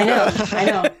 I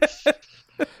know.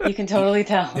 You can totally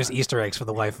tell. There's Easter eggs for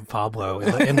the life of Pablo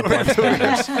in the Blood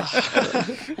Spiders.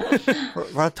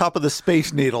 Right on top of the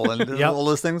Space Needle and all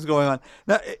those things going on.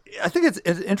 Now, I think it's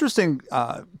an interesting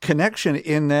connection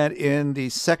in that in the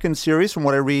second series, from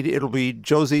what I read, it'll be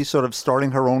Josie sort of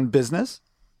starting her own business.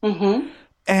 Mm-hmm.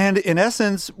 And in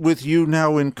essence, with you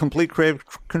now in complete creative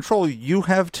control, you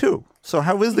have too. So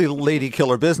how is the Lady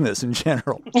Killer business in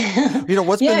general?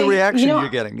 What's been the reaction you're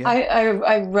getting? Yeah.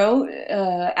 I wrote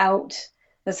out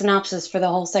the synopsis for the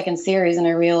whole second series, and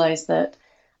I realized that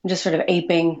I'm just sort of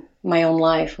aping my own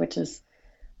life, which is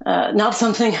not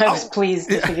something I was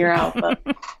pleased to figure out. But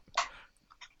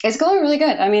it's going really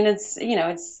good. I mean, it's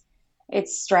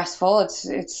stressful.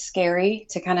 It's scary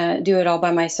to kind of do it all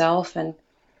by myself, and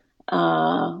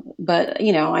but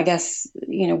I guess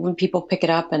when people pick it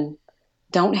up and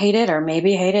don't hate it or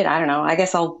maybe hate it, I don't know. I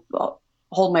guess I'll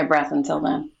hold my breath until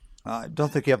then. I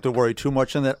don't think you have to worry too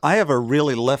much on that. I have a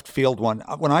really left field one.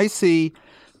 When I see,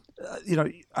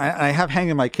 I have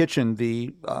hanging in my kitchen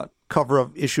the cover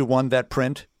of issue 1, that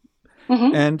print.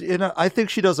 And I think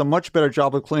she does a much better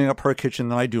job of cleaning up her kitchen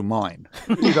than I do mine.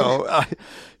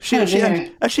 She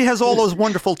has all those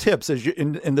wonderful tips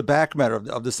in the back matter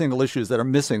of the single issues that are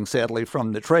missing, sadly,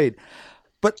 from the trade.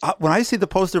 But when I see the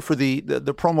poster for the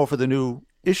promo for the new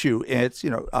issue, it's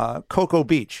Cocoa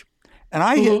Beach,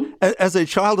 and as a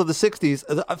child of the '60s,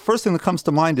 the first thing that comes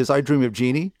to mind is I Dream of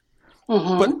Jeannie.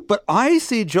 But I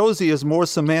see Josie as more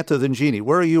Samantha than Jeannie.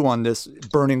 Where are you on this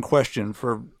burning question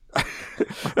for?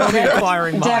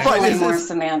 Inquiring mind. Definitely more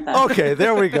Samantha. Okay,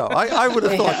 there we go. I would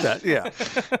have thought that. Yeah.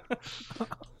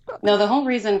 No, the whole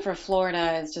reason for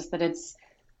Florida is just that it's,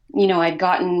 I'd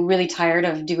gotten really tired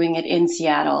of doing it in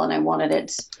Seattle, and I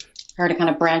wanted her to kind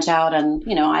of branch out, and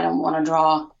I don't want to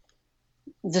draw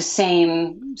the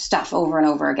same stuff over and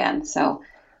over again. So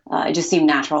it just seemed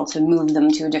natural to move them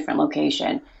to a different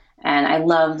location. And I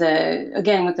love with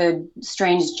the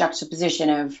strange juxtaposition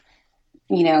of,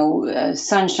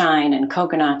 sunshine and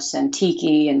coconuts and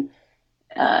tiki and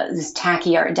this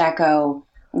tacky Art Deco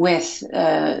with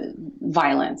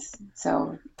violence.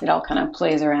 So it all kind of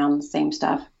plays around the same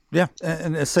stuff. Yeah,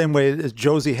 and the same way as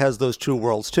Josie has those two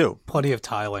worlds too. Plenty of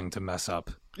tiling to mess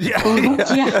up. Yeah,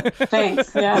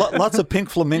 thanks. Yeah. Lots of pink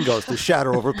flamingos to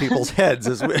shatter over people's heads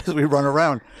as we run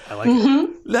around. I like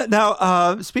it.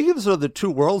 Now, speaking of sort of the two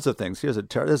worlds of things, there's a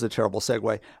terrible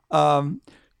segue.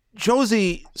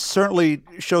 Josie certainly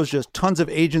shows just tons of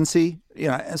agency.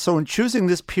 And so in choosing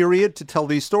this period to tell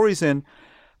these stories in,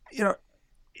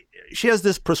 she has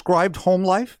this prescribed home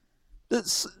life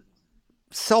that's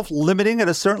self-limiting at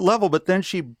a certain level, but then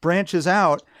she branches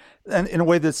out and in a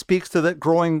way that speaks to that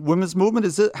growing women's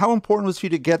movement. How important was it for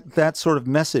you to get that sort of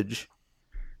message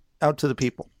out to the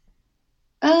people?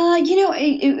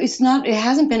 It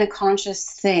hasn't been a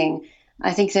conscious thing.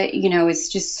 I think that, it's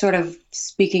just sort of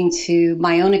speaking to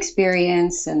my own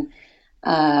experience. And,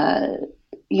 I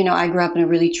grew up in a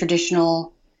really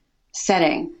traditional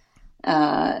setting.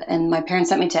 And my parents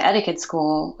sent me to etiquette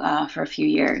school for a few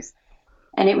years.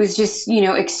 And it was just,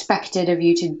 expected of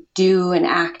you to do and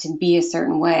act and be a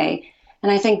certain way.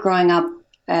 And I think growing up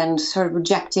and sort of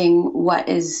rejecting what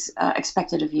is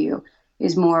expected of you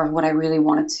is more of what I really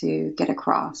wanted to get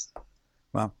across.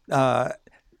 Wow.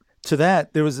 To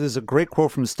that, there's a great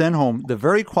quote from Stenholm: "The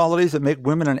very qualities that make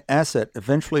women an asset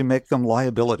eventually make them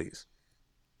liabilities."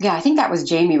 Yeah, I think that was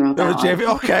Jamie wrote that. Jamie.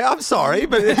 Okay, I'm sorry,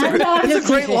 but it's a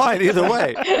great line either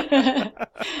way.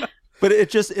 But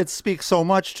it speaks so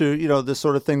much to, the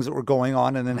sort of things that were going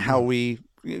on and then how we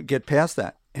get past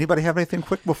that. Anybody have anything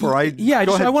quick before I go ahead,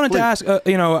 I wanted please. to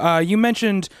ask, you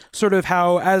mentioned sort of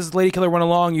how as Lady Killer went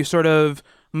along, you sort of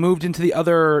moved into the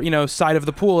other, side of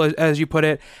the pool, as you put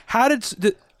it. How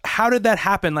did that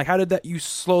happen? Like, how did that you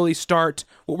slowly start?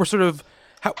 What were sort of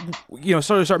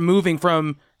start moving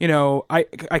from, I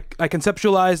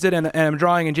conceptualized it and I'm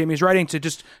drawing and Jamie's writing to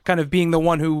just kind of being the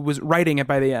one who was writing it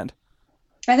by the end?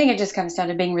 I think it just comes down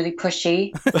to being really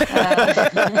pushy,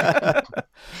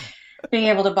 being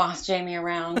able to boss Jamie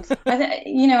around.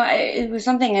 It was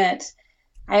something that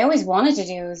I always wanted to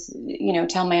do, is,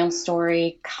 tell my own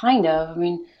story, kind of. I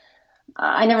mean,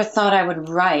 I never thought I would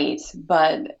write,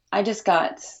 but I just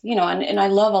got, and I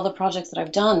love all the projects that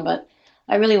I've done, but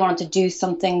I really wanted to do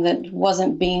something that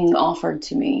wasn't being offered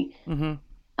to me. Mm-hmm.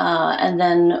 And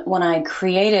then when I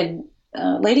created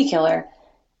Lady Killer,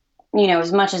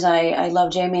 as much as I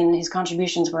love Jamie and his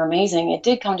contributions were amazing, it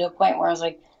did come to a point where I was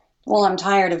like, well, I'm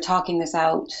tired of talking this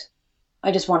out.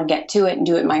 I just want to get to it and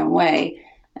do it my own way.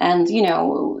 And,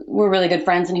 we're really good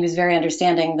friends, and he was very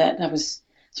understanding that I was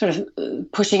sort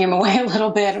of pushing him away a little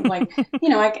bit. I'm like,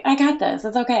 I got this.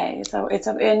 It's okay. So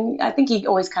and I think he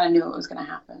always kind of knew it was going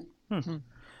to happen. Mm-hmm.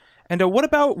 And what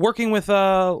about working with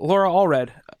Laura Allred?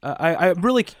 I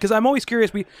really, because I'm always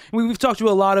curious. We've talked to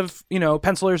a lot of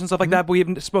pencilers and stuff like that, but we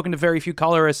haven't spoken to very few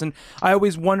colorists. And I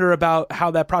always wonder about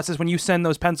how that process, when you send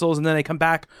those pencils and then they come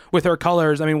back with her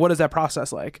colors. I mean, what is that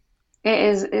process like?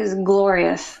 It is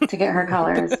glorious to get her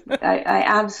colors. I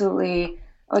absolutely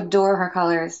adore her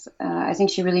colors. I think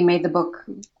she really made the book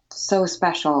so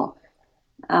special.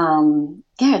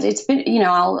 It's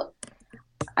been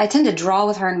I tend to draw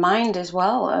with her in mind as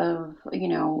well.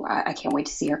 I can't wait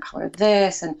to see her color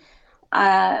this. And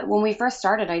when we first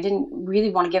started, I didn't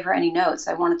really want to give her any notes.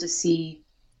 I wanted to see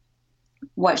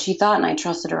what she thought, and I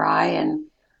trusted her eye. And,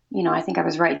 I think I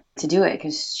was right to do it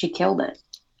because she killed it.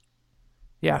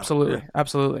 Yeah, absolutely.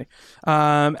 Absolutely.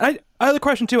 I have a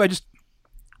question too.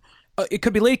 It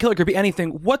could be Lady Killer, it could be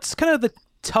anything. What's kind of the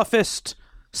toughest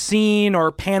scene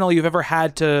or panel you've ever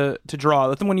had to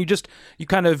draw? The one you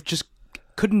kind of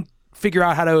couldn't figure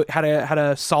out how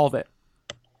to solve it.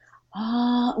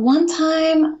 One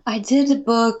time I did a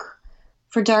book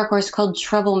for Dark Horse called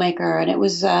Troublemaker, and it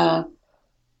was kind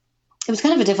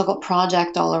of a difficult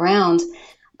project all around.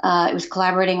 It was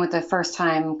collaborating with a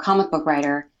first-time comic book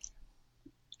writer,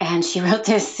 and she wrote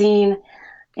this scene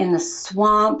in the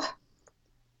swamp,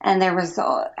 and there was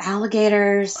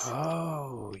alligators.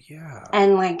 Oh, yeah.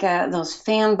 And like those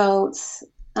fan boats.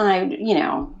 And I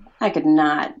did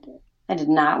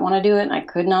not want to do it, and I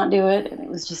could not do it, and it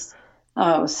was just,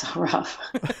 it was so rough.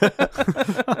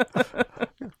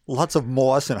 Lots of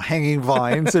moss and hanging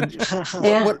vines. And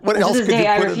Yeah. what To else this could day, you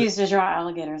I put in refuse to draw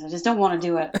alligators. I just don't want to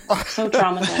do it. I'm so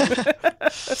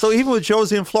traumatized. So even with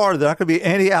Josie in Florida, there are not going to be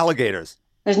any alligators.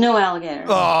 There's no alligators.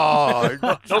 Oh,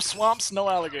 No swamps, no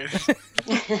alligators.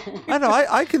 I know.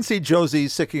 I can see Josie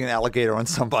sicking an alligator on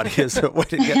somebody as a way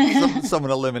to get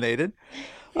someone eliminated.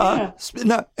 Now,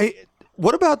 hey,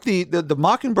 what about the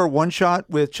Mockingbird one shot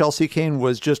with Chelsea Kane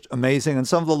was just amazing, and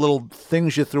some of the little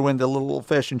things you threw in, the little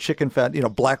old-fashioned chicken fat,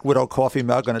 Black Widow coffee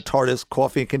mug and a TARDIS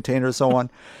coffee container, and so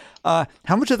on.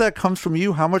 How much of that comes from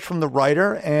you? How much from the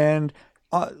writer? And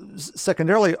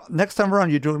secondarily, next time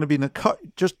around, you're going to be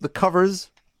just the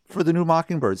covers for the new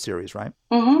Mockingbird series, right?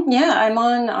 Mm-hmm. Yeah,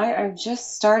 I'm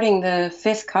just starting the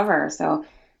 5th cover, so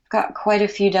I've got quite a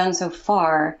few done so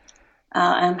far.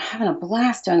 I'm having a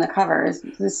blast doing the covers.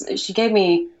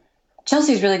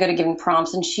 Chelsea's really good at giving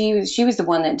prompts, and she was the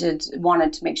one that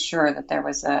wanted to make sure that there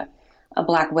was a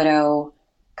Black Widow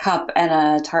cup and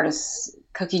a TARDIS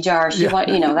cookie jar.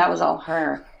 That was all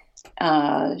her.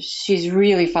 She's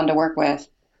really fun to work with,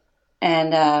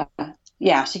 and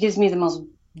she gives me the most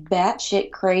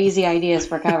batshit crazy ideas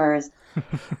for covers,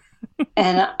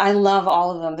 and I love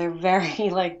all of them. They're very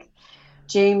like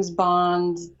James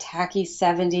Bond, tacky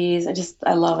 70s.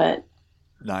 I love it.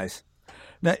 Nice.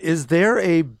 Now, is there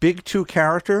a big 2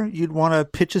 character you'd want to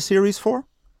pitch a series for?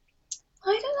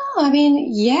 I don't know. I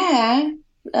mean, yeah,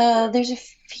 there's a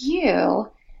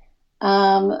few.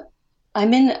 I'm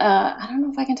in. I don't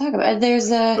know if I can talk about it.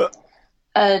 There's a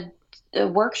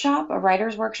workshop, a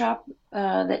writer's workshop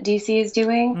that DC is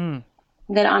doing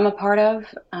that I'm a part of,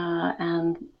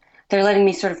 and they're letting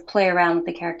me sort of play around with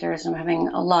the characters, and I'm having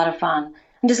a lot of fun.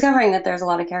 I'm discovering that there's a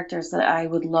lot of characters that I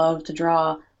would love to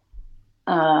draw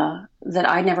that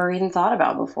I never even thought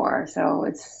about before. So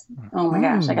it's, oh my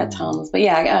gosh, I got tons. But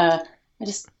yeah, I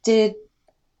just did.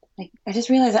 I just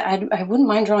realized that I wouldn't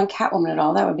mind drawing Catwoman at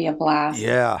all. That would be a blast.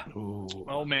 Yeah.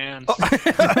 Oh man.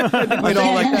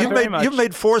 You've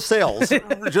made 4 sales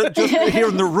just here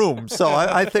in the room, so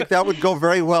I think that would go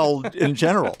very well in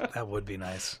general. That would be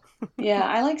nice. Yeah,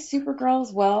 I like Supergirl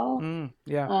as well.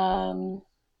 Yeah.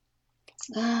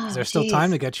 Is there still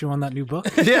time to get you on that new book?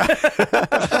 Yeah.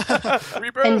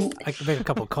 And, I can make a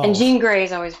couple calls. and Jean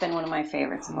Grey's always been one of my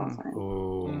favorites of all time.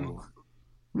 Ooh.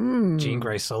 Jean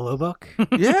Grey solo book?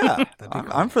 Yeah, That'd be cool.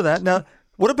 I'm for that. Now,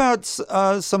 what about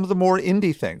some of the more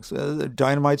indie things?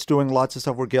 Dynamite's doing lots of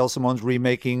stuff where Gail Simone's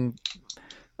remaking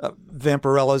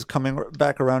Vampirella's coming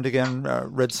back around again,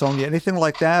 Red Sonja, anything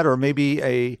like that? Or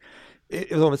maybe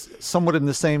somewhat in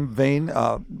the same vein,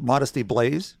 Modesty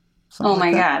Blaze? Oh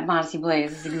my God, Modesty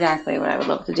Blaze is exactly what I would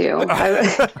love to do.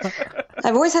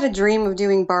 I've always had a dream of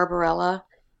doing Barbarella.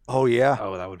 Oh, yeah.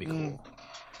 Oh, that would be cool.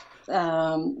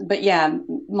 But yeah,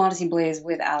 Modesty Blaze,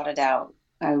 without a doubt,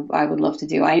 I would love to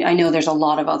do. I know there's a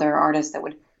lot of other artists that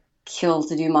would kill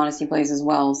to do Modesty Blaze as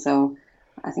well, so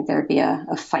I think there would be a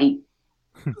fight.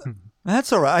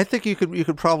 That's all right. I think you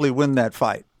could probably win that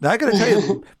fight. Now, I got to tell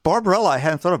you, Barbarella, I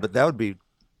hadn't thought of it. That'd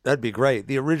be great.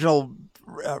 The original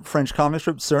French comic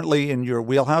strip, certainly in your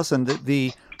wheelhouse, and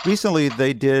recently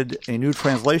they did a new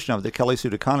translation of it that Kelly Sue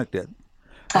DeConnick did.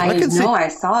 I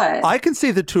saw it. I can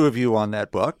see the 2 of you on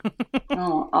that book.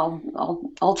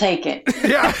 Oh, I'll take it.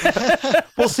 Yeah,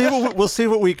 we'll see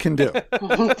what we can do.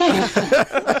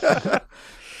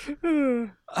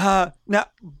 Now,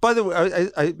 by the way,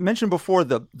 I mentioned before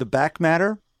the back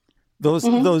matter. Those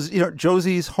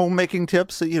Josie's homemaking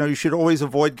tips. You should always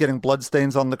avoid getting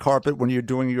bloodstains on the carpet when you're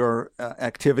doing your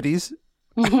activities.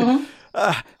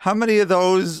 How many of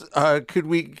those could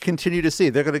we continue to see?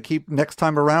 They're going to keep next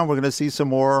time around. We're going to see some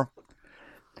more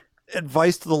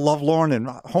advice to the lovelorn and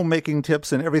homemaking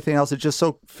tips and everything else. It's just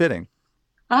so fitting.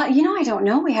 I don't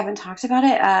know. We haven't talked about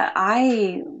it.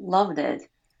 I loved it.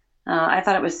 I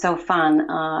thought it was so fun.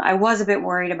 I was a bit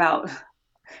worried about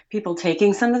people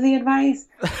taking some of the advice.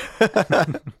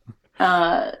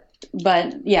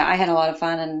 But yeah, I had a lot of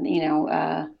fun, and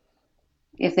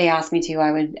if they asked me to,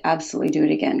 I would absolutely do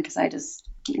it again because I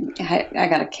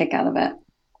got a kick out of it.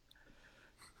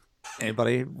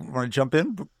 Anybody want to jump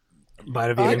in? Might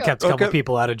have even kept a couple okay.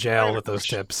 people out of jail with those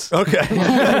tips.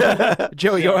 Okay.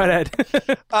 Joey, go ahead.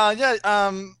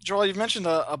 Joel, you've mentioned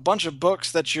a bunch of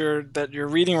books that you're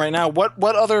reading right now.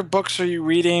 What other books are you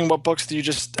reading? What books do you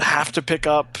just have to pick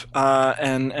up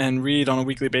and read on a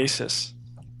weekly basis?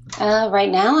 Right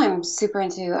now, I'm super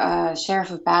into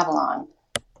Sheriff of Babylon.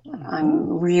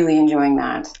 I'm really enjoying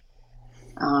that.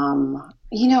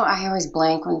 I always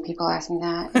blank when people ask me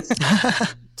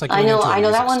that. It's like I going know into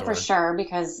a that music one store. for sure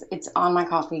because it's on my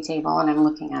coffee table and I'm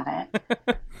looking at it.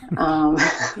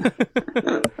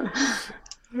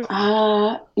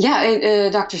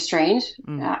 Doctor Strange,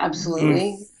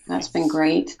 absolutely. That's been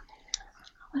great.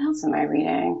 What else am I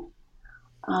reading?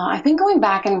 I've been going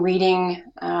back and reading.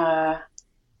 I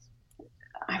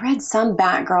read some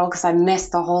Batgirl because I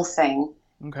missed the whole thing.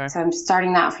 Okay. So I'm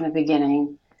starting that from the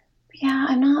beginning. But yeah,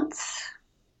 I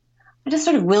just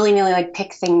sort of willy-nilly like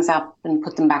pick things up and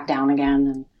put them back down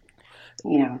again,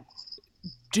 and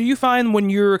Do you find when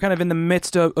you're kind of in the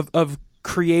midst of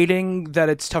creating that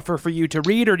it's tougher for you to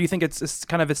read, or do you think it's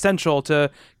kind of essential to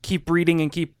keep reading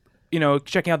and keep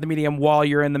checking out the medium while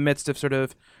you're in the midst of sort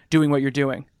of doing what you're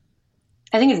doing?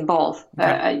 I think it's both.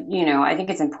 Okay. I think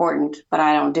it's important, but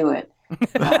I don't do it.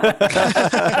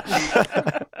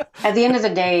 At the end of the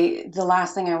day, the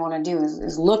last thing I want to do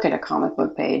is look at a comic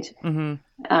book page. Mm-hmm.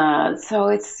 So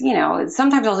it's,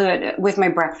 sometimes I'll do it with my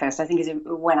breakfast. I think is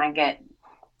when I get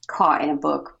caught in a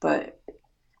book, but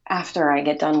after I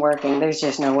get done working, there's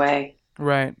just no way.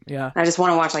 Right. Yeah. I just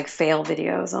want to watch like fail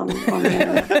videos on the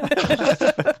internet.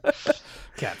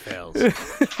 Cat fails.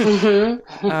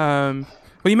 Mm-hmm.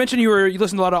 Well, you mentioned you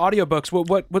listened to a lot of audiobooks.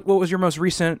 What was your most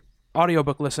recent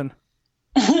audiobook listen?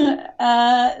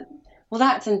 Well,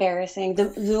 that's embarrassing.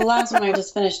 The last one I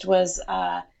just finished was,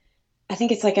 I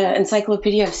think it's like an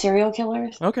encyclopedia of serial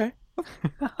killers. Okay.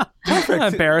 Not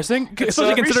embarrassing,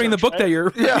 especially considering the book that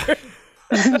you're. Yeah.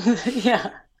 Yeah.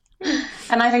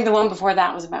 And I think the one before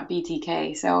that was about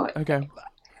BTK. So Okay.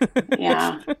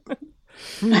 yeah.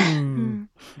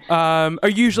 Are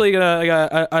you usually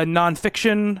a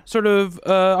nonfiction sort of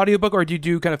audiobook, or do you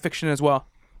do kind of fiction as well?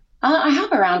 I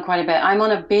hop around quite a bit. I'm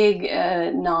on a big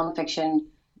nonfiction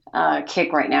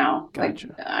kick right now. Gotcha.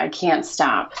 Like I can't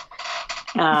stop.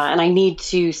 And I need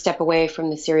to step away from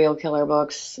the serial killer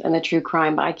books and the true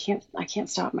crime, but I can't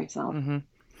stop myself. Mm-hmm.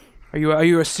 Are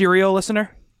you a serial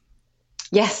listener?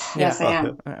 Yes, I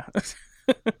am.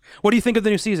 What do you think of the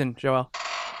new season, Joelle?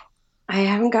 I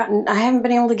haven't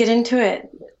been able to get into it.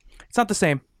 It's not the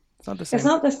same. It's not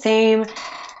the same,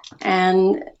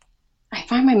 and I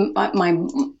find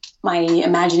my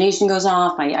imagination goes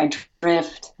off. I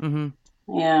drift. Mm-hmm.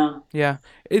 Yeah. Yeah.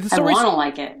 I want to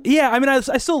like it. Yeah, I mean, I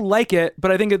still like it, but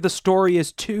I think that the story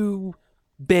is too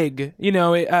big.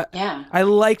 Yeah. I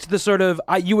liked the sort of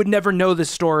you would never know this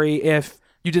story if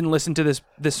you didn't listen to this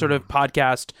sort of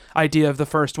podcast idea of the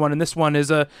first one, and this one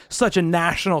is such a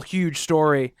national, huge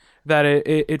story that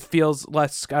it feels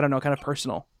less, I don't know, kind of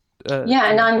personal. Yeah,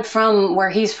 and I'm from where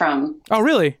he's from. Oh,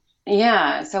 really?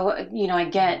 Yeah, so I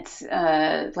get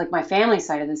like my family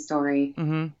side of the story,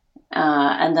 Mm-hmm.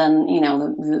 And then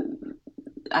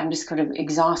I'm just kind of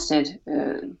exhausted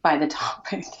by the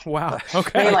topic. Wow.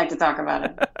 Okay. They like to talk about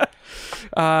it.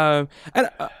 And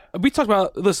we talked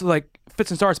about this like fits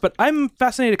and starts, but I'm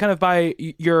fascinated kind of by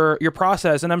your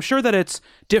process, and I'm sure that it's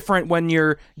different when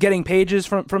you're getting pages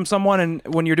from someone and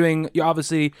when you're doing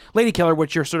obviously Lady Killer,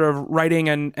 which you're sort of writing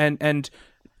and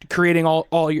creating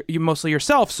all you mostly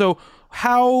yourself. So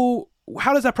how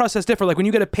does that process differ? Like when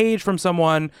you get a page from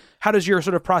someone, how does your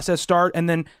sort of process start, and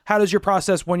then how does your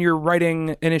process when you're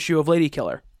writing an issue of Lady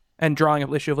Killer and drawing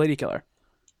an issue of Lady Killer?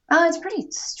 It's pretty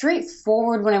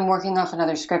straightforward when I'm working off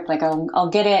another script. Like I'll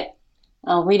get it,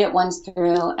 I'll read it once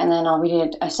through, and then I'll read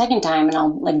it a second time, and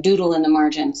I'll like doodle in the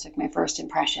margins, like my first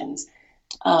impressions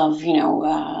of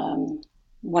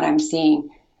what I'm seeing,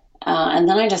 and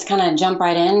then I just kind of jump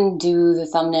right in, do the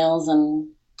thumbnails, and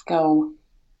go.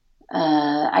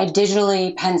 I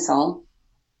digitally pencil,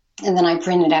 and then I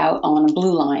print it out on a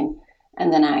blue line,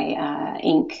 and then I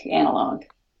ink analog.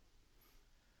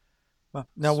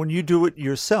 Now, when you do it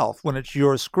yourself, when it's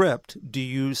your script, do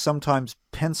you sometimes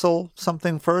pencil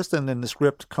something first and then the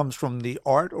script comes from the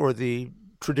art, or the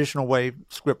traditional way,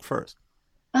 script first?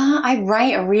 I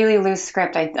write a really loose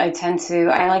script. I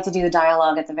like to do the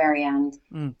dialogue at the very end.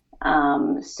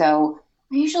 So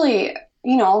I usually,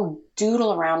 I'll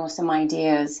doodle around with some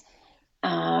ideas,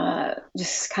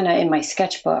 just kind of in my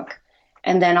sketchbook,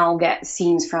 and then I'll get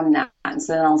scenes from that.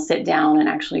 So then I'll sit down and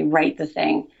actually write the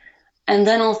thing. And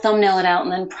then I'll thumbnail it out,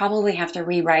 and then probably have to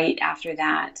rewrite after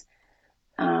that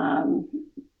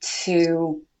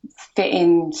to fit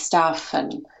in stuff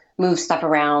and move stuff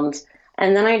around.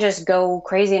 And then I just go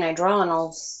crazy and I draw, and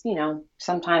I'll,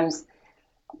 sometimes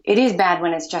it is bad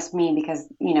when it's just me because,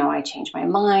 I change my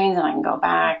mind and I can go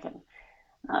back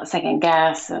and second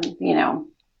guess, and, so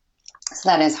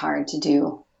that is hard to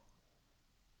do.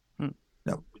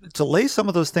 Now, to lay some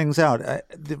of those things out,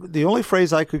 the only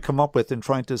phrase I could come up with in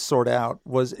trying to sort out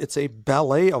was it's a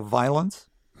ballet of violence,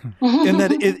 in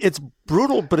that it's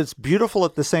brutal, but it's beautiful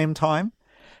at the same time.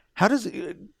 How does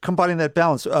combining that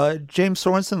balance? James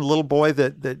Sorensen, the little boy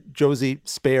that Josie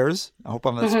spares. I hope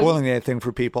I'm not spoiling anything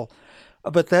for people,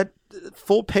 but that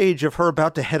full page of her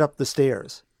about to head up the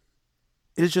stairs,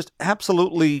 it is just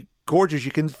absolutely gorgeous.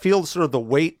 You can feel sort of the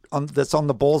weight that's on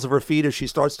the balls of her feet as she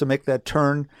starts to make that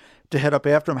turn to head up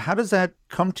after him. How does that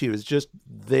come to you? Is it just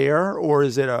there, or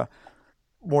is it a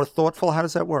more thoughtful? How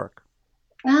does that work?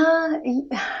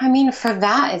 For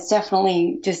that, it's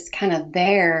definitely just kind of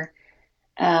there.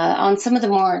 On some of the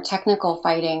more technical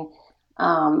fighting,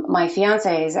 my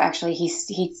fiance is actually, he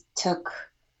took,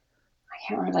 I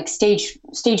can't remember, like stage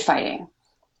fighting.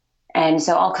 And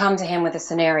so I'll come to him with a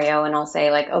scenario and I'll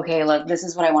say, like, okay, look, this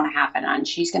is what I want to happen. And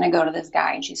she's going to go to this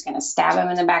guy and she's going to stab him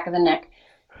in the back of the neck.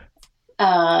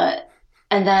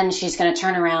 And then she's going to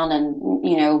turn around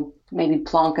and, maybe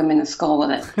plonk him in the skull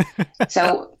with it.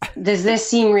 So does this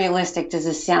seem realistic? Does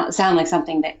this sound like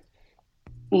something that,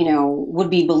 would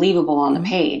be believable on the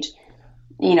page?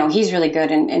 He's really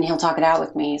good and he'll talk it out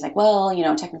with me. He's like, well,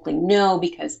 technically no,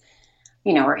 because,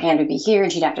 her hand would be here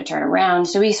and she'd have to turn around.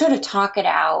 So we sort of talk it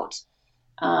out.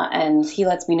 And he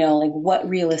lets me know, like, what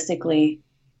realistically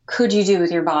could you do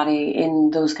with your body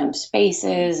in those kind of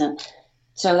spaces? And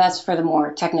so that's for the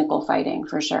more technical fighting,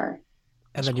 for sure.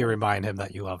 And then you remind him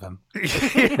that you love him.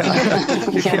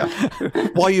 Yeah.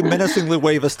 While you menacingly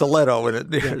wave a stiletto in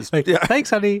it. Like,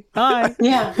 thanks, honey. Bye.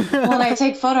 Yeah. Well, and I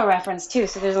take photo reference too.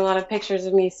 So there's a lot of pictures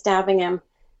of me stabbing him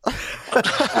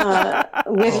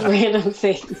with random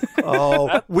things. Oh,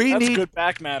 That's good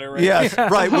back matter, right? Yes,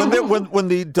 right. When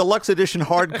the deluxe edition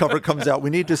hardcover comes out,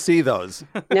 we need to see those.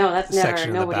 No, that's never. Section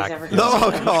in the Nobody's back. ever.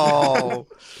 No.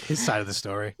 His side of the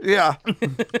story. Yeah.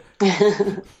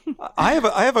 I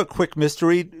have a quick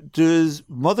mystery. Does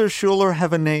Mother Schuler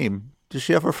have a name? Does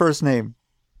she have her first name?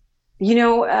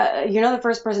 You're not the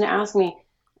first person to ask me.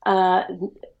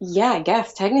 Yeah, I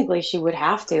guess technically she would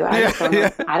have to.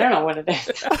 I don't know what it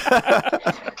is.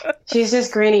 She's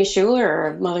just Granny Schuler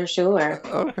or Mother Schuler.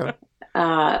 Okay.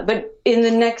 But in the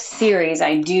next series,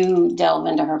 I do delve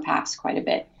into her past quite a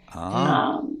bit.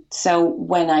 So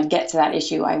when I get to that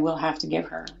issue, I will have to give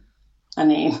her a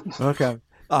name. Okay.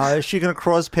 Is she going to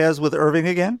cross paths with Irving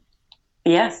again?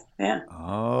 Yes. Yeah.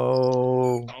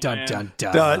 Oh. Dun, dun,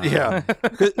 dun. Yeah.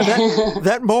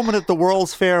 That moment at the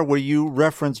World's Fair where you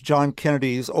referenced John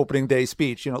Kennedy's opening day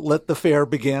speech, let the fair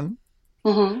begin.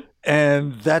 Mm-hmm.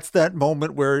 And that's that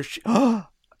moment where she, the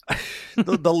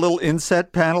little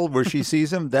inset panel where she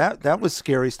sees him, that was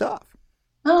scary stuff.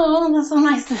 Oh, that's so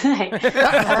nice to say.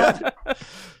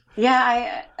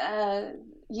 Yeah,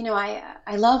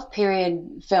 I love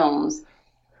period films.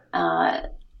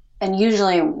 And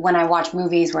usually when I watch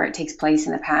movies where it takes place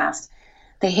in the past,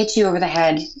 they hit you over the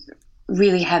head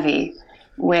really heavy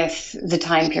with the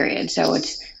time period. So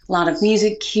it's a lot of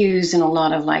music cues and a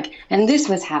lot of and this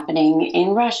was happening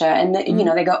in Russia. And,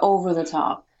 they go over the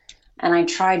top. And I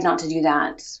tried not to do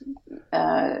that.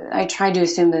 I tried to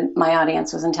assume that my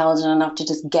audience was intelligent enough to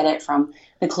just get it from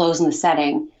the clothes and the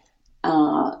setting.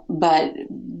 But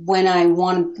when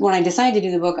I decided to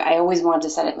do the book, I always wanted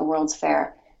to set it in the World's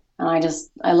Fair. And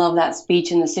I love that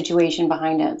speech and the situation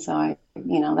behind it. So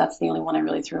that's the only one I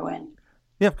really threw in.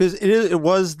 Yeah, because it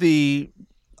was I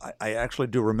actually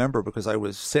do remember because I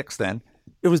was 6 then.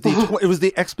 It was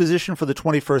the exposition for the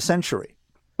 21st century.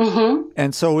 Mm-hmm.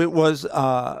 And so it was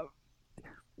the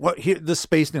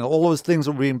space, all those things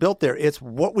were being built there. It's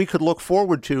what we could look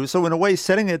forward to. So in a way,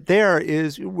 setting it there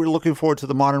is we're looking forward to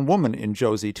the modern woman in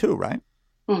Josie too, right?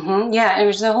 Mm-hmm. Yeah, it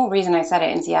was the whole reason I set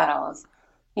it in Seattle is,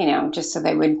 just so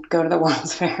they would go to the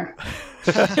World's Fair.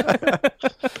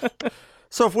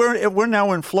 So if we're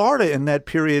now in Florida in that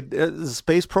period, is the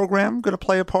space program going to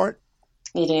play a part?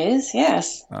 It is,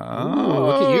 yes. Oh,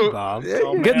 look at you, Bob.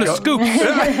 Getting the scoop.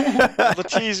 The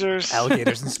teasers.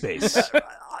 Alligators in space.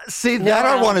 See, that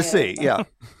I want to see. Yeah.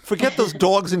 Forget those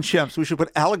dogs and chimps. We should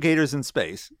put alligators in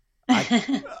space.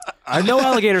 No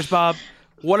alligators, Bob.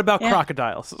 What about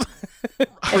crocodiles?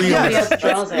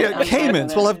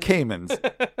 Caimans. We'll have caimans.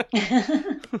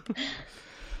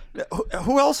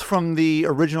 Who else from the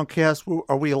original cast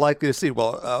are we likely to see?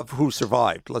 Well, who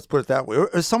survived? Let's put it that way.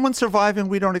 Is someone surviving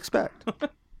we don't expect?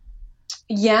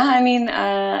 Yeah,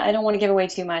 I don't want to give away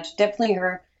too much. Definitely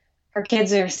her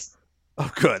kids are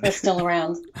Oh, good. is still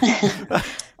around,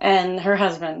 and her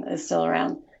husband is still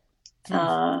around.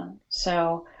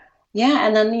 So, yeah,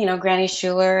 and then Granny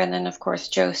Schuler, and then of course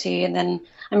Josie, and then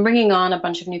I'm bringing on a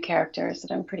bunch of new characters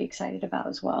that I'm pretty excited about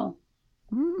as well.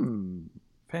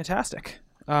 Fantastic.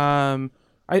 I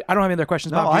don't have any other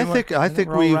questions. No, Bob, I think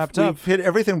we're all we've wrapped up. hit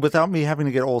everything without me having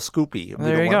to get all scoopy.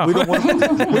 There you go. We don't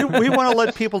want, we want to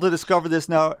let people to discover this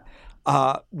now.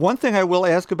 One thing I will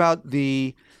ask about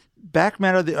the back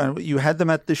matter, you had them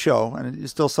at the show, and you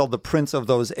still sell the prints of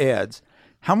those ads.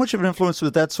 How much of an influence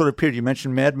was that sort of period? You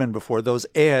mentioned Mad Men before, those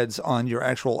ads on your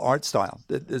actual art style.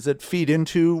 Does it feed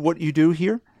into what you do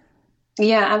here?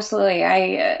 Yeah, absolutely.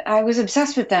 I was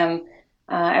obsessed with them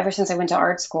ever since I went to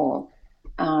art school.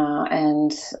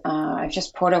 And I've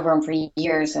just pored over them for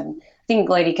years. And I think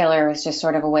Lady Killer was just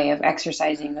sort of a way of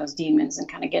exercising those demons and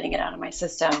kind of getting it out of my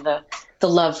system. The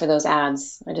love for those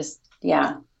ads. I just,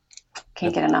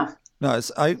 can't get enough. No,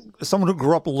 as someone who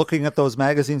grew up looking at those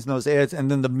magazines and those ads, and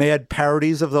then the mad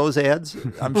parodies of those ads.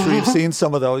 I'm sure you've seen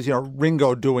some of those.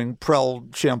 Ringo doing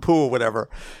Prel shampoo or whatever.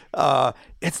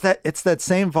 It's that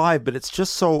same vibe, but it's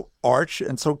just so arch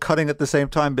and so cutting at the same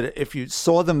time. But if you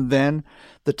saw them then,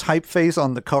 the typeface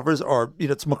on the covers are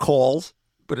it's McCall's,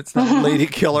 but it's not Lady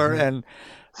Killer, and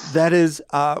that is.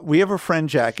 We have a friend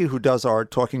Jackie who does our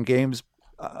Talking Games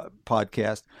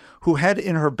podcast, who had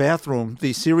in her bathroom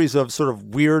the series of sort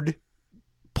of weird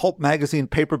pulp magazine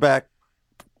paperback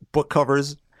book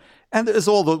covers, and there's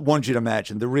all the ones you'd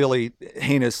imagine, the really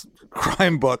heinous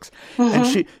crime books.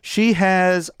 And she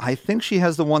has, I think she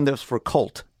has the one that's for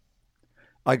Cult.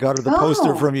 I got her the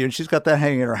poster from you, and she's got that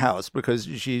hanging in her house because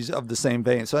she's of the same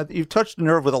vein. So you've touched a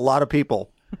nerve with a lot of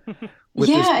people. With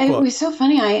this book. It was so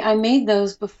funny. I made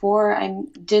those before I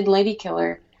did Lady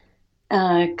Killer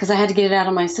because I had to get it out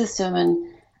of my system, and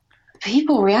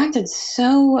people reacted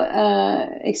so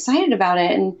excited about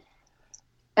it, and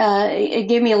it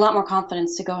gave me a lot more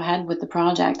confidence to go ahead with the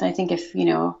project. I think if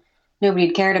nobody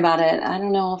had cared about it, I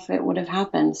don't know if it would have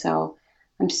happened. So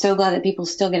I'm so glad that people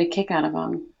still get a kick out of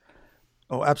them.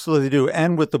 Oh, absolutely do.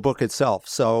 And with the book itself.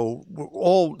 So we're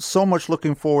all so much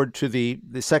looking forward to the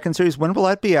second series. When will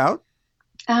that be out?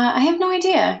 I have no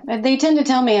idea. They tend to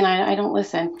tell me, and I don't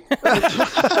listen.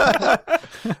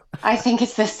 I think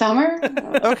it's this summer.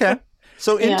 Okay.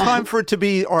 So in time for it to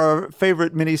be our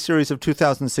favorite miniseries of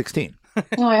 2016.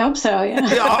 Well, I hope so,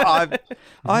 yeah.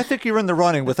 I think you're in the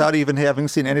running without even having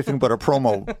seen anything but a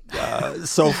promo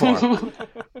so far.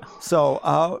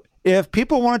 So if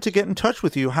people wanted to get in touch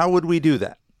with you, how would we do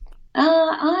that?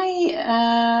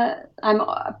 I'm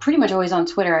pretty much always on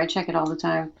Twitter. I check it all the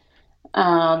time,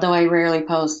 though I rarely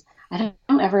post. I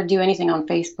don't ever do anything on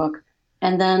Facebook.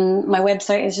 And then my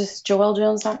website is just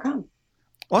joellejones.com.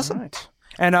 Awesome. Right.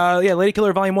 And Lady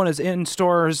Killer Volume 1 is in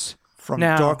stores from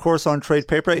now. Dark Horse on trade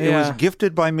paper. It was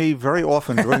gifted by me very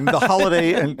often during the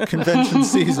holiday and convention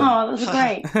season. Oh, that's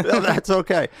great. Well, that's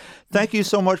okay. Thank you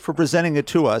so much for presenting it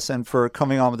to us and for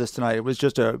coming on with us tonight. It was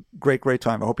just a great, great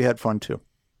time. I hope you had fun too.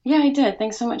 Yeah, I did.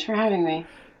 Thanks so much for having me.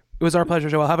 It was our pleasure,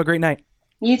 Joelle. Have a great night.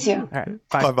 You too. All right.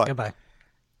 Bye. Bye-bye. Goodbye.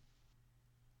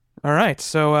 All right.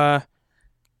 So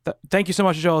thank you so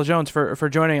much, Joelle Jones, for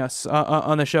joining us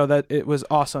on the show. That it was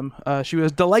awesome. She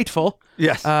was delightful.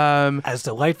 Yes. As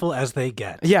delightful as they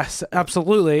get. Yes,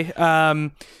 absolutely. We're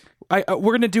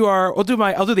gonna do I'll do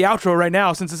the outro right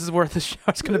now since this is where the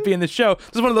show's gonna be in the show.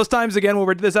 This is one of those times again where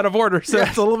we're this out of order, so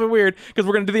it's a little bit weird because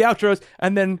we're gonna do the outros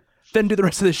and then do the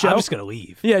rest of the show. I'm just going to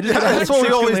leave. Yeah, that's what we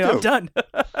always do. I'm done.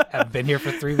 Haven't been here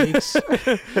for 3 weeks.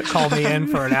 Call me in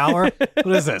for an hour.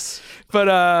 What is this? But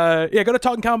go to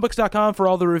talkingcomicbooks.com for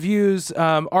all the reviews,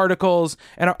 articles,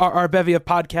 and our bevy of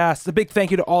podcasts. A big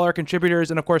thank you to all our contributors,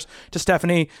 and of course to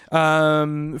Stephanie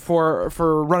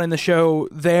for running the show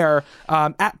there.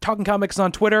 At Talking Comics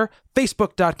on Twitter,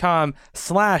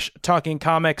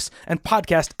 facebook.com/talkingcomics, and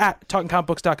podcast at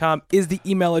talkingcomicbooks.com is the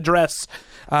email address.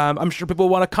 I'm sure people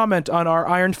want to comment on our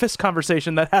Iron Fist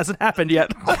conversation that hasn't happened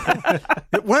yet.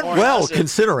 It went well,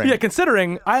 considering. Yeah,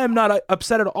 considering I am not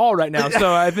upset at all right now,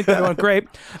 so I think that went great.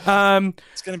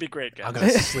 It's going to be great, guys. I'm going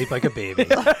to sleep like a baby.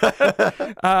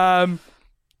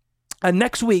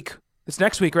 Next week. It's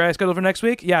next week, right? Scheduled for next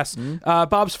week? Yes.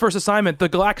 Bob's first assignment, the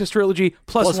Galactus Trilogy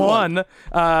plus one.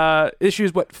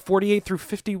 Issues, 48 through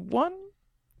 51?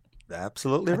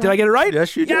 Absolutely right. Did I get it right?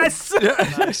 Yes, you did. Yes!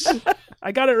 Nice.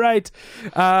 I got it right.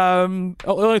 It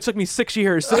only took me 6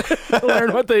 years to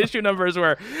learn what the issue numbers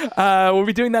were. We'll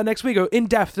be doing that next week, an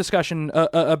in-depth discussion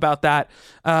about that.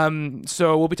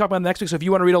 So we'll be talking about it next week. So if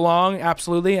you want to read along,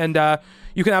 absolutely. And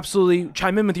you can absolutely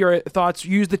chime in with your thoughts.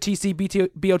 Use the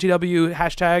TCBOTW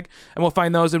hashtag, and we'll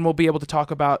find those, and we'll be able to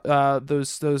talk about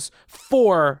those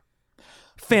four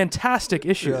fantastic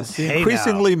issues. Yes, the Hey,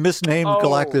 increasingly misnamed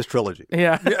Galactus trilogy.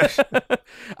 Yeah.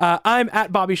 I'm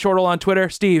at Bobby Shortle on Twitter.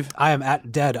 Steve. I am at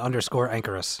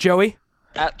dead_Anchorus. Joey.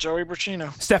 At Joey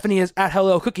Braccino. Stephanie is at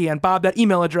Hello Cookie, and Bob, that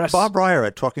email address. Bob Breyer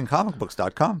at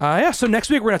TalkingComicBooks.com. Yeah, so next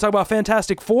week we're going to talk about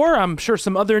Fantastic Four. I'm sure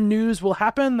some other news will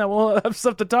happen that we'll have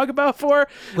stuff to talk about for.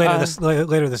 Later this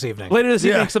evening. Later this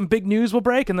evening, some big news will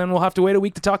break, and then we'll have to wait a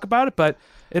week to talk about it, but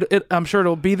I'm sure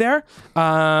it'll be there.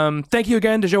 Thank you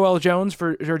again to Joelle Jones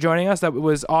for joining us. That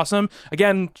was awesome.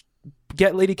 Again,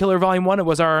 get Lady Killer Volume 1. It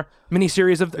was our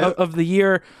mini-series of the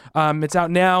year. It's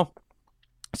out now.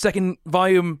 Second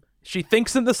volume, she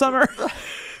thinks in the summer.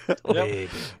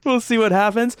 We'll see what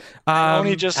happens.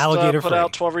 Oni just put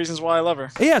out 12 Reasons Why I Love Her.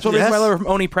 Yeah, 12 Reasons Why I Love Her from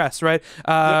Oni Press, right?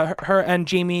 Her and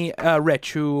Jamie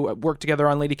Rich, who worked together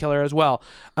on Lady Killer as well.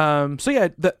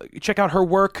 Check out her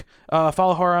work.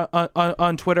 Follow her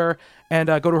on Twitter and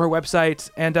go to her website.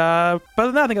 And other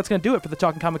than that, I think that's going to do it for the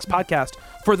Talking Comics podcast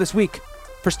for this week.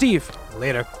 For Steve.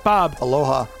 Later. Bob.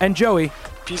 Aloha. And Joey.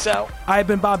 Peace out. I've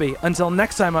been Bobby. Until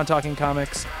next time on Talking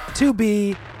Comics, to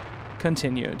be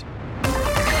continued.